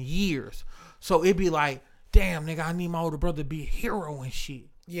talking in years. So it'd be like, damn, nigga, I need my older brother to be a hero and shit.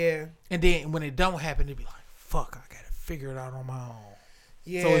 Yeah. And then when it don't happen, it'd be like, fuck, I gotta figure it out on my own.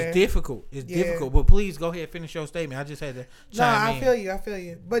 Yeah. So it's difficult. It's Yeah. difficult. But please go ahead, finish your statement. I just had to No, chime I in. feel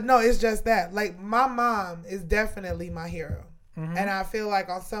you. But no, it's just that. Like, my mom is definitely my hero. And I feel like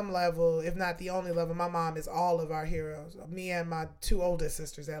on some level, if not the only level, my mom is all of our heroes. Me and my 2 oldest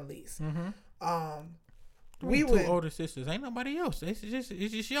sisters, at least. We 2 would. older sisters. Ain't nobody else. It's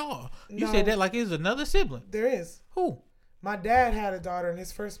just y'all. You No. said that like it's another sibling. There is. Who? My dad had a daughter in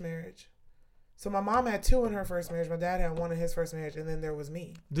his first marriage. So my mom had 2 in her first marriage. My dad had 1 in his first marriage, and then there was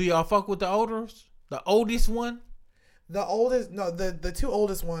me. Do y'all fuck with the oldest? The oldest one? The oldest, no, the 2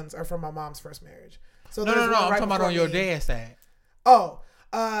 oldest ones are from my mom's first marriage. So No. there's I'm one right talking about before on your me. dad's side. Oh,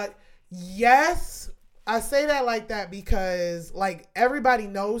 yes. I say that like that because like everybody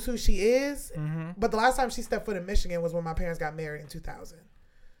knows who she is. But the last time she stepped foot in Michigan was when my parents got married in 2000.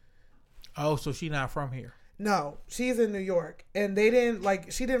 Oh, so she not from here. No, she's in New York, and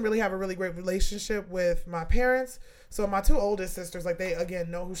she didn't really have a really great relationship with my parents. So my 2 oldest sisters, like they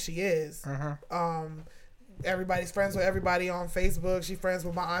again know who she is. Everybody's friends with everybody on Facebook. She's friends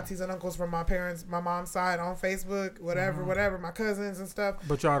with my aunties and uncles from my mom's side on Facebook, whatever, my cousins and stuff.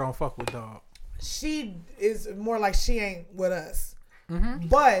 But y'all don't fuck with dog. She is more like she ain't with us.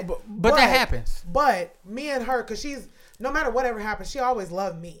 But that happens. But me and her, because she's, no matter whatever happens, she always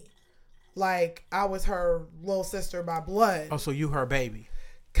loved me. Like I was her little sister by blood. Oh, so you her baby.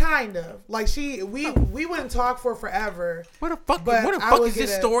 Kind of. Like we wouldn't talk for forever. Where the fuck But is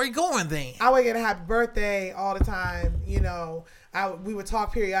this story going then? I would get a happy birthday all the time. We would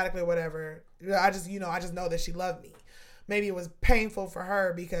talk periodically or whatever. I just know that she loved me. maybe it was painful for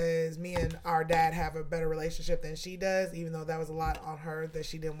her because me and our dad have a better relationship than she does, even though that was a lot on her that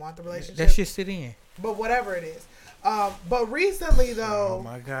she didn't want the relationship. That shit sit in. But whatever it is. But recently, though, Oh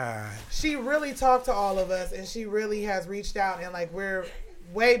my God. she really talked to all of us, and she really has reached out, and like we're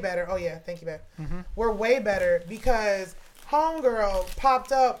way better. Oh yeah, thank you, babe. We're way better because homegirl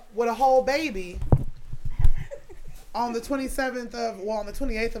popped up with a whole baby on the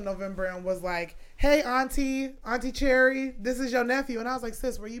 28th of November, and was like, "Hey, Auntie Cherry, this is your nephew." And I was like,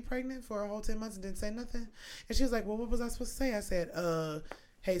 "Sis, were you pregnant for a whole 10 months and didn't say nothing?" And she was like, "Well, what was I supposed to say?" I said,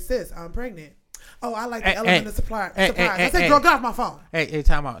 "Hey, sis, I'm pregnant." "Oh, I like the element of surprise." I said, "Girl, get off my phone." Hey,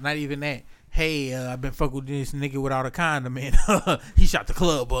 time out. Not even that. Hey, I've been fucking with this nigga without a condom, man. He shot the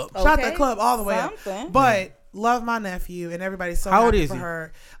club up. Shot that club all the way Something. up. But love my nephew, and everybody's so How old happy is for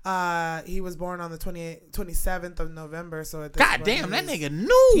he? her. He was born on the 27th of November. So at this God point, damn, that he's- nigga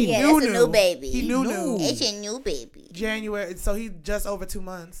knew. Yeah, knew, that's a new baby. He knew. It's a new baby. January. So he just over 2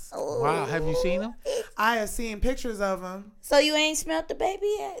 months. Wow, have you seen him? I have seen pictures of him. So you ain't smelt the baby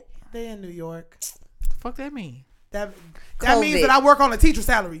yet? They in New York. Fuck that mean? That COVID. means that I work on a teacher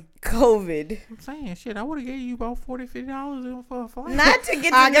salary. COVID. I'm saying shit. I would have gave you about $40-$50 for a flight. Not to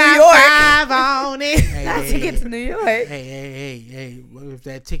get to I New got York. 5 on it. Hey, Not to get to New York. Hey. If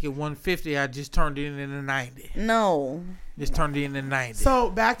that ticket $150, I just turned it into 90. No. Just turned it into 90. So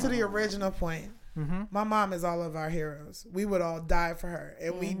back to the original point. Mm-hmm. My mom is all of our heroes. We would all die for her,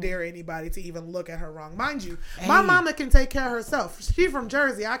 and we dare anybody to even look at her wrong. Mind you, my mama can take care of herself. She from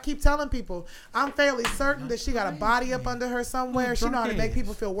Jersey. I keep telling people, I'm fairly certain that she got a body up under her somewhere. She know how to make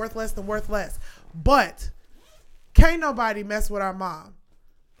people feel worthless than worthless. But can't nobody mess with our mom.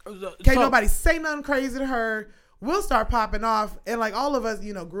 Can't nobody say nothing crazy to her. We'll start popping off, and like all of us,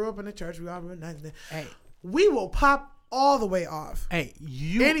 grew up in the church. We all were nice. Hey, We will pop all the way off. hey,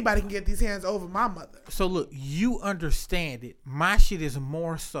 you. Anybody can get these hands over my mother. So look, you understand it. My shit is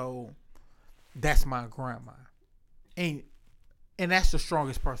more so. That's my grandma, and that's the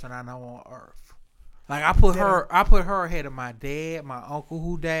strongest person I know on earth. Like I put her ahead of my dad, my uncle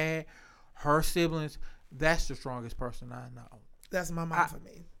who died, her siblings. That's the strongest person I know. That's my mom for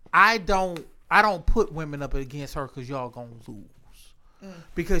me. I don't put women up against her because y'all gonna lose.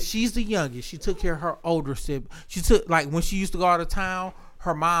 Because she's the youngest. She took care of her older sibling. She took, like, when she used to go out of town,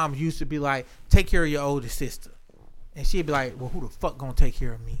 her mom used to be like, take care of your older sister. And she'd be like, well, who the fuck gonna take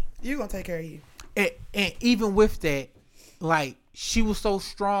care of me? You gonna take care of you. And even with that, like, she was so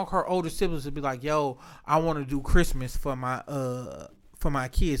strong, her older siblings would be like, yo, I want to do Christmas for my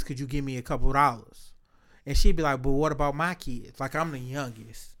kids. Could you give me a couple of dollars? And she'd be like, but what about my kids? Like, I'm the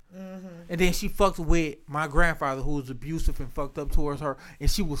youngest. And then she fucked with my grandfather, who was abusive and fucked up towards her. And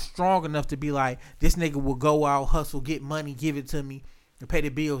she was strong enough to be like, this nigga will go out, hustle, get money, give it to me, and pay the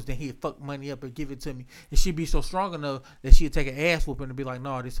bills. Then he'd fuck money up and give it to me. And she'd be so strong enough that she'd take an ass whooping and be like,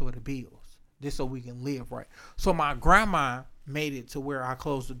 no, this for the bills. This so we can live right. So my grandma made it to where I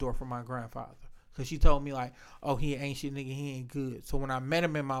closed the door for my grandfather. Because she told me, like, oh, he ain't shit, nigga, he ain't good. So when I met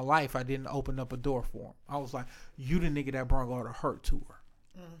him in my life, I didn't open up a door for him. I was like, you the nigga that brought all the hurt to her.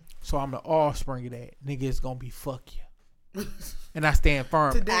 So I'm the offspring of that. Nigga, it's gonna be fuck you. And I stand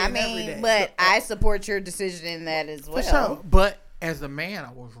firm. Today I and every mean, day. but I support your decision in that as well. sure. But as a man,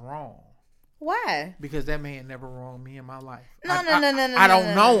 I was wrong. Why? Because that man never wronged me in my life. No. I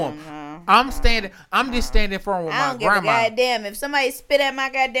don't know him. I'm just standing firm with I my don't give grandma. a goddamn. If somebody spit at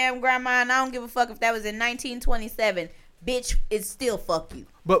my goddamn grandma, and I don't give a fuck if that was in 1927, bitch, it's still fuck you.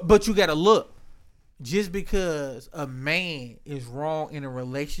 But you gotta look. Just because a man is wrong in a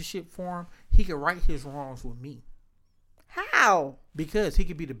relationship form, he can right his wrongs with me. How? Because he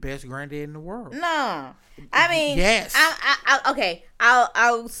could be the best granddad in the world. No. I mean, Yes. Okay.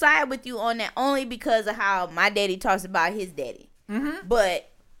 I'll side with you on that only because of how my daddy talks about his daddy. Mm-hmm. But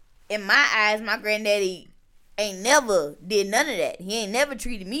in my eyes, my granddaddy ain't never did none of that. He ain't never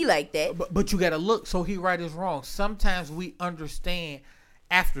treated me like that. But you gotta look. So he right his wrong. Sometimes we understand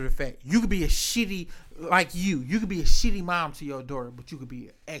after the fact. You could be a shitty, like you could be a shitty mom to your daughter, but you could be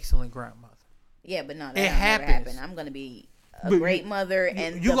an excellent grandmother. Yeah, but no, that It never happens. happen. I'm gonna be a But great mother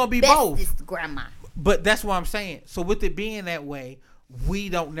and you the gonna be both. bestest grandma. But that's what I'm saying. So with it being that way, we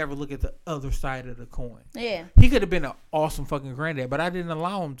don't never look at the other side of the coin. Yeah. He could have been an awesome fucking granddad, but I didn't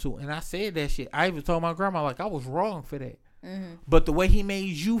allow him to. And I said that shit. I even told my grandma, like, I was wrong for that. Mm-hmm. But the way he made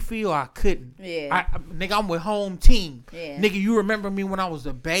you feel, I couldn't. Yeah. Nigga, I'm with home team. Yeah. Nigga, you remember me when I was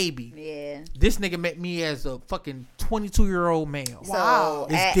a baby. Yeah. This nigga met me as a fucking 22-year-old male. Wow.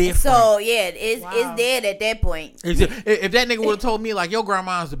 It's different. So yeah, it's Wow. dead at that point. If that nigga would have told me, like, your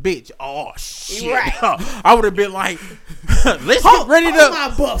grandma's a bitch, oh, shit. Right. I would have been like, let's get ready to. Hold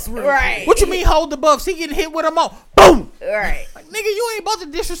my buffs real Right. What you mean hold the buffs? He getting hit with them all. Boom. Right. Like, nigga, you ain't about to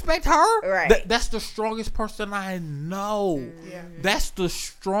disrespect her. Right. That's the strongest person I know. Yeah. That's the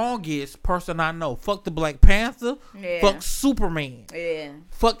strongest person I know. Fuck the Black Panther. Yeah. Fuck Superman. Yeah.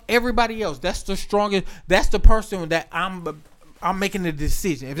 Fuck everybody else. That's the strongest. That's the person that I'm making the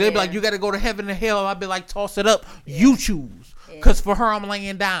decision. If they be like, you got to go to heaven and hell, I'd be like, toss it up. You choose. Because for her, I'm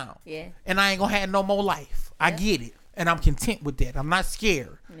laying down. Yeah. And I ain't going to have no more life. I get it. And I'm content with that. I'm not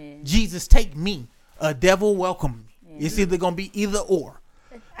scared. Yeah. Jesus, take me. A devil, welcome me. Yeah. It's either going to be either or.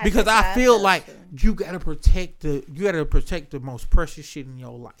 Because I feel like you got to protect the most precious shit in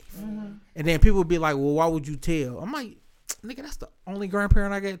your life. Mm-hmm. And then people be like, well, why would you tell? I'm like, nigga, that's the only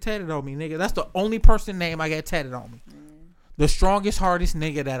grandparent I got tatted on me, nigga. That's the only person name I got tatted on me. The strongest, hardest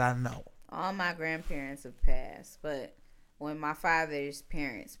nigga that I know. All my grandparents have passed, but when my father's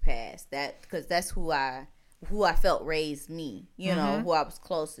parents passed, because that's who I felt raised me, you know, who I was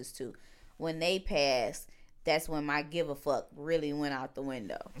closest to. When they passed, that's when my give a fuck really went out the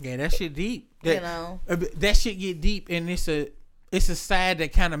window. Yeah, that shit deep. You know, that shit get deep, and it's a side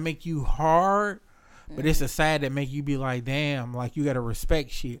that kind of make you hard, but it's a side that make you be like, damn, like you gotta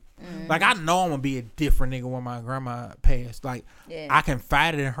respect shit. Like I know I'm gonna be a different nigga when my grandma passed. Like I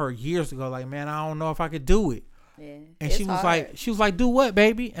confided in her years ago, like, man, I don't know if I could do it. Yeah. And she was like, do what,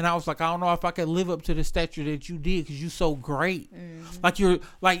 baby? And I was like, I don't know if I could live up to the stature that you did because you so great. Like you're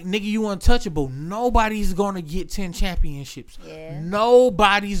like, nigga, you untouchable. Nobody's gonna get 10 championships. Yeah.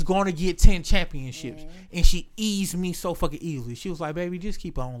 Nobody's gonna get 10 championships. Yeah. And she eased me so fucking easily. She was like, baby, just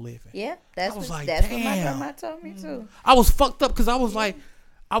keep on living. Yeah, that's what my grandma told me too. I was fucked up because I was like,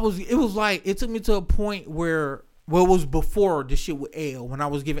 it took me to a point where. Well, it was before the shit with L, when I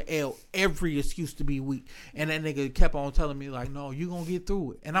was giving L every excuse to be weak. And that nigga kept on telling me, like, no, you gonna get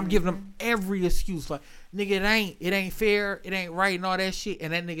through it. And I'm giving him every excuse. Like, nigga, it ain't fair, it ain't right, and all that shit.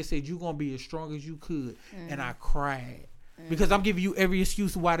 And that nigga said, you gonna be as strong as you could. And I cried. Because I'm giving you every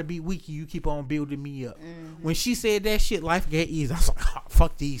excuse why to be weak and you keep on building me up. When she said that shit, life get easy. I was like, oh,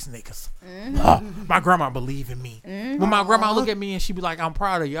 fuck these niggas. My grandma believe in me. When my grandma look at me and she be like, I'm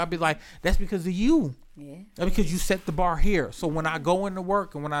proud of you, I'll be like, that's because of you. Yeah. That's because you set the bar here. So when I go into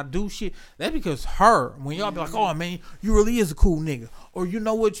work and when I do shit, that's because her. When y'all be like, oh man, you really is a cool nigga. Or you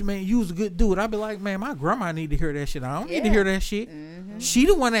know what, man, you was a good dude. I be like, man, my grandma need to hear that shit. I don't need to hear that shit. She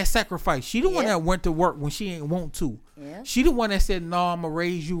the one that sacrificed. She the one that went to work when she ain't want to. Yeah. She the one that said, no, I'm going to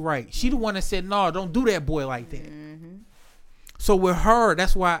raise you right. She the one that said, no, don't do that boy like that. So with her,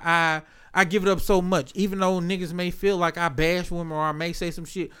 that's why I give it up so much. Even though niggas may feel like I bash women or I may say some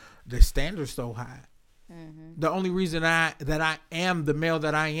shit, the standard's so high. The only reason that I am the male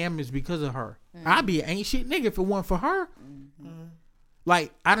that I am is because of her. I'd be an ain't shit nigga if it wasn't for her.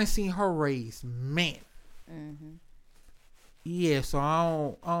 Like, I done seen her raise men. Yeah, so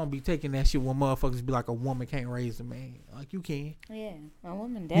I don't be taking that shit when motherfuckers be like, a woman can't raise a man. Like, you can. Yeah, a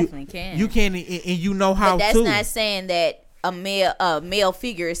woman definitely can. You can, and you know how to. But that's not saying that a male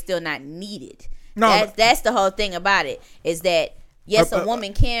figure is still not needed. No, that's the whole thing about it. Is that yes, a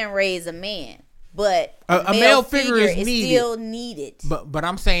woman can raise a man, but a male figure is still needed. But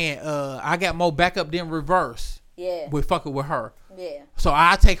I'm saying, I got more backup than reverse. Yeah, with fucking with her. Yeah. So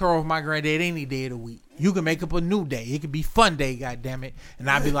I take her off my granddad any day of the week. You can make up a new day. It could be fun day, goddammit. And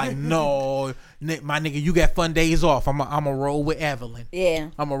I'd be like, no, my nigga, you got fun days off. I'm a roll with Evelyn. Yeah.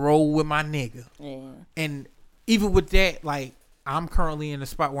 I'm a roll with my nigga. Yeah. And even with that, like, I'm currently in a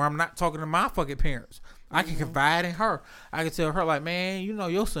spot where I'm not talking to my fucking parents. I can confide in her. I can tell her, like, man, you know,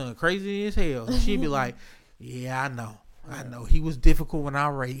 your son crazy as hell. And she'd be like, yeah, I know. He was difficult when I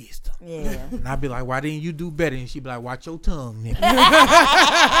raised him. Yeah. And I'd be like, why didn't you do better? And she'd be like, watch your tongue,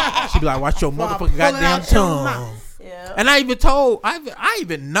 nigga. She'd be like, watch your motherfucking goddamn tongue. Yeah. And I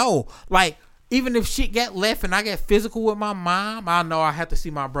even know, like, even if shit got left and I get physical with my mom, I know I have to see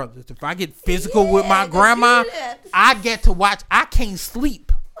my brothers. If I get physical with my grandma, I get to watch. I can't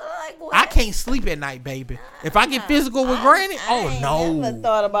sleep. Like, I can't sleep at night, baby. If I get physical with Granny, I never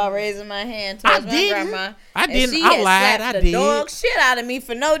thought about raising my hand towards my grandma. I didn't. I lied. I did. Dog shit out of me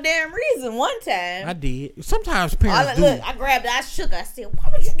for no damn reason. One time, I did. Sometimes parents do. Look, I grabbed it. I shook her. I said,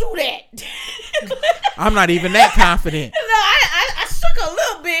 "Why would you do that?" I'm not even that confident. No, I shook a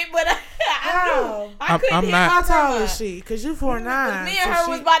little bit, but I couldn't. I'm not. How tall is she? Because you 4'9". Me and her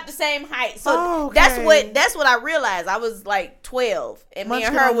was about the same height, so that's what I realized. I was like 12, and me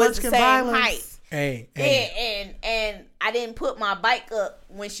and her was the same height. And I didn't put my bike up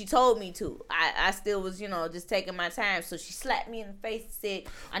when she told me to. I still was, just taking my time. So she slapped me in the face and said,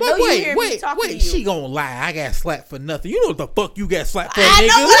 "I know you hear me talking to you." She gonna lie? I got slapped for nothing. You know what the fuck you got slapped for? I nigga?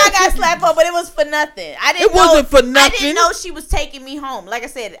 know what I got slapped for, but it was for nothing. It wasn't for nothing. I didn't know she was taking me home. Like I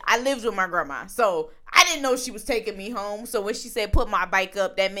said, I lived with my grandma, so I didn't know she was taking me home. So when she said put my bike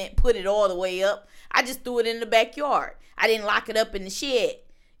up, that meant put it all the way up. I just threw it in the backyard. I didn't lock it up in the shed.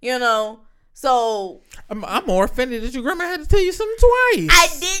 So I'm more offended that your grandma had to tell you something twice.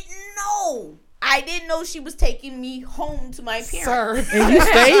 I didn't know she was taking me home to my parents. Sir. And you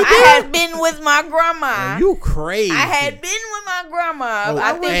stayed there? I had been with my grandma. You crazy. I had been with my grandma. Oh,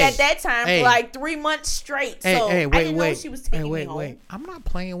 I think hey, at that time hey. for like 3 months straight. So I didn't know she was taking me home. I'm not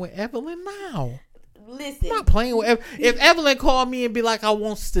playing with Evelyn now. Listen. I'm not playing with if Evelyn called me and be like, I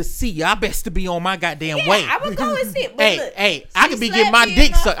wants to see you, I best to be on my goddamn way. I would go and see it. But look, I could be getting my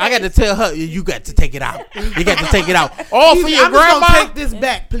dick sucked. I got to tell her, you got to take it out. You got to take it out. All for your I'm grandma. just gonna take this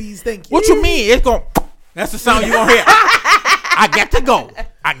back, please. Thank you. What you mean? It's going that's the sound you gonna hear. I got to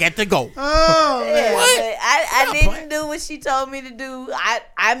go. Oh, man. What? I didn't do what she told me to do.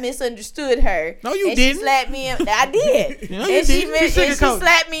 I misunderstood her. No, you and didn't. She slapped me. I did. No, and she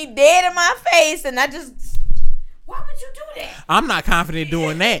slapped me dead in my face, and I just. Why would you do that? I'm not confident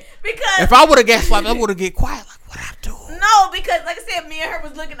doing that. Because if I would have got slapped, I would have get quiet. Like, what I do? No, because like I said, me and her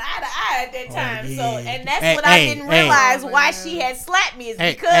was looking eye to eye at that time. Yeah. So, and that's what I didn't realize why she had slapped me is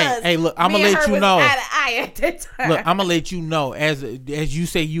because look, I'm gonna let you know. Eye to eye at that time. Look, I'm gonna let you know. As you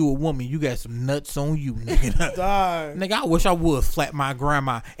say, you a woman, you got some nuts on you, nigga. Nigga, I wish I would slap my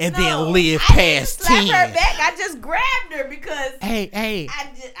grandma and then live past 10. I didn't slap her back. I just grabbed her because.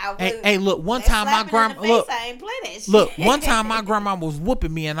 Hey, look. One time my grandma I ain't play that shit. Look, one time my grandma was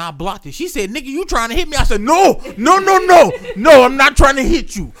whooping me and I blocked it. She said, "Nigga, you trying to hit me?" I said, No, I'm not trying to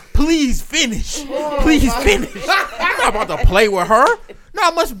hit you. Please finish. Please finish. I'm not about to play with her. Know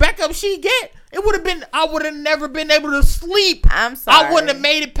how much backup she get? It would have been. I would have never been able to sleep. I'm sorry. I wouldn't have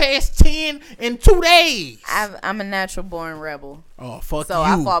made it past 10 in 2 days. I'm a natural born rebel. Oh, fuck so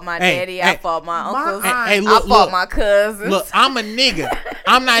you. I fought my daddy. I fought my uncles. I fought my cousins. Look, I'm a nigga.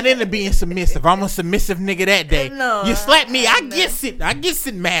 I'm not into being submissive. I'm a submissive nigga that day. No, you slap me, I get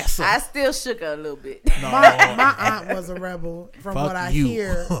it massive. I still shook her a little bit. No. My aunt was a rebel from Fuck what I you.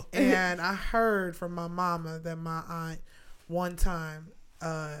 hear. And I heard from my mama that my aunt one time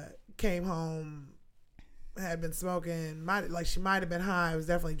came home, had been smoking, she might have been high. It was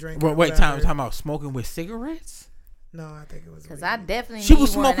definitely drinking. Wait, talking about smoking with cigarettes? No, I think it was because I definitely. She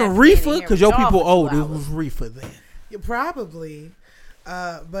was smoking reefer because your people old. It was reefer then. Yeah, probably,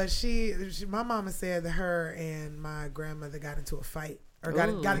 but she, my mama said that her and my grandmother got into a fight or got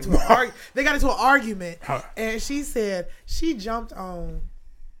into an They got into an argument, and she said she jumped on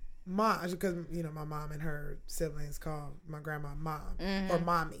mom because my mom and her siblings call my grandma mom or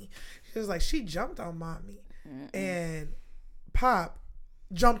mommy. She was like she jumped on mommy and Pop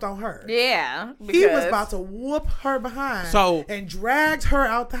jumped on her. Yeah, he was about to whoop her behind and dragged her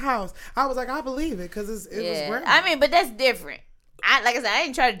out the house. I was like, I believe it because it was grandma. I mean, but that's different. Like I said, I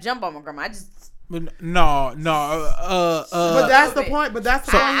didn't try to jump on my grandma. I just. No. But that's the point. But that's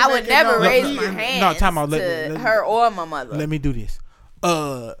the point. I would never raise my hand to her or my mother. Let me do this.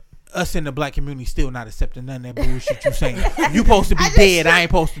 Us in the black community still not accepting none of that bullshit you saying. You supposed to be dead. I ain't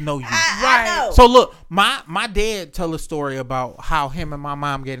supposed to know you. I know. So look, my dad tell a story about how him and my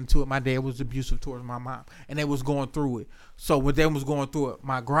mom get into it. My dad was abusive towards my mom, and they was going through it. So when they was going through it,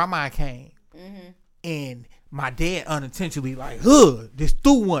 my grandma came, and my dad unintentionally just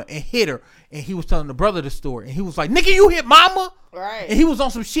threw one and hit her. And he was telling the brother the story, and he was like, "Nigga, you hit mama?" Right. And he was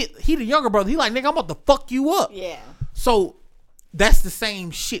on some shit. He the younger brother. He like, "Nigga, I'm about to fuck you up." Yeah. So. That's the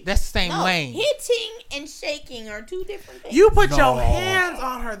same shit. That's the same lane. Hitting and shaking are two different things. You put your hands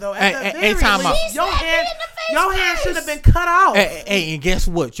on her though. At the very least, your hand should have been cut off. Hey, and guess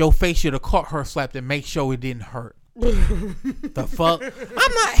what? Your face should have caught her slapped and make sure it didn't hurt. The fuck?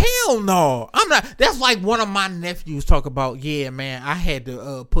 I'm not. Hell no. I'm not. That's like one of my nephews talk about. Yeah, man. I had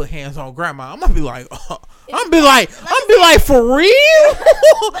to put hands on grandma. I'm gonna be like. I'm be like for real.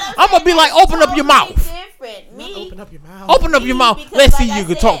 I'm gonna be like, open up your mouth. Open up your mouth. Open up your mouth. Let's see you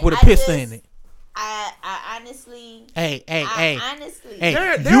can talk with a pistol in it. I honestly. Hey. Honestly. Hey,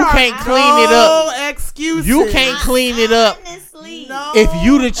 you can't clean it up. No excuses. You can't clean it up. Honestly. No. If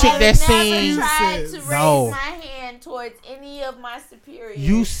you the chick that I seen. never tried to raise my hand towards any of my superiors.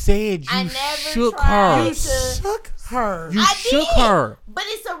 You said you shook her. You shook her. You shook her. But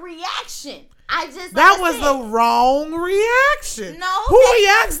it's a reaction. That was the wrong reaction. No, who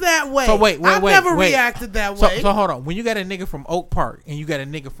reacts that way? So wait, I've never reacted that way. So hold on. When you got a nigga from Oak Park and you got a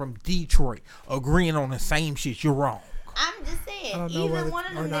nigga from Detroit agreeing on the same shit, you're wrong. I'm just saying. I don't know either whether one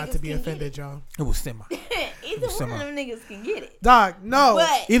of them or not niggas to be can offended, get y'all. It was semi. Either one of them niggas can get it. Dog, no.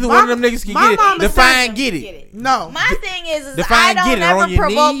 But Either one of them niggas can get it. Define get it. No. My thing is Define I get don't it. On ever your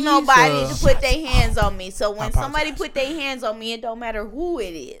provoke knees, nobody to put their hands on me. So when apologize. somebody put their hands on me, it don't matter who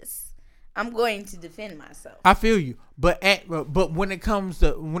it is. I'm going to defend myself. I feel you, but when it comes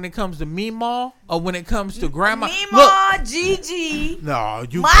to Meemaw or when it comes to grandma, Meemaw, Gigi, no,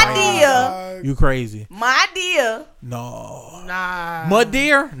 you my crazy. dear, You crazy? my dear, No, Nah. my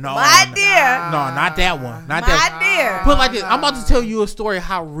dear, no, my dear, no, not that one, not my that. dear. Put it like this, I'm about to tell you a story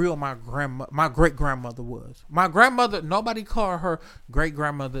how real my great grandmother was. My grandmother, nobody called her great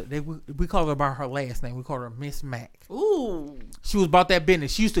grandmother. We called her by her last name. We called her Miss Mac. Ooh, She was about that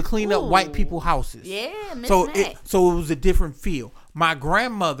business. She used to clean up white people's houses. yeah, Miss So Mac. it was a different feel. My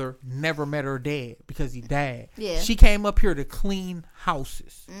grandmother never met her dad because he died. Yeah. She came up here to clean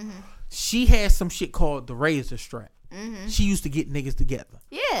houses. Mm-hmm. She had some shit called the razor strap. Mm-hmm. She used to get niggas together.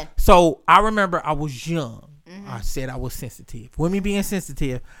 Yeah. So I remember I was young. Mm-hmm. I said I was sensitive. With me being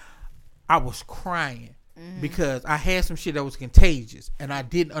sensitive, I was crying because I had some shit that was contagious and I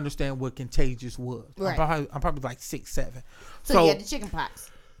didn't understand what contagious was. Right. I'm probably like 6, 7. So you had the chicken pox.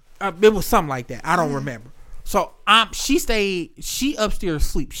 It was something like that. I don't remember. So she upstairs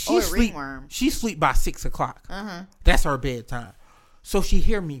sleep. She sleep by 6 o'clock. That's her bedtime. So she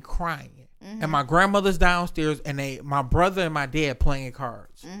hear me crying. And my grandmother's downstairs and my brother and my dad playing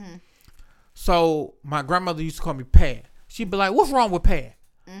cards. So my grandmother used to call me Pat. She'd be like, "What's wrong with Pat?"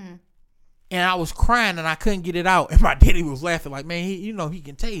 And I was crying and I couldn't get it out. And my daddy was laughing like, "Man, he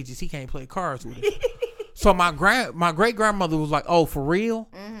contagious. He can't play cards with us." So my great grandmother was like, "Oh, for real?"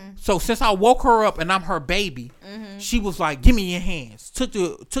 So since I woke her up and I'm her baby, she was like, "Give me your hands." Took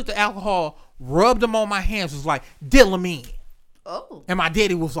the alcohol, rubbed them on my hands. Was like, "Deal them in." Oh. And my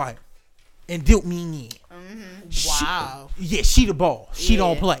daddy was like, and dealt me in. Wow. She the ball. She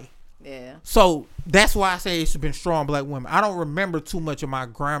don't play. Yeah. So that's why I say it's been strong black women. I don't remember too much of my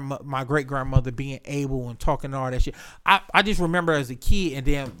great grandmother being able and talking all that shit. I just remember as a kid, and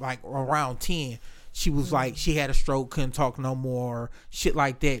then like around 10, she was like, she had a stroke, couldn't talk no more, shit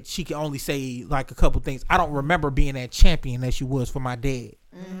like that. She could only say like a couple things. I don't remember being that champion that she was for my dad.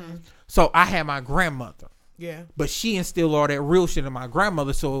 So I had my grandmother. Yeah. But she instilled all that real shit in my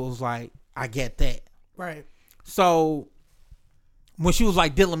grandmother, so it was like, I get that. Right. So when she was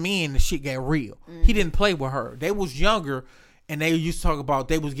like dealing me in, the shit got real. He didn't play with her. They was younger, and they used to talk about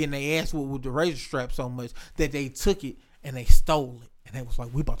they was getting their ass with the razor strap so much that they took it and they stole it. And they was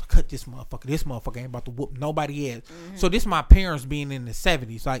like, we about to cut this motherfucker. This motherfucker ain't about to whoop nobody ass. So this my parents being in the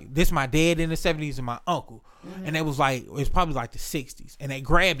 70s. Like, this my dad in the 70s and my uncle. And it was like, it was probably like the 60s. And they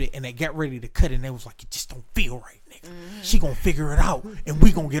grabbed it and they got ready to cut it. And they was like, it just don't feel right, nigga. She gonna figure it out. And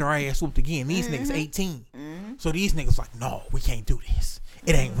we gonna get our ass whooped again. These niggas 18. So these niggas like, no, we can't do this.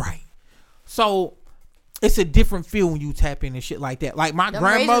 It ain't right. So it's a different feel when you tap in and shit like that. Like my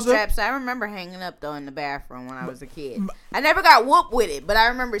grandmother. Razor straps, I remember hanging up though in the bathroom when I was a kid. I never got whooped with it, but I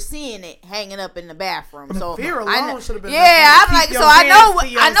remember seeing it hanging up in the bathroom. So fear alone should have been. Yeah, I'm like, so I know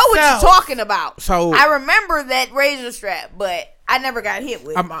what you're talking about. So I remember that razor strap, but I never got hit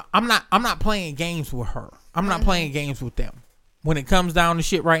with it. I'm not playing games with her. I'm not playing games with them. When it comes down to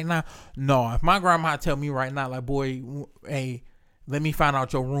shit right now, no. If my grandma tell me right now, like, boy, hey, let me find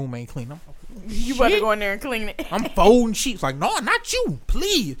out your room ain't clean. You better go in there and clean it. I'm folding sheets. Like, no, not you.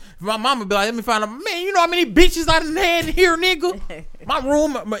 Please. My mama be like, let me find out. Man, you know how many bitches I done had in here, nigga? My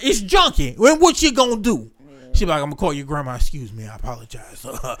room, it's junky. What you gonna do? She be like, I'm gonna call your grandma. Excuse me, I apologize.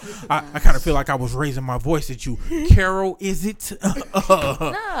 I kind of feel like I was raising my voice at you. Carol, is it?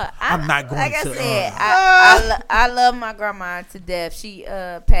 I'm not going like to. Like I said, I love my grandma to death. She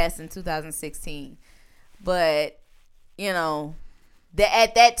passed in 2016. But, you know,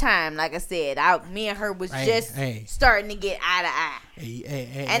 at that time, like I said, me and her was starting to get eye to eye.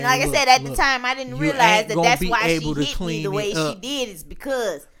 And like I said, at the time, I didn't realize that's why she hit me the way she did is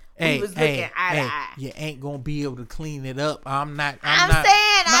because we was looking eye to eye. You ain't gonna be able to clean it up. I'm saying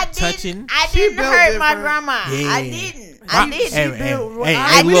I didn't hurt my grandma. Yeah. I didn't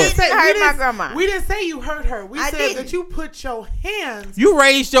hurt my grandma. We didn't say you hurt her. We said that you put your hands. You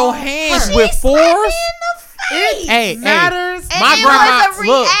raised your hands with force. It matters. And my it grandma was a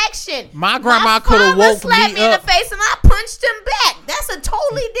reaction. listen. My grandma could have father woke slapped me in up. the face and I punched him back. That's a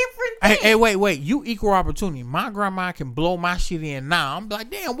totally different thing. Hey, wait. You equal opportunity. My grandma can blow my shit in now. I'm like,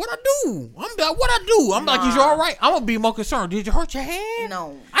 damn, what I do? I'm like, what I do? I'm like, is you all right? I'm gonna be more concerned. Did you hurt your hand?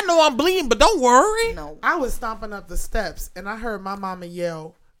 No. I know I'm bleeding, but don't worry. No. I was stomping up the steps and I heard my mama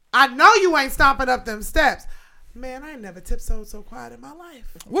yell, "I know you ain't stomping up them steps." Man, I ain't never tiptoed so quiet in my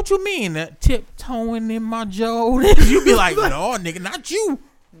life. What you mean? Tiptoeing in my Jordans? You be like, no, nigga, not you.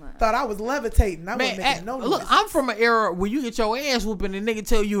 Thought I was levitating. I wasn't making no look, noise. I'm from an era where you get your ass whooping and nigga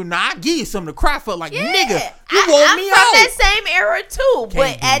tell you, nah, I give you something to cry for. Like, Yeah. nigga, you want I'm me from out. that same era too,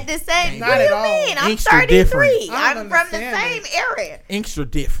 but be. at the same, Not what do at you all. mean? I'm Inkster 33. different. I I'm don't from the understand same era. Inks are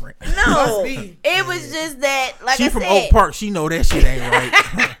different. No, Must be. it was just that, like She I from said, Oak Park. She know that shit ain't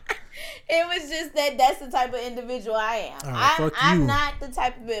right. it was just that that's the type of individual I am. fuck I'm you. not the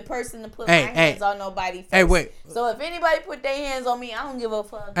type of person to put Hey, my hands on nobody first. Hey, wait. So if anybody put their hands on me, I don't give a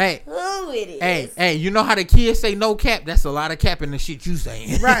fuck Hey. who it is. Hey, you know how the kids say no cap? That's a lot of cap in the shit you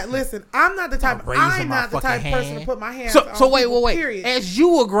saying. Right, listen, I'm not the type. raising I'm my not the type of fucking person hand. to put my hands. So on wait. people, Period. As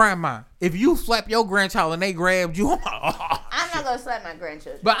you a grandma, if you slap your grandchild and they grabbed you, I'm like, I'm not gonna slap my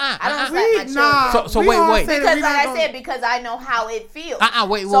grandchildren. But I don't slap We- my children. nah, So we wait, all wait. say that Because we like not I gonna- said, because I know how it feels.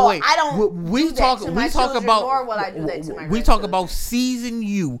 wait. So I don't We do talk. that to We my talk children, about. nor will I do that to my We talk grandchildren. about season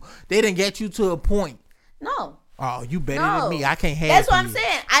you. They didn't get you to a point. No. Oh, you better No. than me. I can't have. That's what I'm you.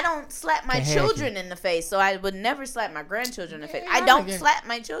 saying. I don't slap my Can't have children in the face, so I would never slap my grandchildren in the face. I I don't get- slap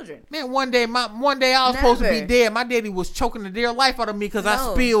my children. Man, one day I was supposed to be Never. dead. My daddy was choking the dear life out of me because I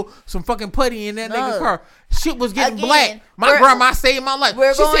No. spilled some fucking putty in that No. nigga's car. Shit was getting Again, black. My we're- grandma saved my life.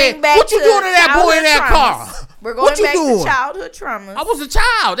 We're She going said, back "What you to doing to that boy in that childhood car? traumas. We're going What you back doing?" to childhood traumas. I was a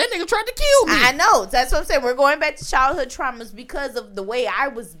child. That nigga tried to kill me. I know. That's what I'm saying. We're going back to childhood traumas because of the way I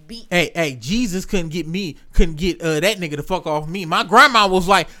was beat. Hey, Jesus couldn't get that nigga to fuck off me. My grandma was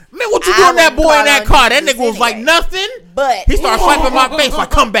like, man, what you I doing to that wouldn't boy in call that on car? That Jesus nigga was like, anyway. nothing. But He started swiping my face like,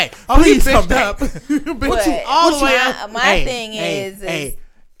 come back. Please come back. Bitch, you all the way up. my thing is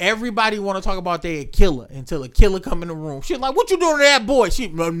everybody want to talk about their killer until a killer come in the room. She like, what you doing to that boy? She,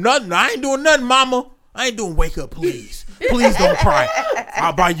 nothing. I ain't doing nothing, mama. I ain't doing wake up, please. Please don't cry.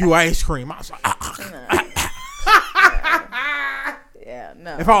 I'll buy you ice cream. I was like, yeah,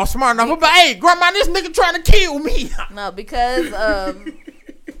 no. if I was smart enough, I'd be like, hey, grandma, this nigga trying to kill me. No, because of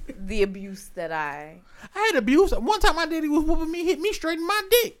the abuse that I had abuse. One time my daddy was whooping me, hit me straight in my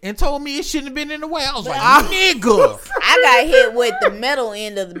dick, and told me it shouldn't have been in the way. I was like, nigga. I got hit with the metal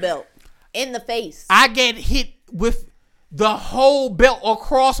end of the belt in the face. I get hit with the whole belt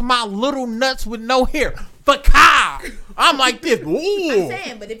across my little nuts with no hair. Fakai. I'm like this. Ooh. I'm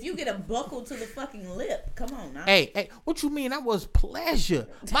saying, but if you get a buckle to the fucking lip, come on now. Hey, what you mean? That was pleasure.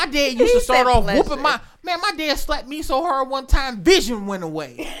 My dad used to start said off pleasure. whooping my dad slapped me so hard one time, vision went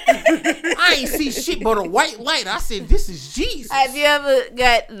away. I ain't see shit but a white light. I said, this is Jesus. Have you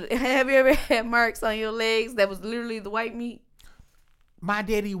ever had marks on your legs that was literally the white meat? My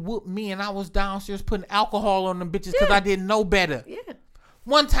daddy whooped me and I was downstairs putting alcohol on them bitches because I didn't know better. Yeah.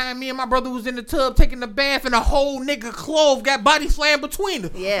 One time, me and my brother was in the tub taking a bath, and a whole nigga clove got body slammed between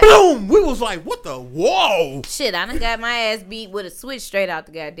us. Yeah. Boom! We was like, what the? Whoa! Shit, I done got my ass beat with a switch straight out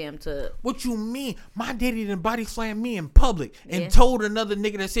the goddamn tub. What you mean? My daddy done body slammed me in public and Yeah. told another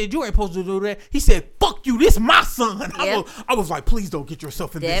nigga that said, you ain't supposed to do that. He said, fuck you, this my son. Yep. I was like, please don't get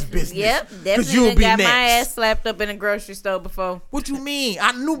yourself in this business. Yep, Because definitely you'll done be got next. my ass slapped up in a grocery store before. What you mean?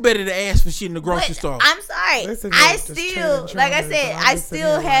 I knew better to ask for shit in the grocery But store. I'm sorry. Listen, I just still, training like I traumas, said, I'm I just sitting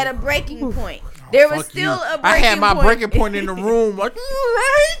still here had like, a breaking point. There was Fuck still you. a breaking I had my point. breaking point in the room. Like,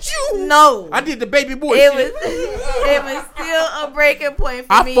 I hate you. No. I did the baby boy It shit. was still a breaking point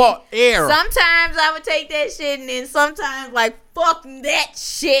for I me. fought air. Sometimes I would take that shit, and then sometimes like fuck that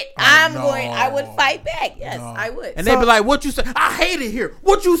shit. Oh, I would fight back. Yes, No. I would. And they'd be like, what you say? I hate it here.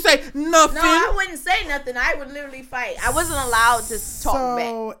 What you say? Nothing. No, I wouldn't say nothing. I would literally fight. I wasn't allowed to talk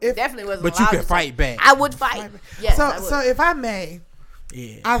So, back. if- Definitely wasn't But you allowed can to fight talk. back. I would fight. Yes, I would. So if I may,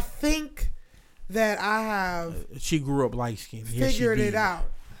 Yeah. I think that I have She grew up light skinned. Yes, figured she it did. out.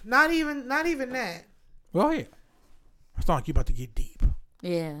 Not even that. Go ahead. It's not like you about to get deep.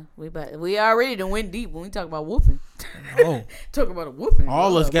 Yeah, we already done went deep when we talk about whooping. Oh. Talk about a whooping.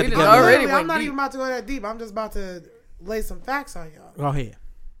 All us got We done together. already Literally, I'm went not deep. even about to go that deep. I'm just about to lay some facts on y'all. Go ahead.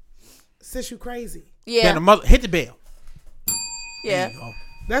 Sis, you crazy. Then Yeah, the mother hit the bell. yeah. There you go.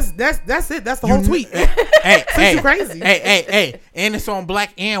 That's it. That's the whole tweet. Hey, you crazy. Hey. And it's on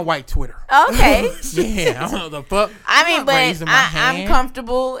black and white Twitter. Okay. Yeah, I don't know the fuck. I I'm mean, not but raising my I'm hand.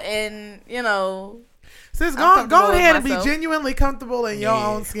 comfortable and, you know. Sis, I'm go comfortable with ahead and be myself. genuinely comfortable in your Yeah.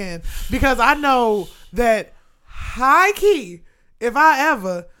 own skin. Because I know that high key, if I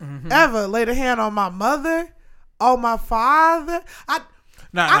ever laid a hand on my mother, on my father,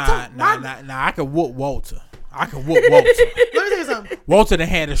 Nah. I could whoop Walter. Let me tell you something. Walter done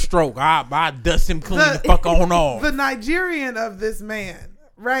had a stroke. I dust him clean the fuck on off. The Nigerian of this man,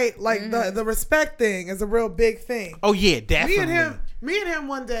 right? Like the respect thing is a real big thing. Oh yeah, definitely. Me and him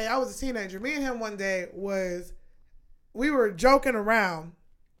one day, I was a teenager. Me and him one day we were joking around.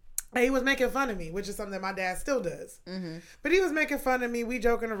 And he was making fun of me, which is something that my dad still does. Mm-hmm. But he was making fun of me. We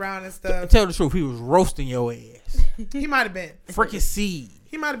joking around and stuff. Tell the truth, he was roasting your ass. He might have been. Freaking seed.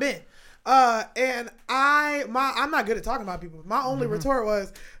 He might have been. And I'm not good at talking about people. My only retort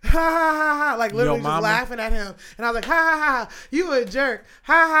was, ha ha ha ha, like literally just laughing at him. And I was like, ha ha ha, you a jerk.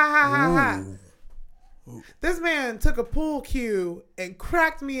 Ha ha ha ha ha. This man took a pool cue and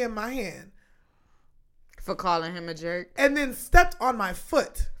cracked me in my hand. For calling him a jerk? And then stepped on my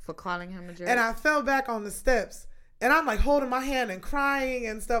foot. For calling him a jerk? And I fell back on the steps. And I'm like holding my hand and crying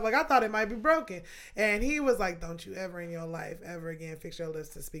and stuff. Like I thought it might be broken. And he was like, don't you ever in your life ever again fix your lips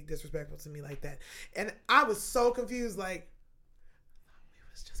to speak disrespectful to me like that. And I was so confused. Like, we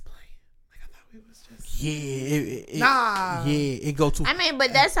was just playing. Like I thought we was just. Yeah. It go too. I mean,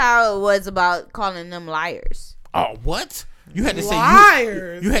 but that's how it was about calling them liars. Oh, what? You had to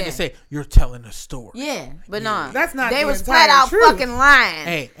liars. say you had to say you're telling a story. Yeah, but no, that's not. They the was flat out truth. fucking lying.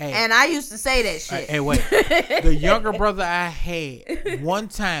 Hey, and I used to say that shit. Hey, wait. The younger brother I had one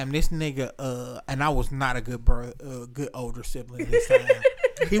time, this nigga, and I was not a good brother, good older sibling this time.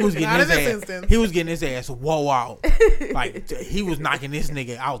 He was getting his ass. He was getting his ass whoa out. Like he was knocking this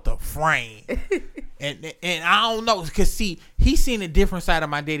nigga out the frame. And I don't know, cause see, he seen a different side of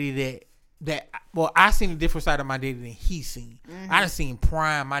my daddy I seen a different side of my daddy than he seen. I done seen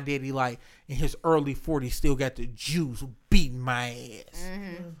Prime, my daddy, like in his early 40s, still got the juice beating my ass.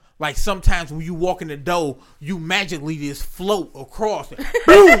 Like sometimes when you walk in the door, you magically just float across it.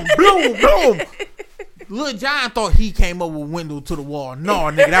 Boom, boom, boom. Lil John thought he came up with window to the wall. No,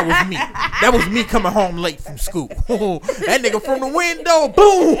 nigga, that was me. That was me coming home late from school. That nigga from the window,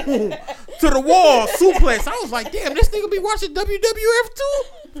 boom, to the wall, suplex. I was like, damn, this nigga be watching WWF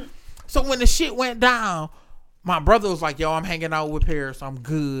too? So when the shit went down, my brother was like, yo, I'm hanging out with Paris. I'm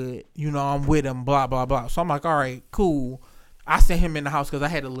good. You know, I'm with him, blah, blah, blah. So I'm like, all right, cool. I sent him in the house because I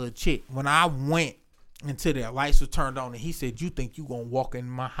had a little chick. When I went into there, lights was turned on, and he said, you think you going to walk in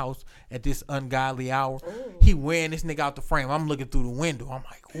my house at this ungodly hour? Ooh. He wearing this nigga out the frame. I'm looking through the window. I'm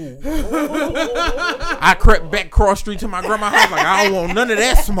like, ooh. I crept back cross street to my grandma's house like, I don't want none of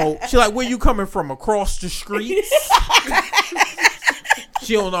that smoke. She like, where you coming from? Across the street?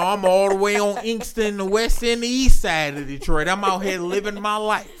 She don't know I'm all the way on Inkster, the west and the east side of Detroit. I'm out here living my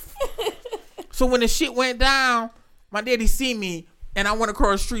life. So when the shit went down, my daddy see me, and I went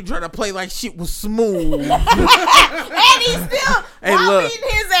across the street trying to play like shit was smooth. And he still, while beating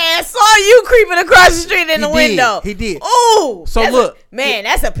his ass, saw you creeping across the street in the window. He did. Ooh. So look. Man,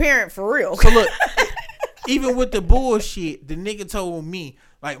 that's a parent for real. So look, even with the bullshit, the nigga told me,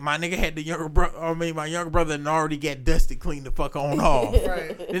 like, my nigga had my younger brother and already got dusted clean the fuck on off.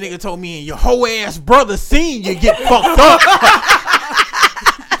 Right. The nigga told me, and your whole ass brother seen you get fucked up.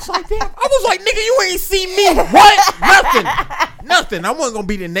 It's like, damn. I was like, nigga, you ain't seen me. What? Nothing. I wasn't gonna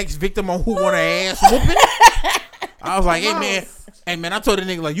be the next victim on Who Want an Ass Whooping. I was like, hey man, I told the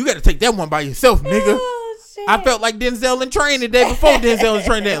nigga, like, you gotta take that one by yourself, nigga. Oh, shit. I felt like Denzel in Train the day before Denzel in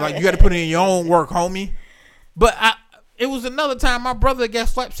Train. Like, you gotta put in your own work, homie. But it was another time my brother got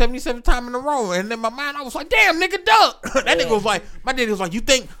slapped 77 times in a row. And in my mind, I was like, damn, nigga, duck. That nigga was like, my daddy was like, you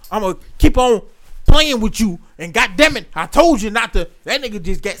think I'm going to keep on playing with you? And goddamn it, I told you not to. That nigga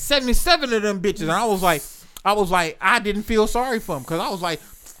just got 77 of them bitches. And I was like, I didn't feel sorry for him. Because I was like,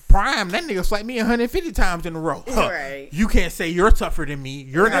 Prime, that nigga slapped me 150 times in a row. Right. You can't say you're tougher than me.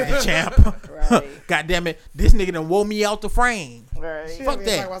 You're not the champ. Right. Goddamn it, this nigga done wore me out the frame. Right. Fuck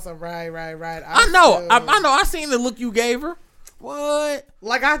that. Right. I know. I seen the look you gave her. What?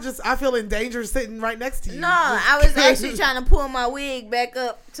 Like I feel in danger sitting right next to you. No, I was actually trying to pull my wig back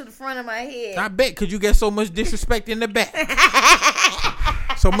up to the front of my head. I bet, because you get so much disrespect in the back.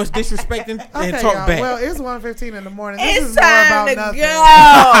 So much disrespect and talk back. Well, it's 1:15 in the morning. It's time to go.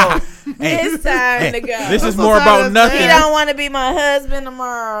 It's time to go. This is more about nothing. He don't want to be my husband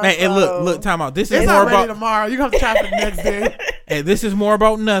tomorrow. Hey, look, time out. This is it's more about tomorrow. You gonna have to try for the next day. Hey, this is more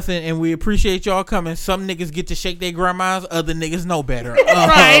about nothing, and we appreciate y'all coming. Some niggas get to shake their grandmas, other niggas know better.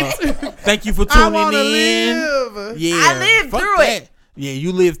 Right. Thank you for tuning in. Live. Yeah, I lived through it. Yeah,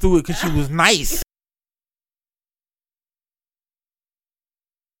 you lived through it because she was nice.